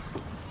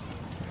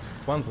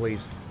 One,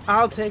 please.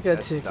 I'll take a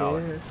ticket.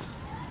 $1.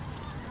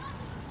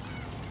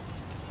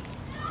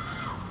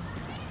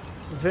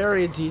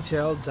 Very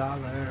detailed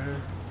dollar.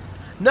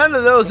 None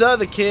of those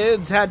other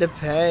kids had to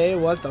pay.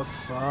 What the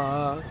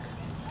fuck?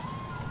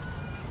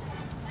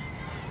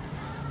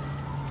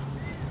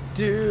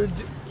 Dude,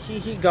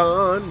 he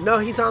gone. No,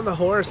 he's on the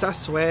horse, I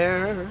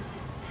swear.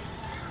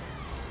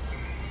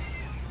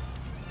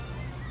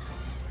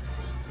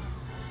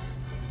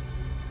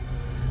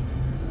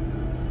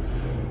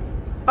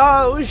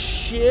 Oh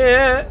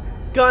shit!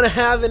 Gonna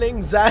have an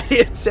anxiety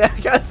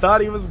attack. I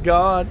thought he was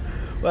gone.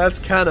 Well, that's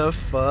kind of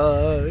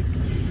fucked.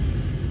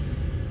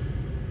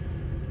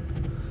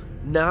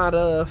 Not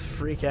a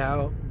freak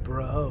out,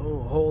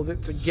 bro. Hold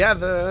it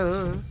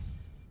together.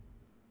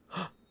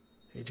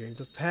 Hey,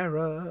 dreams of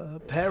paradise.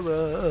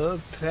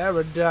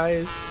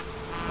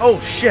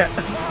 Oh shit!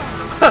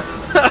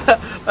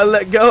 I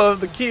let go of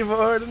the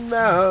keyboard and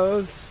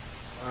mouse.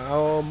 I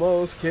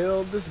almost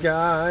killed this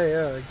guy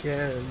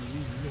again.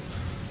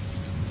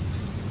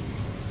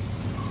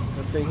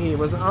 Good thing he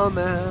was on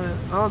that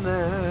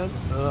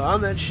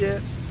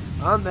shit,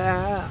 on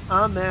that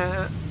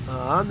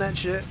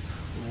shit.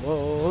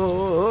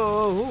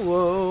 Whoa,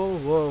 whoa,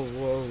 whoa,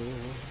 whoa.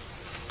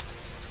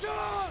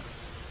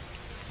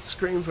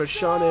 Scream for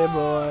Shawnee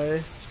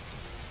boy.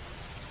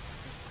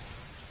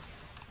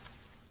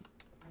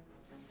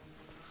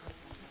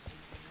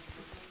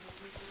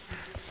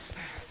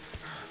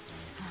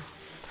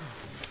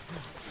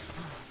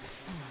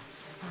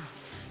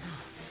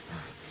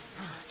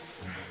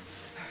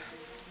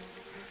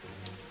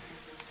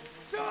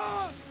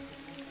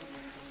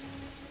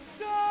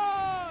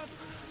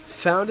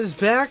 Found his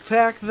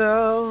backpack,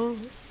 though.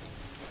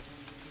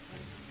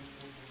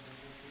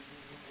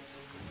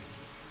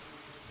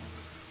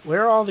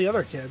 Where are all the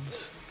other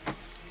kids?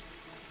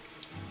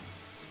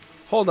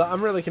 Hold up,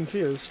 I'm really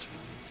confused.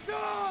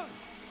 Sean!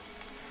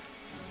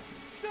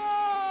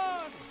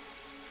 Sean!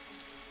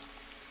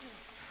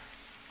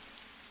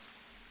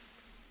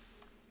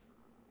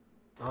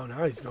 Oh,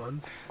 now he's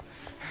gone.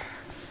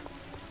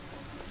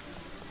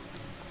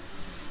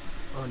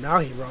 Oh, now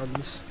he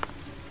runs.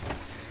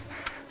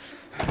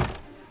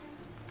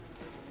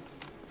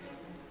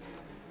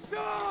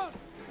 Sean!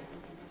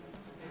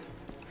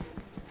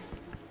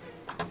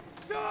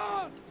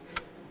 Sean!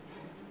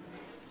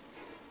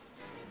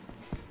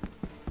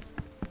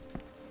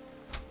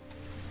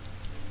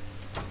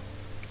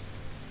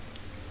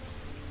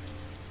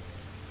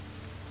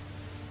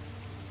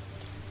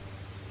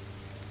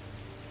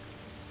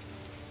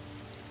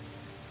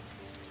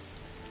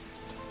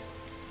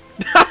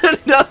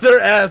 Another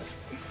S.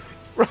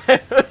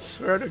 Right, I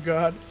swear to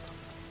God.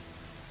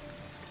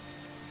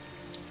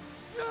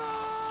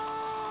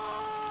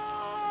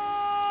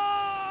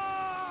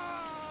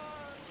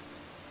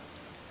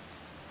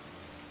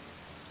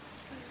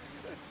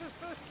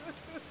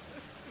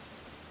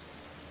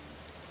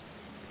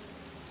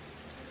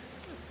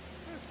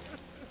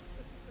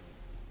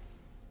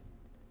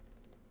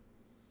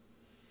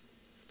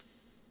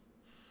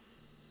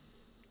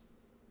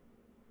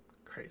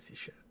 Crazy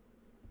shit.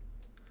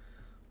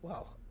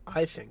 Well,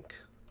 I think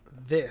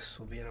this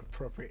will be an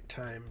appropriate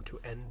time to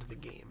end the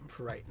game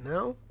for right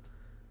now.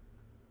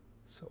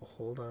 So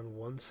hold on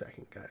 1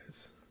 second,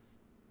 guys.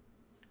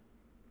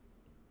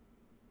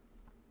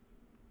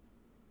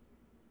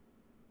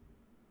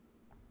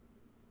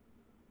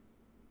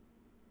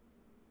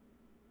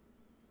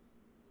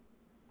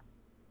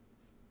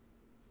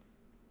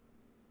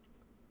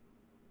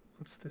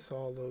 Once this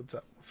all loads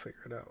up, we'll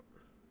figure it out.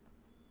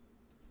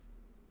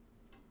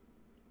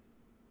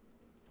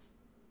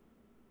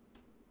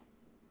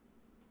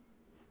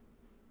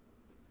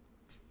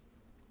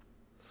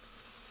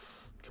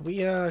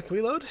 Can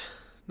we load?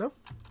 No?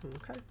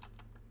 Okay.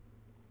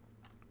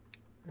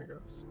 There it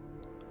goes.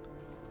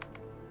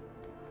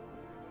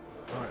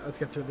 Alright, let's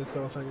get through this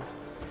little things.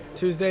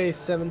 Tuesday,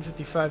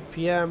 7:55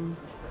 p.m.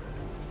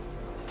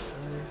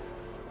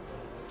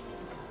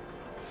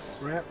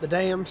 We're at the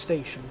damn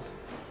station.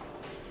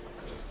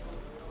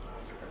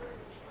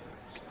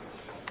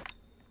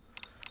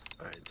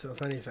 Alright, so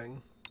if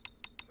anything,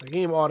 the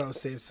game auto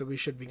saves, so we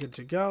should be good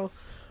to go.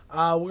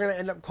 We're going to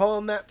end up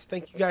calling that.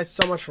 Thank you guys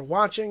so much for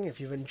watching.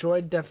 If you've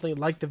enjoyed, definitely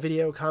like the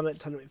video,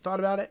 comment, tell me what you thought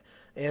about it,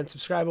 and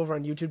subscribe over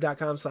on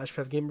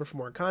youtube.com/PevGamer for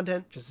more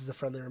content. Just as a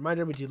friendly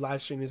reminder, we do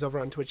live stream these over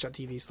on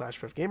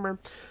twitch.tv/PevGamer.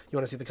 You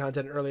want to see the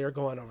content earlier,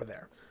 go on over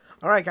there.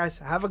 All right, guys,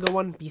 have a good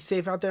one. Be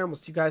safe out there, and we'll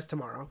see you guys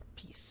tomorrow.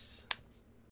 Peace.